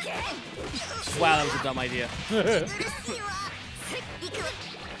 Alright. Wow, that was a dumb idea.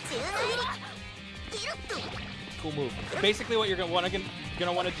 Cool move. Basically, what you're gonna want to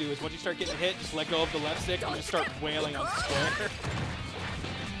do is once you start getting hit, just let go of the left stick and just start wailing on square.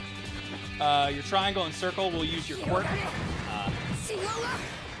 Your triangle and circle will use your quirk.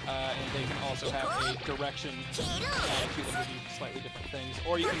 And they can also have a direction to them to do slightly different things,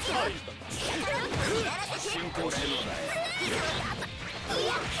 or you can change them.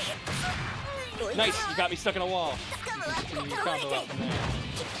 Nice, you got me stuck in a wall. You can continue your combo out from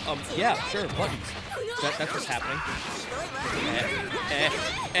there. Yeah, sure, buttons. That's what's happening.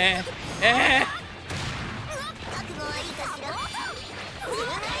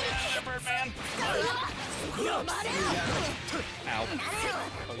 Birdman. Ow.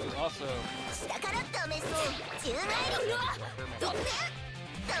 Oh, you also...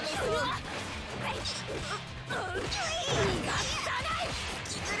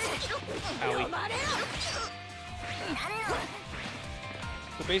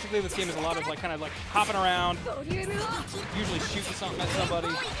 So basically, this game is a lot of kind of hopping around, usually shooting something at somebody,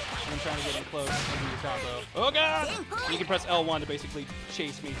 and then trying to get in close and do your combo. Oh god! And you can press L1 to basically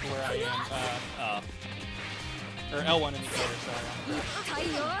chase me to where I am. Or L1 in the air, sorry.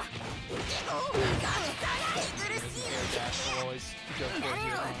 Air dash will always go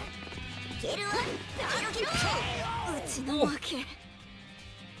towards you.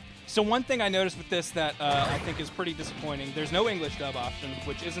 So one thing I noticed with this that I think is pretty disappointing, there's no English dub option,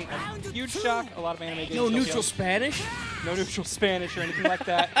 which isn't a huge shock. A lot of anime games No neutral Spanish? No neutral Spanish or anything like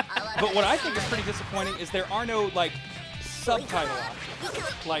that. But what I think is pretty disappointing is there are no, subtitle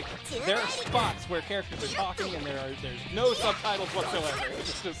options. There are spots where characters are talking and there's no subtitles whatsoever.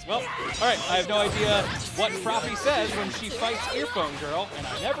 It's just, well, alright, I have no idea what Froppy says when she fights Earphone Girl, and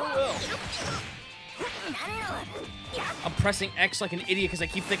I never will. I'm pressing X like an idiot because I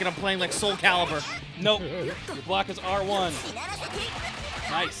keep thinking I'm playing like Soul Calibur. Nope. Your block is R1.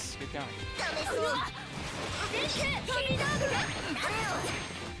 Nice. Good count.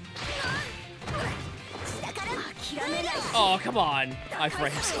 Oh, come on. I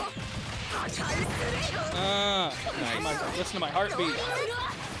frames. Nice. Listen to my heartbeat.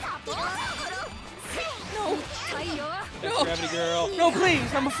 No. Gravity Girl. No,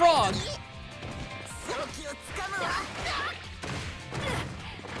 please. I'm a frog.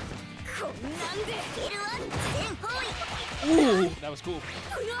 Ooh. That was cool.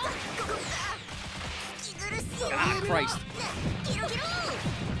 Ah, Christ.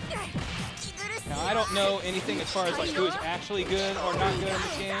 I don't know anything as far as like who is actually good or not good in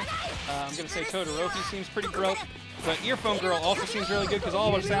this game. I'm gonna say Todoroki seems pretty broke, but Earphone Girl also seems really good because all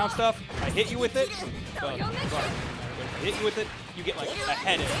of our sound stuff, I hit you with it, but if I hit you with it, you get like a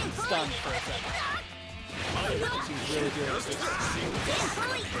headache, stunned for a second. It seems really good.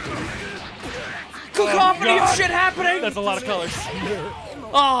 Cacophony of shit happening! That's a lot of colors.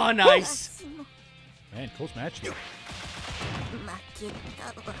 Oh, nice. Man, close match though.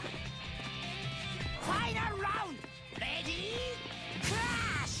 Final round. Ready?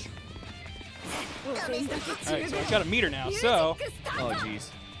 Crash. Alright, so I've got a meter now, so Oh, jeez.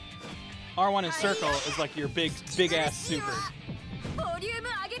 R1 in circle is like your big ass super.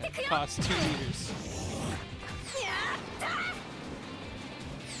 Costs 2 meters.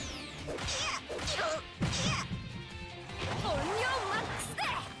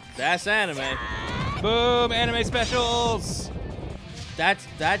 That's anime. Boom! Anime specials! That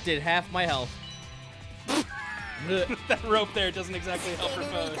did half my health. That rope there doesn't exactly help her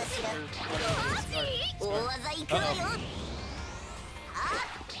pose.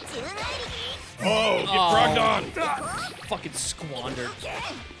 Oh, get frogged on. Fucking squandered. You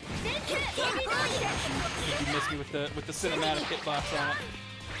missed me with the cinematic hitbox on it.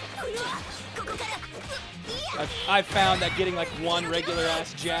 I've found that getting like one regular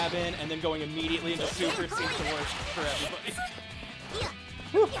ass jab in and then going immediately into super seems to work for everybody.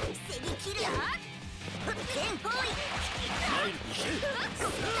 Or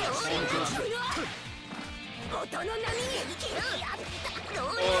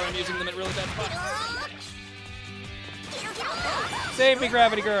I'm using them at really bad spots. Save me,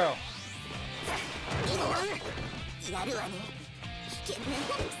 Gravity Girl!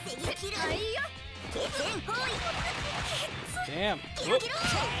 Damn. Whoop.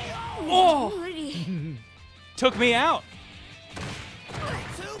 Oh! Took me out!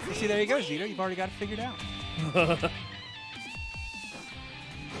 See, there you go, Zito. You've already got it figured out.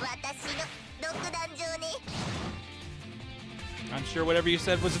 I'm sure whatever you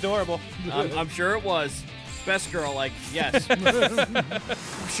said was adorable. I'm sure it was. Best girl, like, yes.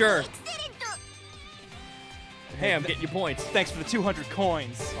 Sure. Hey, I'm getting your points. Thanks for the 200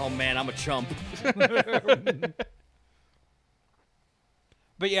 coins. Oh, man, I'm a chump.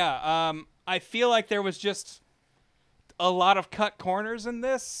 But yeah, I feel like there was just a lot of cut corners in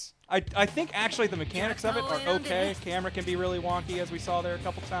this. I think actually the mechanics of it are okay. Camera can be really wonky, as we saw there a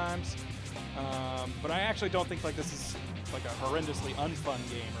couple times. But I actually don't think like this is like a horrendously unfun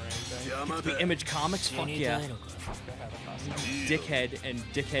game or anything. The Image Comics? Fuck yeah. Dickhead and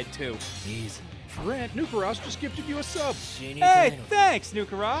Dickhead 2. Grant, Nukaros just gifted you a sub. Hey, thanks,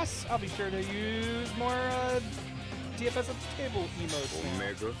 Nukaros. I'll be sure to use more DFS at the table emotes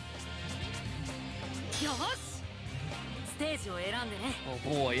now. Oh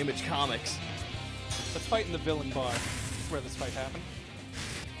boy, Image Comics. Let's fight in the villain bar. That's where this fight happened.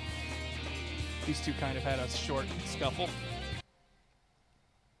 These two kind of had a short scuffle.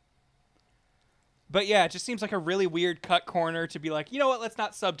 But yeah, it just seems like a really weird cut corner to be like, you know what, let's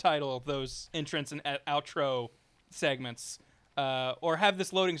not subtitle those entrance and outro segments. Or have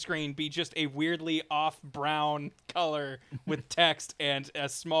this loading screen be just a weirdly off brown color with text and a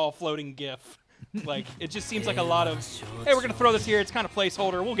small floating GIF. Like, it just seems like a lot of, hey, we're going to throw this here, it's kind of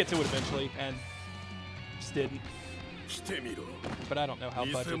placeholder, we'll get to it eventually, and just didn't. But I don't know how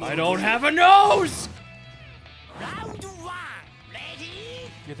budget. I don't have a nose!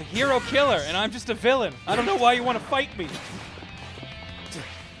 You're the hero killer, and I'm just a villain. I don't know why you want to fight me.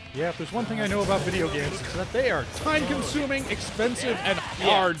 Yeah, if there's one thing I know about video games, it's that they are time-consuming, expensive, and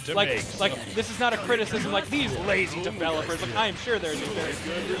hard to make. Like, this is not a criticism like these lazy developers. Like, I am sure there's a very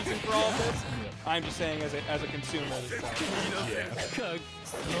good reason for all this. I'm just saying as a consumer.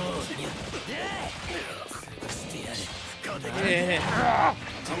 Yeah.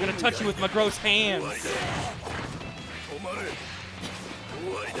 I'm gonna touch you with my gross hands.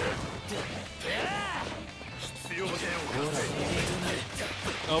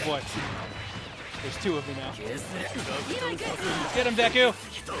 Oh boy. There's two of me now. Get him, Deku!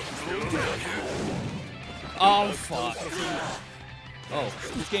 Oh, fuck. Oh.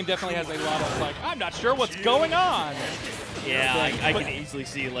 This game definitely has a lot of, like, I'm not sure what's going on. Yeah, I can easily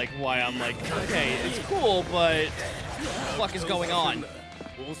see, like, why I'm like, okay, it's cool, but what the fuck is going on?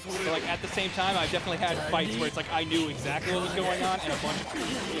 So, like, at the same time, I've definitely had fights where it's like I knew exactly what was going on, and a bunch of shit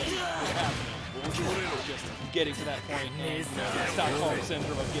was happening. Just getting to that point, and Stockholm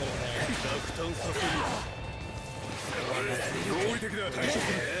syndrome of getting there.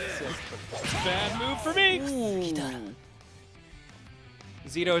 Bad move for me. Ooh.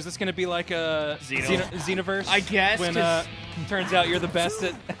 Zito, is this going to be like a Xeno. Xenoverse? I guess, When 'cause Turns out you're the best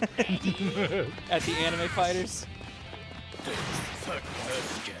at at the anime fighters.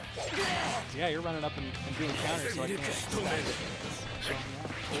 Yeah, you're running up and doing counters, so I can't.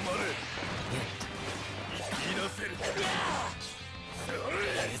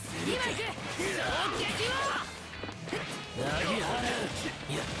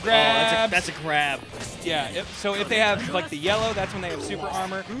 Grabs. Oh, that's a grab. Yeah, so if they have like the yellow, that's when they have super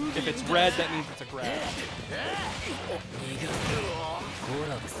armor. If it's red, that means it's a grab.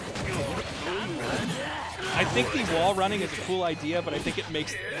 I think the wall running is a cool idea, but I think it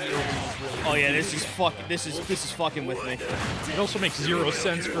makes the really. Oh yeah, this is fucking with me. It also makes zero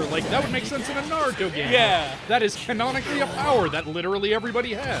sense for, like, that would make sense in a Naruto game. Yeah. That is canonically a power that literally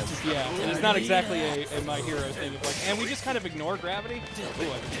everybody has. Yeah, and it's not exactly a My Hero thing of like, and we just kind of ignore gravity.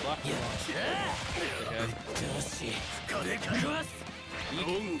 Ooh, I can block you.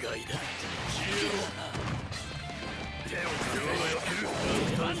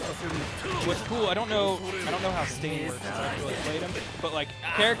 What's cool, I don't know how Stain works since I haven't really played him, but like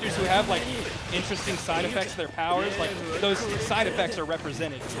characters who have like interesting side effects to their powers, like those side effects are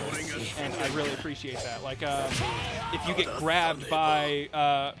represented here, and I really appreciate that. Like if you get grabbed by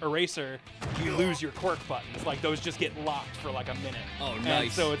Eraser, you lose your quirk buttons. Like those just get locked for like a minute. Oh, And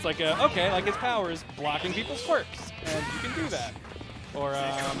nice. so it's like okay, like his power is blocking people's quirks, and you can do that. Or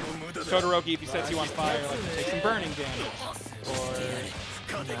Todoroki, if he sets you on fire, like you take some burning damage. Or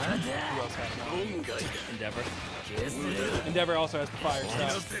who else has that? Endeavor. Endeavor also has the fire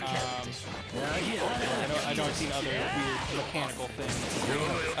stuff. I don't see other weird mechanical things.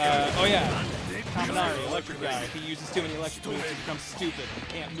 Oh yeah, Kaminari, electric guy. If he uses too many electric moves, he becomes stupid and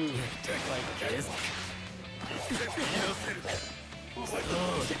can't move. Like,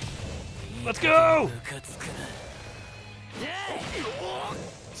 Let's go!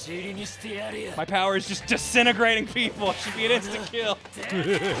 my power is just disintegrating people. It should be an instant kill.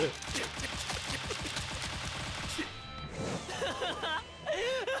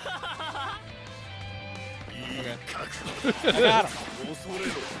 I got him.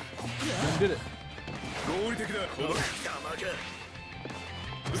 Did it.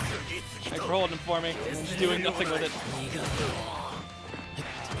 Thanks for holding him for me. I'm just doing nothing with it.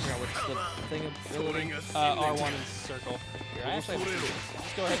 What's the thing ability? R1 and circle. Here, I actually have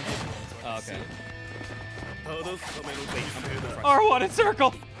just go ahead and Oh, okay. R1 and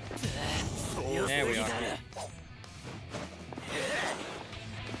circle! There we are.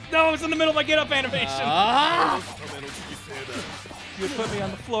 No, I was in the middle of my get up animation! Ah! You would put me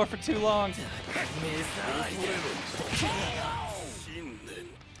on the floor for too long.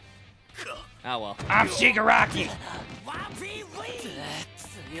 Ah well. I'm Shigaraki!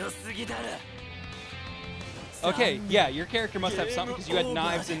 Okay, yeah, your character must have something because you had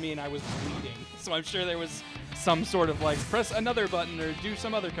knives in me and I was bleeding. So I'm sure there was some sort of like, press another button or do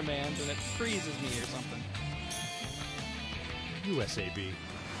some other command and it freezes me or something. USAB.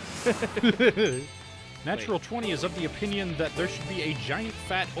 Natural 20 is of the opinion that there should be a giant,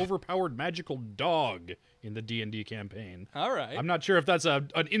 fat, overpowered magical dog in the D&D campaign. All right. I'm not sure if that's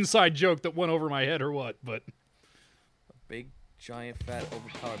an inside joke that went over my head or what, but Big, giant, fat,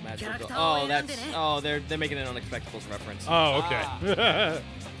 overpowered magical dog. Oh, that's. Oh, they're making an Unexpectables reference. oh, okay.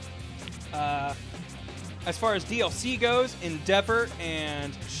 As far as DLC goes, Endeavor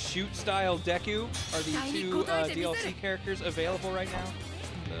and Shoot Style Deku are the two DLC characters available right now.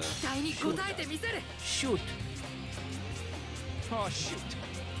 Shoot. Oh, shoot.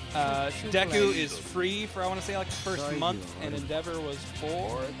 Deku is free for, I want to say, like the first month, and Endeavor was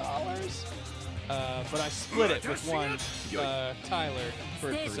 $4. But I split it with one, Tyler,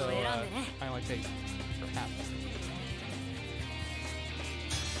 so I only paid for half.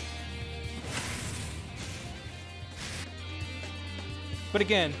 But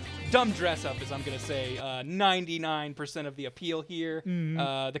again, dumb dress up is, I'm going to say, 99% of the appeal here.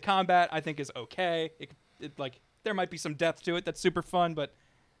 The combat, I think, is okay. It like, there might be some depth to it that's super fun, but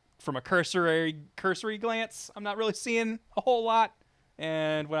from a cursory glance, I'm not really seeing a whole lot.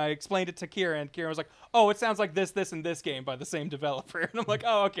 And when I explained it to Kieran was like, oh, it sounds like this, and this game by the same developer. And I'm like,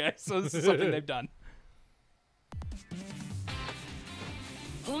 oh, okay, so this is something they've done.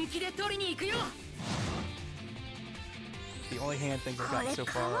 The only hand things I've gotten so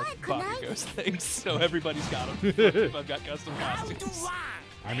far are Bakugo's things, so everybody's got them. If I've got custom costumes.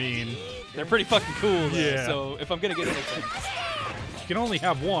 I mean, They're pretty fucking cool, though, Yeah. so if I'm going to get anything. you can only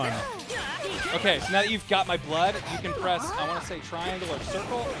have one. Okay, so now that you've got my blood, you can press, I want to say triangle or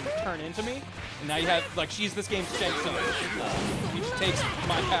circle, and turn into me. And now you have, like, she's this game's Shang-Tsung. She takes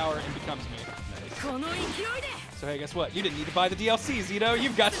my power and becomes me. So hey, guess what? You didn't need to buy the DLC, Zito.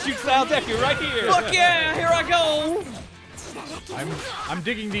 You've got Shoot Style Deku right here. Fuck yeah! Here I go. I'm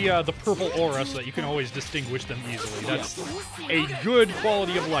digging the purple aura so that you can always distinguish them easily. That's a good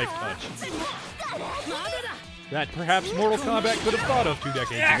quality of life touch. That perhaps Mortal Kombat could have thought of 2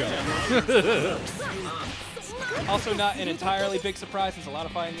 decades ago. Also, not an entirely big surprise, since a lot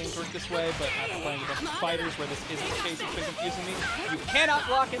of fighting games work this way, but after playing against fighters where this isn't the case, it's been confusing me. You cannot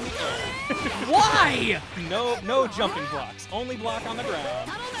block in the air. Why? No jumping blocks. Only block on the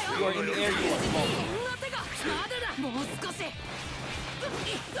ground. You are in the air, you are vulnerable.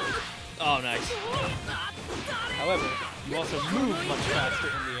 Oh, nice. However, you also move much faster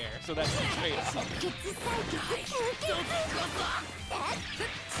in the air, so that's straight up.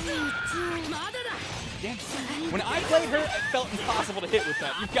 Damn. When I played her, it felt impossible to hit with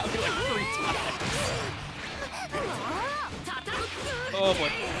that. You've got me like 3 times. Oh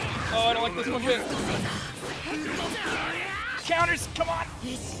boy. Oh, I don't like this one bit. Counters, come on.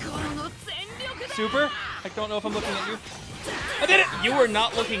 Super. I don't know if I'm looking at you. I did it! You were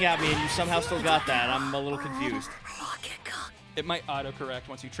not looking at me and you somehow still got that. I'm a little confused. It might autocorrect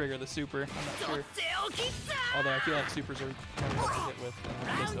once you trigger the super. I'm not sure. Although I feel like supers are kind of hard to hit with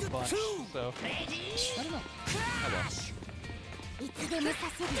just a bunch. So, I don't know.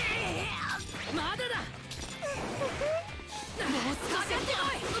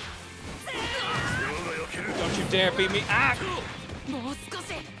 Don't you dare beat me. Ah!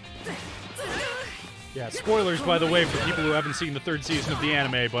 Yeah, spoilers, by the way, for people who haven't seen the 3rd season of the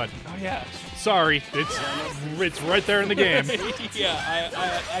anime, but Oh yeah. sorry, it's right there in the game. Yeah,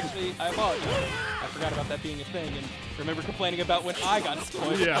 I apologize. I forgot about that being a thing, and remember complaining about when I got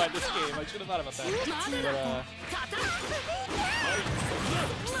spoiled Yeah. by this game. I should have thought about that.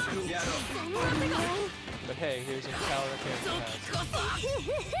 But hey, here's a power a character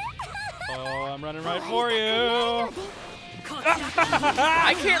has. Oh, I'm running right for you.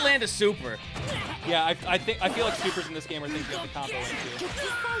 I can't land a super. Yeah, I feel like supers in this game are things you have to combo into.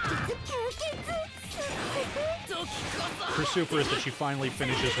 Her super is that she finally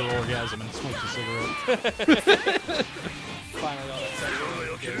finishes her orgasm and smokes a cigarette. Finally, all that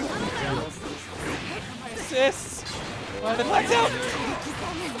stuff. Assists. Why the lights out?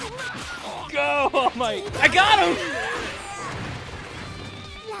 Go! Oh my! I got him!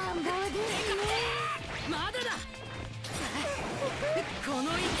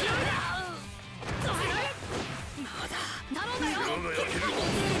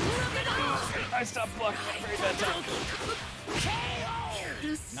 I stopped blocking at a very bad time.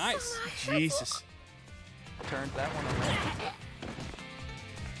 Nice. Jesus. Turned that one around.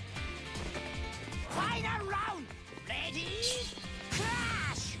 Final round. Ready?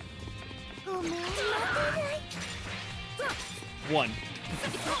 Crash. 1.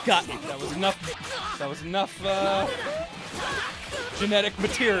 Got me. That was enough. That was enough genetic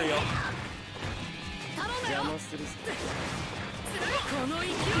material.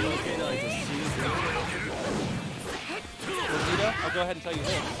 Rosita, I'll go ahead and tell you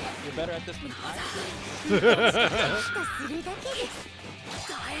this. You're better at this than I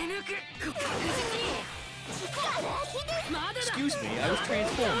Excuse me, I was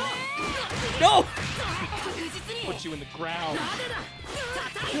transformed. No! put you in the ground.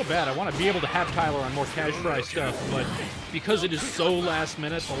 I feel bad. I want to be able to have Tyler on more cash fry stuff, but because it is so last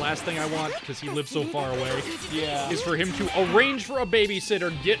minute, the last thing I want, because he lives so far away, Yeah. is for him to arrange for a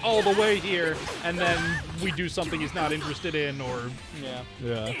babysitter, get all the way here, and then we do something he's not interested in, or... Yeah.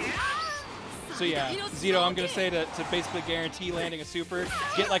 So yeah, Zito, I'm gonna say to basically guarantee landing a super,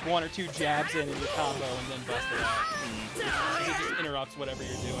 get like 1 or 2 jabs in your combo and then bust it out. Because it just interrupts whatever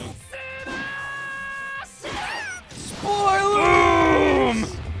you're doing. Boom!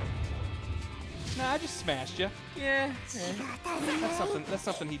 Nah, I just smashed you. Yeah. That's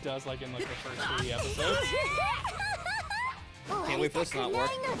something he does like in like the first 3 episodes. Can't wait for this to not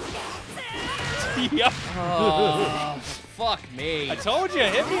work. Yep. Oh, fuck me. I told you,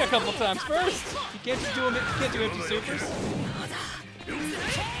 hit me a couple times first. You can't just do empty supers.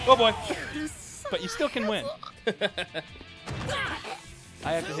 Oh boy. But you still can win.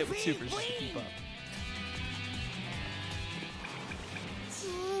 I have to hit with supers just to keep up.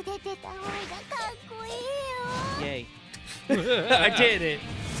 Yay. I did it.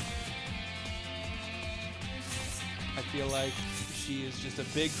 I feel like she is just a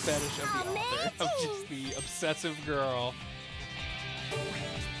big fetish of the author, of just the obsessive girl.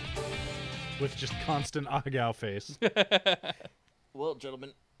 with just constant Agao face. Well,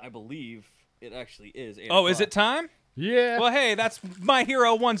 gentlemen, I believe it actually is 8 Oh, is o'clock. it time? Yeah. Well, hey, that's My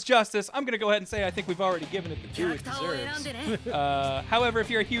Hero One's Justice. I'm going to go ahead and say I think we've already given it the due it deserves. However, if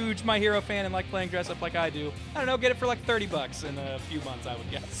you're a huge My Hero fan and like playing dress up like I do, I don't know, get it for like $30 in a few months, I would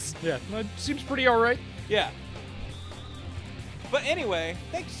guess. Yeah, that seems pretty all right. Yeah. But anyway,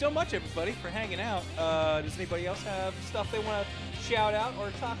 thank you so much, everybody, for hanging out. Does anybody else have stuff they want to shout out or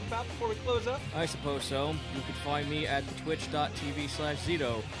talk about before we close up? I suppose so. You can find me at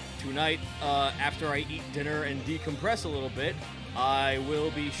twitch.tv/Zito. Tonight, after I eat dinner and decompress a little bit, I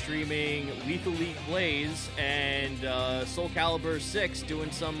will be streaming Lethal League Blaze and Soul Calibur 6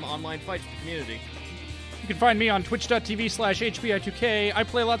 doing some online fights with the community. You can find me on twitch.tv/HBI2K. I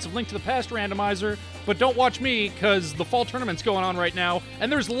play lots of Link to the Past randomizer, but don't watch me because the fall tournament's going on right now,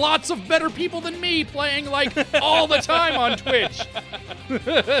 and there's lots of better people than me playing like all the time on Twitch.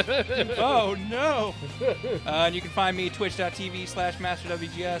 Oh no! And you can find me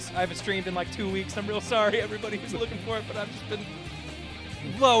twitch.tv/MasterWGS. I haven't streamed in like 2 weeks. I'm real sorry, everybody who's looking for it, but I've just been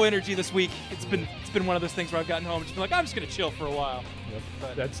low energy this week. It's been one of those things where I've gotten home and just been like, I'm just gonna chill for a while. Yep.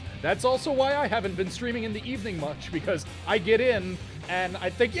 But That's also why I haven't been streaming in the evening much, because I get in and I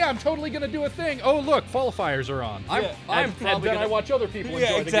think, yeah, I'm totally gonna do a thing. Oh look, Fall Fires are on. I'm And probably then gonna... I watch other people yeah,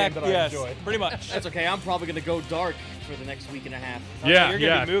 enjoy exactly. the game that Yes, I enjoy. pretty much. That's okay. I'm probably gonna go dark for the next week and a half. Yeah, you're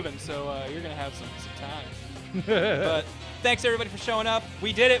gonna be moving, so you're gonna have some time. But thanks everybody for showing up.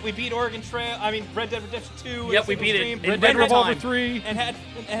 We did it. We beat Red Dead Redemption 2. Yep, we beat it. Stream. Red Dead Revolver 3. And had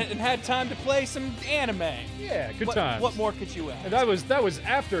time to play some anime. Yeah, good times. What more could you ask? And that was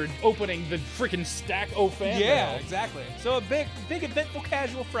after opening the freaking Stack O fan Yeah, mail. exactly. So a big eventful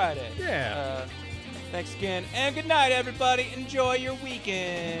casual Friday. Yeah. Thanks again, and good night, everybody. Enjoy your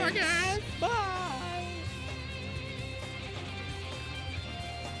weekend. Bye, guys. Bye.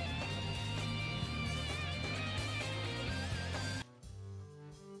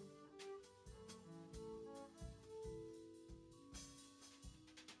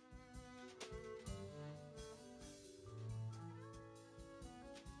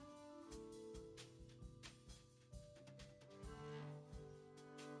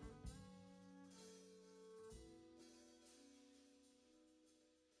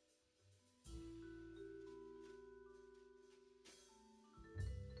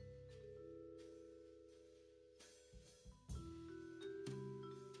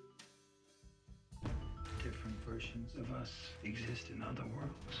 Different versions of us exist in other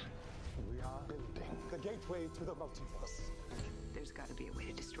worlds. We are building the gateway to the multiverse. There's got to be a way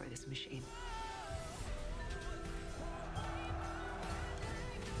to destroy this machine.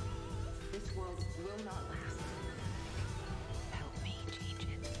 This world will not last. Help me change it.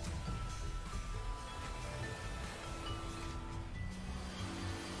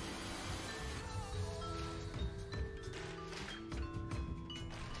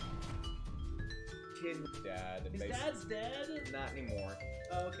 Dad. His dad's dead? Not anymore.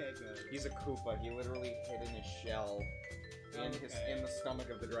 Oh, okay, good. He's a Koopa. He literally hid in his shell in the stomach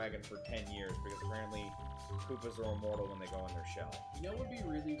of the dragon for 10 years because apparently Koopas are immortal when they go in their shell. You know what would be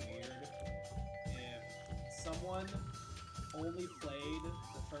really weird? If someone only played the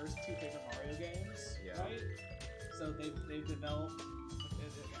first 2 Paper Mario games, Yeah. right? So they've developed,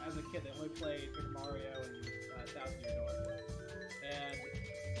 as a kid, they only played Paper Mario and Thousand Year Door. And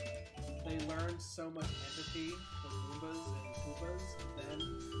they learned so much empathy with Goombas and Koopas, then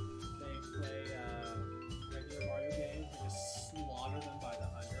they play regular Mario games and just slaughter them by the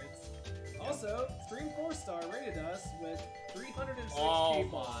hundreds. Also, Stream 4-star rated us with 306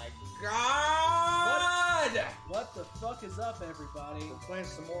 people. my god! What the fuck is up, everybody? We're playing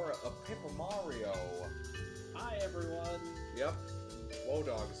some more of Paper Mario. Hi, everyone. Yep.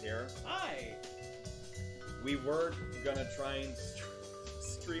 Wodog's here. Hi. We were gonna try and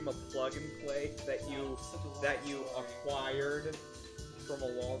stream a plug and play that you acquired from a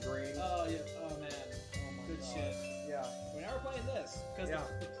Walgreens. Oh yeah. Oh man. Good shit. Yeah. We're now playing this because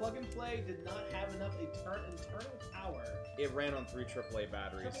the plug and play did not have enough internal power. It ran on 3 AAA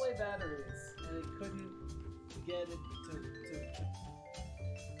batteries. AAA batteries, and it couldn't get it to